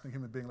a rational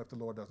human being if the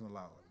Lord doesn't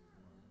allow it.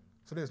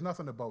 So there's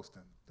nothing to boast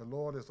in. The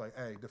Lord is like,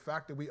 hey, the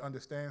fact that we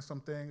understand some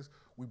things,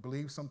 we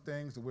believe some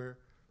things,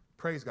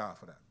 praise God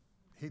for that.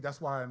 That's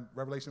why in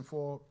Revelation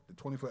 4, the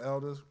 24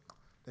 elders,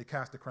 they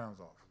cast the crowns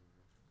off.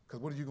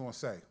 Because what are you going to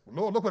say? Well,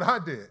 Lord, look what I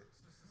did.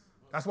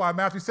 That's why in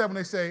Matthew 7,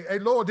 they say, hey,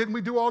 Lord, didn't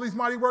we do all these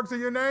mighty works in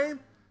your name?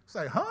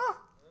 Say, huh?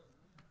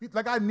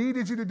 Like I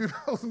needed you to do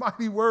those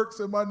mighty works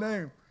in my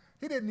name.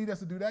 He didn't need us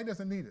to do that. He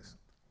doesn't need us.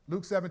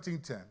 Luke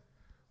 17:10,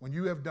 when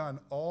you have done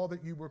all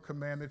that you were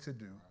commanded to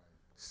do,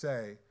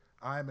 say,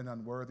 I am an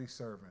unworthy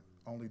servant,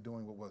 only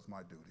doing what was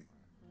my duty.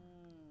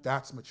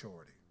 That's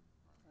maturity.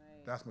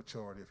 Right. That's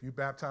maturity. If you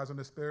baptize in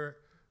the Spirit,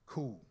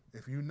 cool.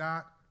 If you're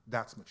not,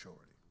 that's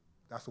maturity.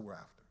 That's what we're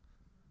after.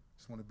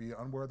 Just want to be an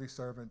unworthy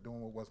servant doing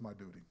what was my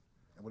duty.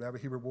 And whatever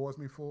he rewards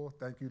me for,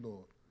 thank you,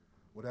 Lord.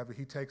 Whatever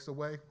he takes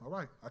away, all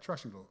right, I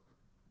trust you, Lord.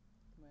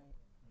 Right.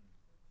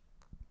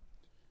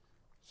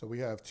 So we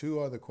have two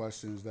other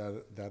questions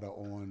that are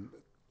on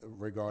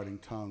regarding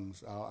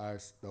tongues. I'll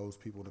ask those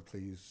people to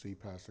please see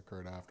Pastor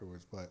Curt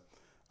afterwards. But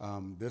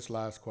this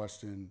last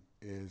question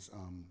is,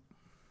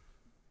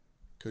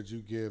 could you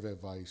give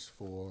advice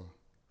for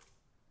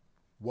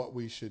what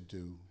we should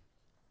do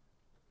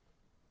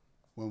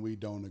when we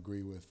don't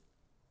agree with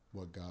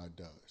what God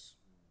does?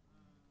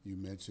 You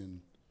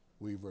mentioned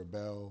we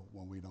rebel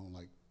when we don't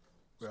like.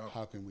 So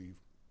how can we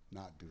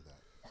not do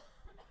that?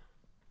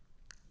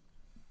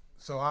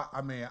 So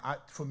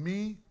for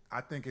me, I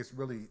think it's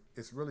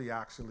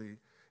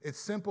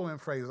simple in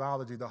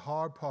phraseology. The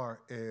hard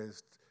part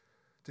is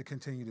to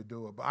continue to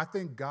do it. But I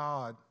think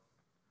so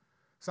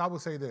I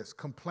would say this,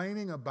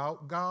 complaining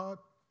about God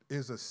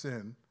is a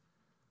sin.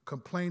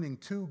 Complaining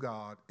to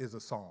God is a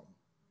psalm.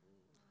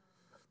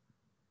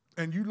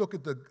 And you look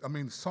at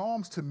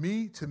Psalms to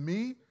me,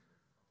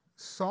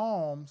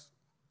 Psalms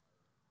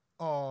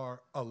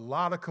are a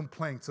lot of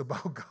complaints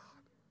about God.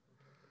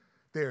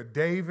 They're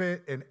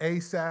David and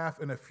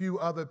Asaph and a few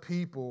other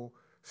people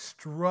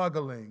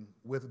struggling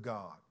with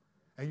God.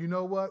 And you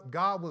know what?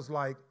 God was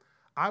like,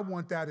 I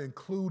want that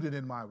included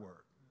in my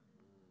word.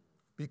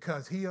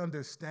 Because he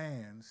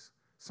understands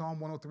Psalm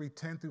 103,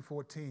 10 through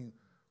 14,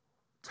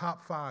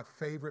 top 5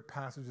 favorite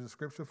passages of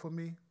scripture for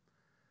me.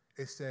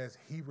 It says,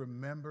 he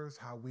remembers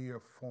how we are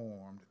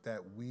formed,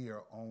 that we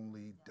are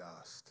only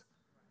dust.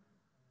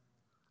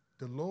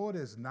 The Lord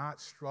is not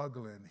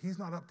struggling. He's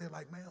not up there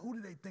like, man, who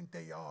do they think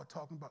they are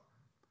talking about?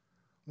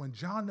 When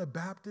John the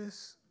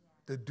Baptist,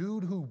 the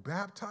dude who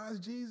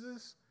baptized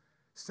Jesus,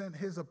 sent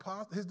his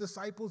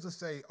disciples to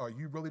say, are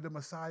you really the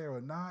Messiah or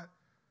not?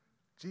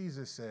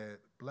 Jesus said,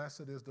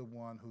 blessed is the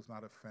one who's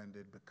not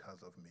offended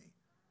because of me.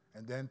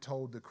 And then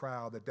told the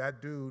crowd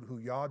that dude who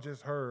y'all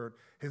just heard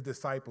his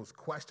disciples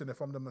question if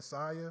I'm the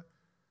Messiah,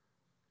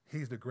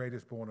 he's the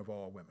greatest born of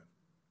all women,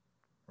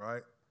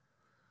 right?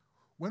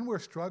 When we're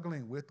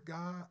struggling with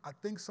God, I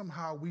think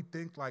somehow we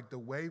think like the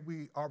way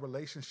our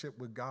relationship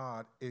with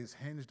God is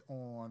hinged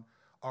on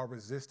our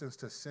resistance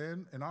to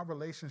sin, and our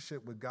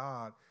relationship with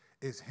God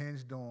is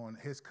hinged on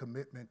his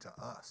commitment to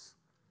us.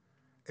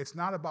 It's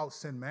not about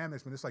sin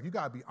management. It's like you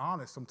got to be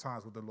honest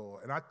sometimes with the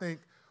Lord. And I think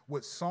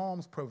what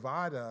Psalms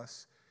provide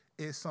us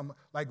is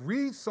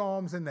read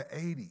Psalms in the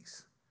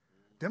 80s.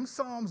 Them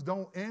Psalms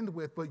don't end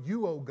with, but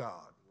you, oh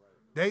God.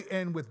 They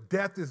end with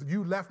death is,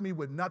 you left me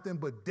with nothing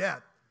but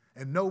death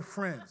and no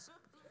friends.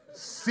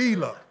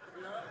 Selah.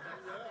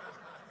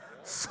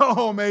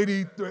 Psalm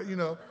 83,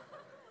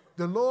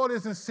 The Lord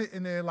isn't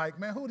sitting there like,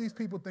 man, who do these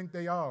people think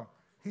they are?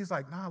 He's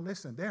like, nah,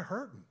 listen, they're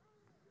hurting.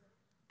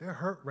 They're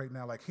hurt right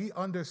now. Like, he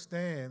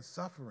understands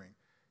suffering.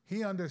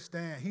 He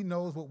understands. He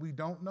knows what we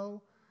don't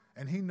know,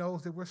 and he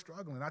knows that we're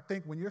struggling. I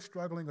think when you're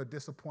struggling or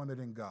disappointed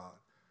in God,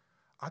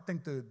 I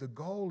think the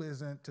goal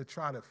isn't to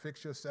try to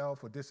fix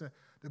yourself or the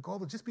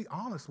goal is just be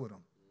honest with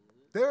him.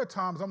 There are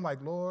times I'm like,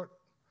 Lord,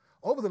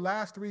 over the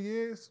last 3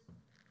 years,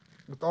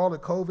 with all the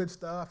COVID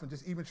stuff and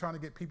just even trying to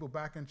get people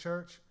back in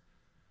church,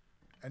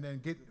 and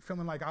then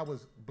feeling like I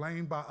was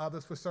blamed by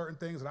others for certain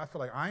things that I feel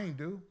like I ain't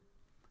do.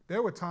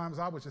 There were times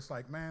I was just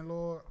like, man,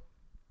 Lord,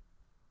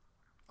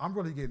 I'm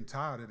really getting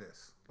tired of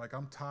this. Like,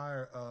 I'm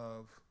tired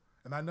of,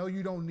 and I know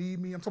you don't need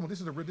me. I'm talking,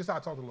 this is how I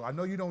talk to the Lord. I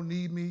know you don't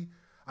need me.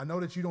 I know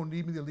that you don't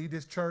need me to lead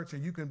this church,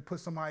 and you can put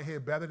somebody here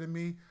better than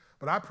me,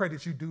 but I pray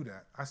that you do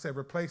that. I said,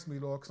 replace me,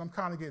 Lord, because I'm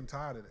kind of getting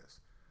tired of this.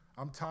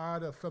 I'm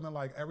tired of feeling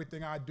like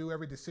everything I do,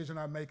 every decision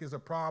I make is a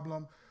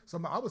problem.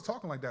 I was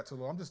talking like that to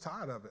the Lord. I'm just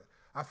tired of it.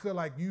 I feel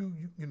like you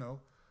know,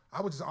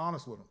 I was just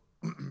honest with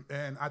him.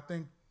 And I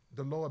think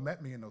the Lord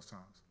met me in those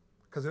times,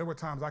 because there were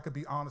times I could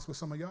be honest with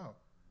some of y'all.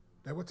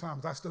 There were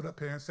times I stood up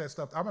here and said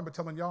stuff. I remember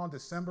telling y'all in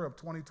December of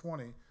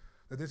 2020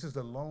 that this is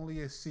the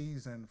loneliest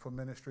season for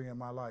ministry in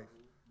my life.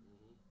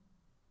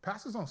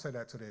 Pastors don't say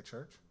that to their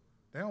church.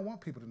 They don't want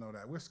people to know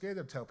that. We're scared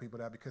to tell people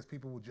that because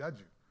people will judge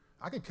you.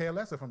 I could care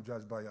less if I'm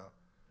judged by y'all.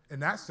 In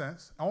that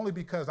sense, only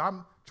because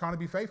I'm trying to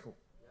be faithful.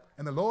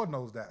 And the Lord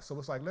knows that. So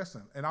it's like,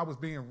 listen, and I was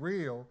being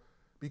real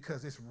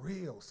because it's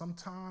real.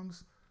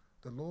 Sometimes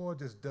the Lord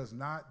just does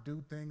not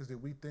do things that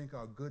we think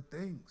are good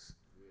things.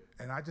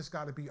 And I just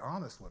got to be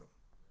honest with him.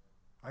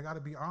 I got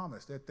to be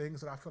honest. There are things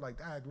that I feel like,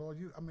 Dad, Lord,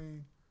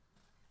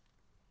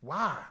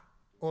 why?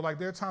 Or like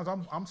there are times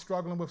I'm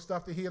struggling with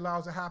stuff that he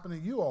allows to happen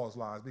in you all's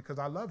lives because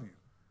I love you.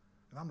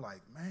 And I'm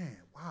like, man,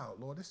 wow,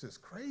 Lord, this is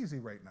crazy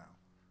right now.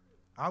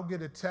 I'll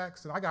get a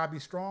text, and I got to be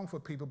strong for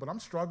people, but I'm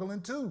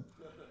struggling too.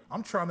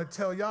 I'm trying to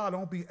tell y'all,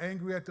 don't be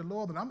angry at the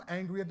Lord, and I'm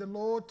angry at the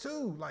Lord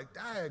too. Like,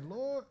 Dad,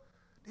 Lord,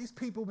 these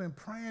people been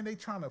praying, they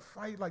trying to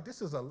fight. Like,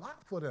 this is a lot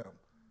for them.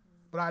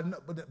 But I know,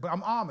 but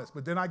I'm honest.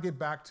 But then I get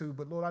back to,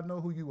 but Lord, I know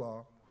who you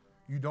are.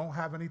 You don't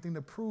have anything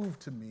to prove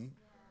to me.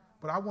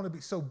 But I want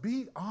to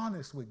be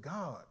honest with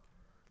God.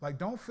 Like,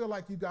 don't feel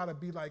like you got to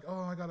be like,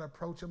 oh, I got to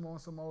approach him on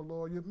some old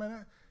Lord.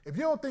 Man, if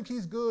you don't think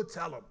he's good,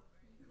 tell him.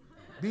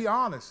 Be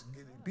honest.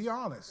 Be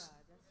honest.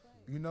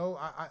 You know,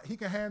 he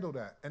can handle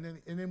that. And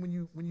then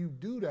when you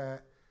do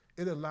that,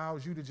 it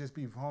allows you to just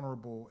be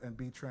vulnerable and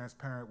be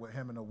transparent with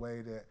him in a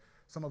way that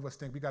some of us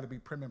think we got to be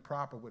prim and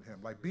proper with him.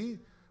 Like,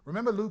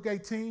 remember Luke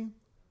 18?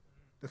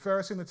 The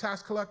Pharisee and the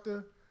tax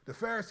collector? The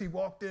Pharisee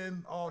walked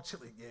in all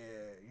chilly. Yeah,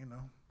 you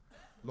know,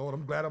 Lord,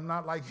 I'm glad I'm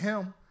not like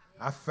him.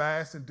 I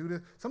fast and do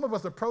this. Some of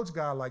us approach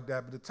God like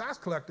that, but the tax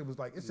collector was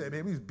like, it said,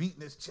 man, he was beating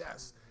his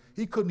chest.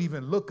 He couldn't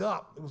even look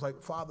up. It was like,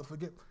 Father,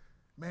 forgive.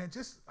 Man,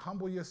 just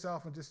humble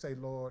yourself and just say,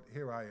 Lord,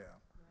 here I am.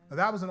 Now,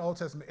 that was in the Old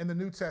Testament. In the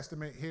New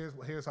Testament,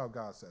 here's how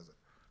God says it.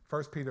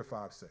 1 Peter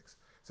 5:6. It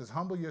says,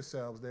 humble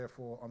yourselves,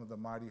 therefore, under the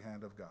mighty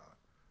hand of God,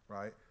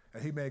 right?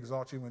 And he may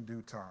exalt you in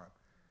due time,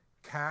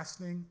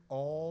 casting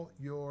all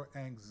your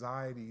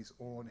anxieties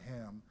on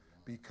him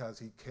because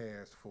he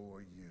cares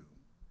for you.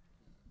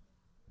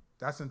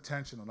 That's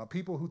intentional. Now,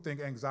 people who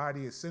think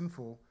anxiety is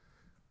sinful,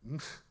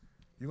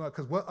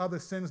 because what other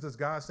sins does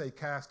God say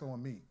cast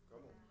on me?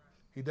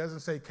 He doesn't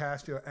say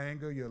cast your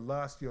anger, your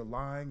lust, your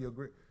lying, your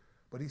greed,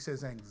 but he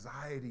says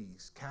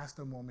anxieties, cast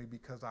them on me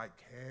because I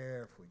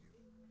care for you.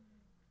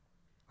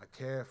 I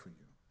care for you.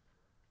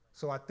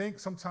 So I think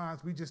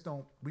sometimes we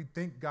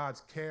think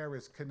God's care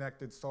is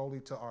connected solely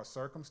to our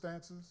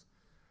circumstances.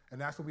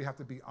 And that's where we have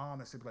to be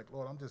honest and be like,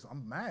 Lord,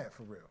 I'm mad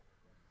for real.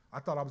 I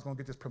thought I was going to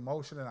get this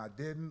promotion and I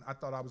didn't. I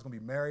thought I was going to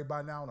be married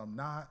by now and I'm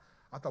not.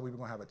 I thought we were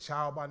going to have a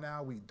child by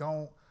now. We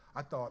don't.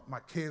 I thought my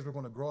kids were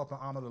going to grow up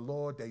and honor the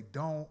Lord. They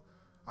don't.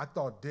 I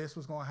thought this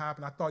was going to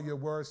happen. I thought your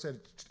word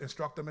said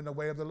instruct them in the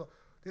way of the Lord.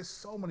 There's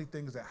so many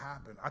things that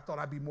happen. I thought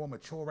I'd be more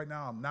mature right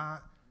now. I'm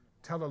not.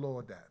 Tell the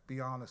Lord that. Be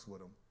honest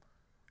with him.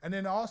 And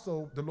then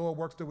also the Lord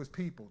works through his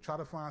people. Try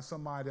to find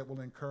somebody that will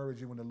encourage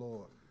you in the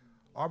Lord.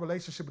 Our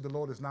relationship with the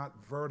Lord is not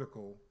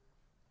vertical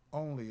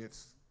only.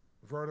 It's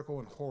vertical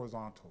and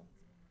horizontal.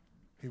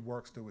 He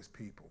works through his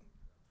people.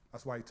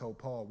 That's why he told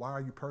Paul, why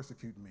are you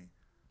persecuting me?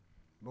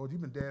 Lord,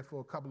 you've been dead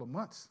for a couple of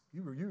months.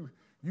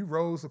 You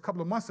rose a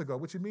couple of months ago.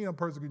 What you mean I'm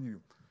persecuting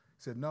you? He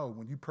said, no,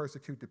 when you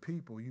persecute the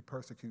people, you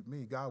persecute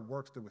me. God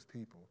works through his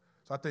people.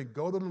 So I think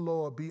go to the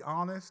Lord, be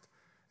honest,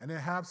 and then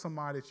have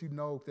somebody that you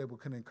know that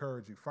can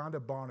encourage you. Find a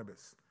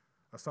Barnabas,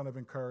 a son of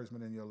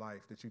encouragement in your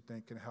life that you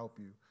think can help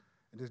you,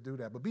 and just do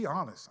that. But be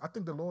honest. I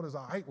think the Lord is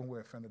all right when we're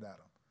offended at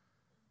him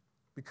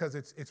because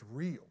it's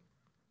real.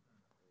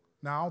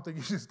 Now, I don't think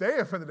you should stay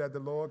offended at the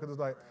Lord because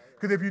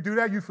if you do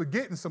that, you're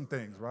forgetting some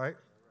things, right?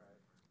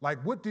 Like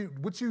what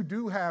you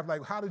do have,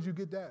 like how did you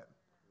get that?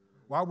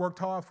 Well, I worked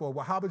hard for it.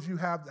 Well, how did you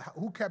have,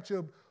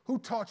 who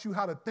taught you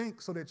how to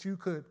think so that you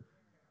could,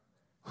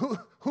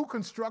 who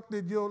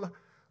constructed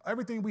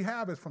everything we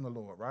have is from the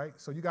Lord, right?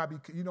 So you gotta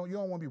be, you don't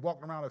want to be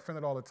walking around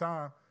offended all the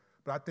time,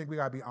 but I think we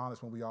gotta be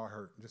honest when we are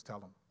hurt. Just tell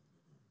them.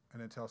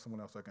 And then tell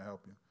someone else that can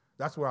help you.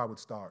 That's where I would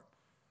start.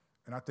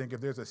 And I think if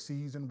there's a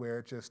season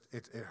where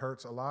it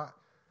hurts a lot,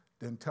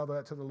 then tell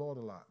that to the Lord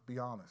a lot. Be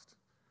honest.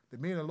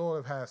 That me and the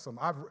Lord have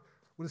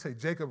had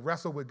Jacob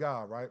wrestled with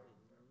God, right?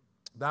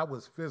 That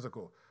was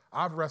physical.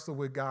 I've wrestled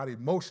with God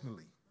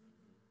emotionally.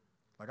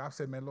 Like I've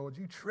said, man, Lord,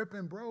 you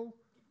tripping, bro?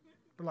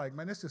 But like,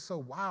 man, this is so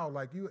wild.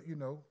 Like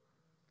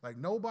like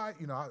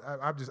nobody,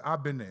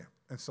 I've been there.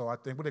 And so I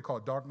think what they call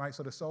dark nights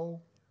of the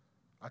soul,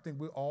 I think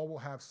we all will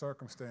have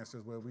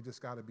circumstances where we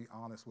just got to be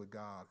honest with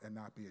God and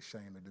not be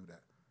ashamed to do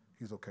that.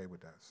 He's okay with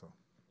that. So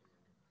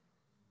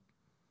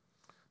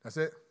That's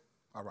it?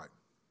 All right.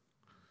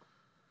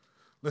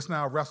 Let's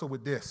now wrestle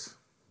with this.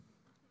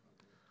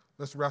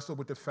 Let's wrestle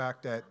with the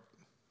fact that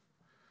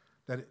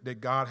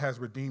God has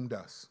redeemed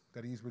us,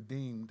 that he's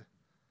redeemed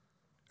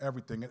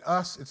everything. And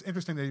us, it's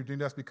interesting that he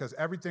redeemed us because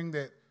everything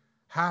that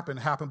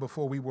happened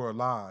before we were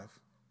alive.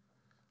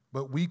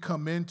 But we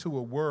come into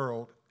a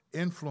world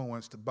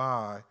influenced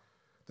by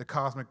the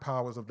cosmic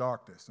powers of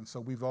darkness. And so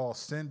we've all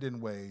sinned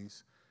in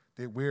ways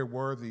that we're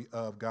worthy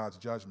of God's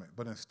judgment.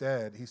 But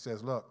instead, he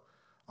says, look,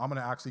 I'm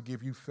going to actually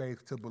give you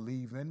faith to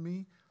believe in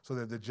me so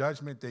that the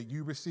judgment that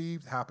you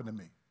received happened to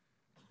me.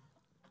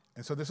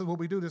 And so this is what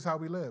we do. This is how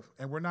we live.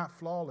 And we're not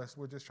flawless.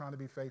 We're just trying to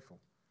be faithful.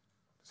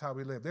 This is how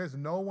we live. There's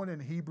no one in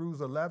Hebrews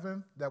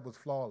 11 that was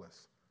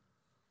flawless.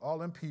 Some of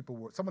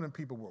them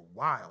people were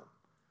wild.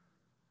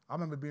 I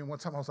remember being one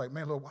time, I was like,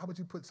 man, Lord, why would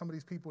you put some of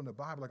these people in the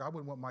Bible? Like, I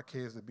wouldn't want my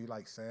kids to be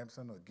like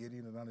Samson or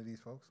Gideon or none of these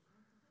folks.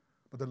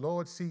 But the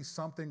Lord sees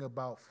something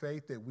about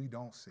faith that we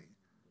don't see.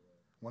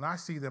 When I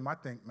see them, I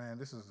think, man,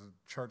 this is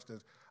a church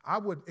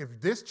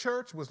if this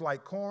church was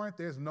like Corinth,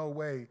 there's no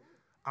way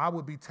I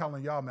would be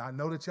telling y'all, man, I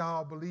know that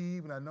y'all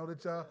believe and I know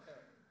that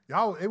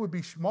y'all, it would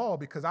be small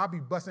because I'd be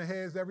busting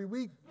heads every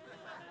week.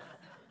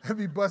 I'd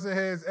be busting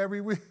heads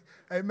every week.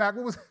 Hey, Mac,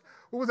 what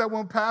was that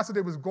one pastor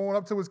that was going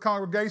up to his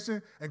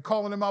congregation and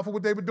calling them out for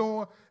what they were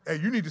doing? Hey,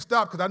 you need to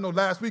stop because I know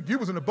last week you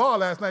was in the bar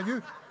last night.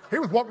 He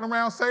was walking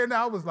around saying that.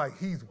 I was like,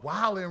 he's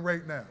wilding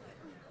right now.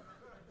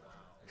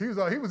 He was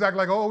acting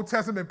like an Old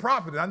Testament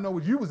prophet. I know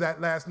what you was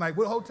at last night.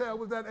 What hotel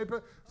was that? It's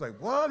like,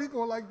 what? He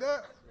going like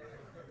that?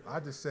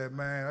 I just said,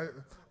 man.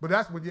 But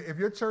that's when if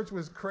your church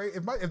was crazy.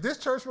 If this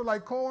church were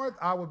like Corinth,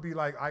 I would be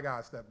like, I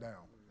got to step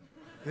down.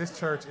 This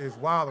church is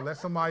wild. Let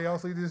somebody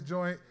else lead this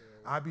joint.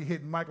 I'd be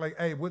hitting Mike like,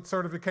 hey, what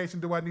certification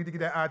do I need to get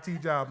that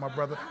IT job, my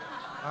brother?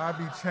 I'd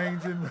be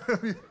changing.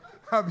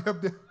 I'd be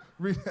up there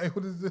reading, hey,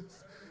 what is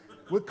this?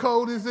 What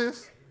code is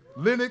this?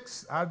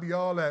 Linux? I'd be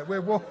all that.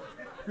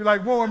 You're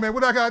like, Warren, man,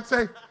 what I got to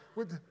say?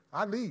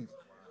 I leave.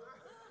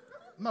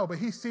 No, but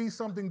he sees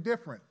something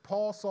different.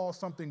 Paul saw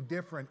something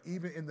different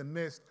even in the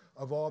midst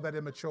of all that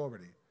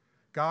immaturity.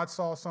 God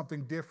saw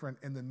something different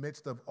in the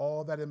midst of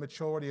all that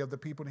immaturity of the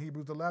people in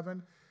Hebrews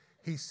 11.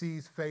 He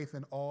sees faith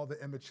in all the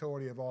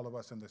immaturity of all of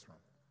us in this room.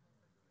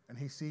 And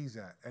he sees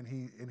that, and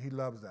he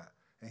loves that,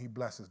 and he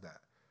blesses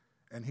that,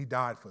 and he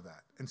died for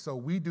that. And so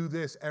we do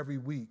this every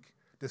week,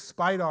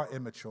 despite our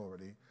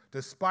immaturity,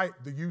 despite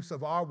the use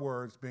of our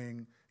words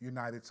being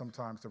united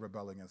sometimes to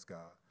rebel against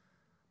God,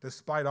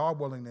 despite our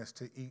willingness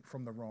to eat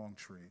from the wrong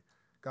tree.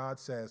 God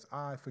says,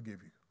 I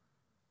forgive you.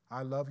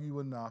 I love you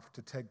enough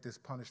to take this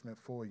punishment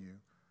for you.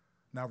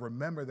 Now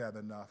remember that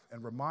enough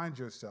and remind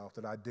yourself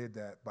that I did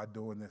that by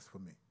doing this for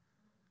me.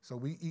 So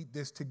we eat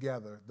this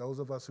together. Those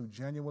of us who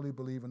genuinely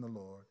believe in the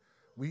Lord,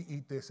 we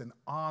eat this in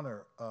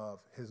honor of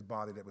his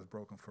body that was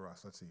broken for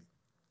us. Let's eat.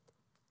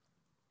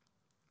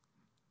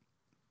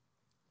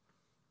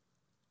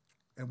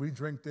 And we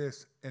drink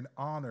this in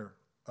honor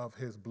of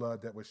his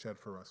blood that was shed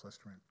for us. Let's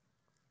drink.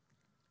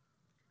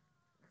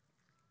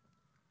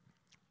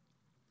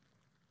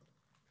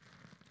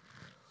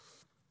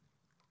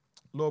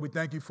 Lord, we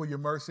thank you for your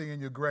mercy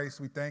and your grace.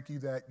 We thank you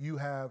that you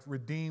have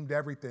redeemed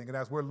everything. And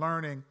as we're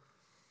learning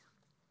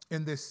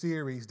in this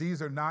series,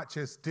 these are not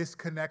just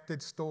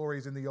disconnected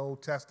stories in the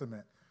Old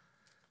Testament.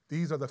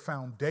 These are the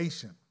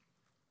foundation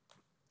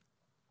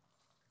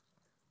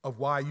of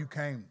why you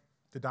came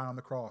to die on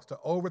the cross, to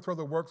overthrow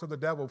the works of the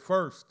devil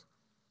first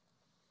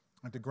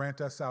and to grant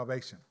us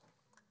salvation.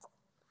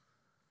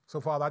 So,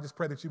 Father, I just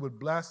pray that you would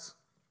bless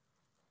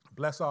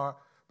our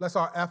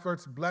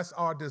efforts, bless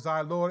our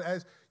desire, Lord,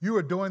 as you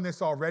are doing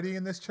this already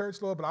in this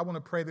church, Lord, but I want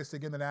to pray this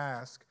again and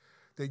ask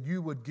that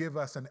you would give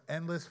us an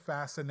endless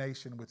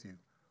fascination with you.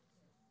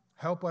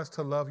 Help us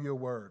to love your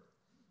word.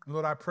 And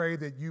Lord, I pray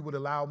that you would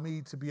allow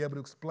me to be able to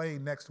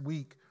explain next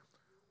week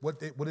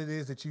what it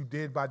is that you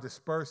did by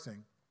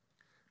dispersing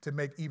to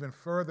make even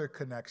further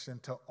connection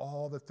to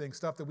all the things,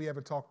 stuff that we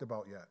haven't talked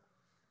about yet.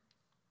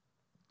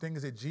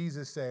 Things that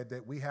Jesus said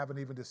that we haven't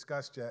even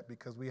discussed yet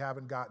because we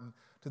haven't gotten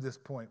to this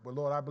point. But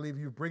Lord, I believe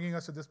you're bringing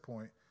us to this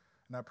point,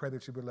 and I pray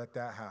that you would let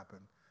that happen.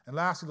 And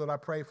lastly, Lord, I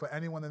pray for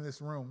anyone in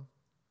this room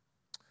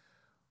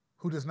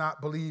who does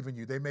not believe in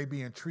you. They may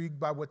be intrigued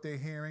by what they're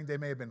hearing. They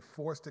may have been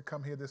forced to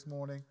come here this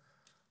morning.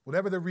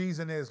 Whatever the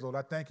reason is, Lord,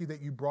 I thank you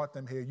that you brought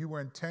them here. You were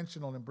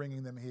intentional in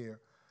bringing them here.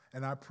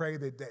 And I pray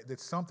that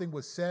something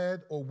was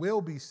said or will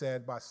be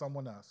said by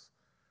someone else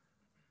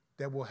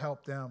that will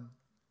help them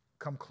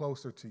come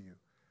closer to you.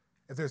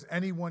 If there's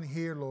anyone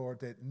here, Lord,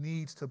 that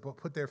needs to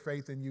put their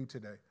faith in you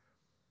today,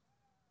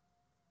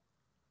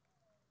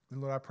 then,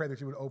 Lord, I pray that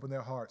you would open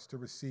their hearts to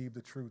receive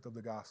the truth of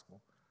the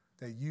gospel,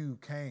 that you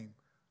came,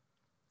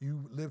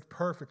 you lived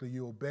perfectly,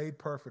 you obeyed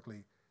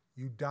perfectly,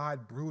 you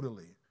died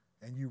brutally,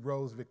 and you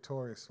rose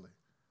victoriously.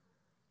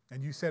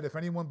 And you said, if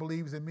anyone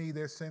believes in me,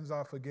 their sins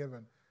are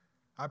forgiven.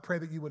 I pray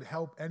that you would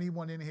help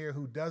anyone in here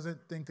who doesn't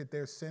think that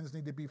their sins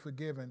need to be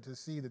forgiven to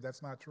see that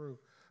that's not true.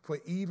 For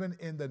even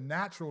in the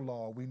natural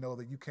law, we know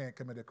that you can't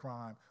commit a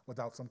crime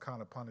without some kind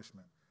of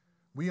punishment.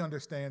 We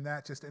understand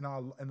that just in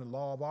the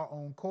law of our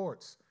own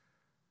courts,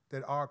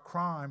 that our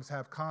crimes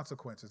have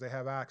consequences. They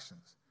have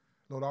actions.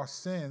 Lord, our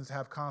sins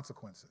have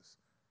consequences.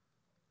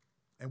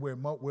 And where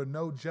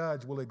no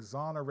judge will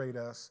exonerate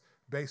us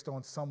based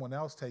on someone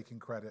else taking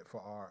credit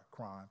for our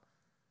crime,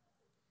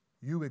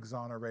 you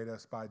exonerate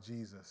us by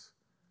Jesus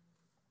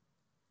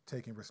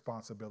taking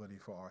responsibility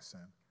for our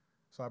sin.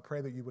 So I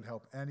pray that you would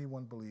help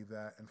anyone believe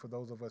that. And for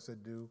those of us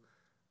that do,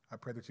 I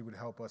pray that you would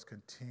help us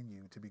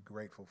continue to be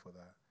grateful for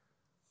that,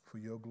 for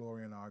your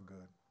glory and our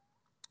good.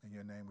 In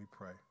your name we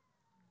pray.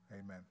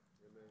 Amen. Amen.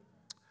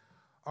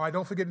 All right,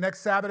 don't forget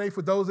next Saturday,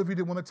 for those of you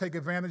that want to take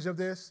advantage of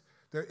this,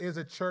 there is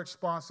a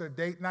church-sponsored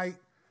date night.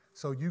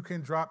 So you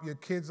can drop your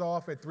kids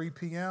off at 3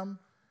 p.m.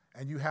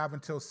 and you have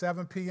until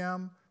 7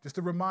 p.m. Just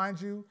to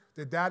remind you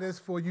that is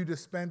for you to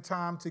spend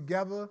time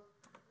together,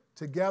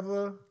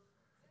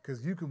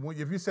 because you can,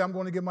 if you say, I'm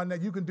going to get my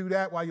net, you can do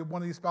that while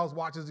one of your spouse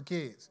watches the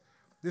kids.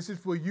 This is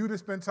for you to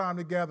spend time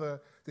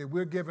together that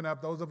we're giving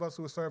up, those of us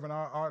who are serving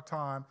our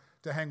time,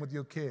 to hang with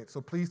your kids. So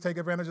please take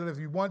advantage of it if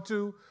you want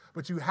to,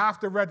 but you have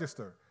to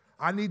register.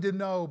 I need to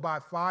know by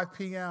 5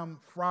 p.m.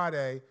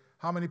 Friday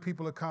how many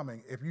people are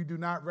coming. If you do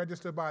not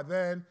register by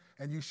then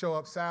and you show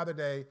up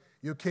Saturday,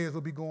 your kids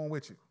will be going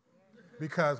with you, because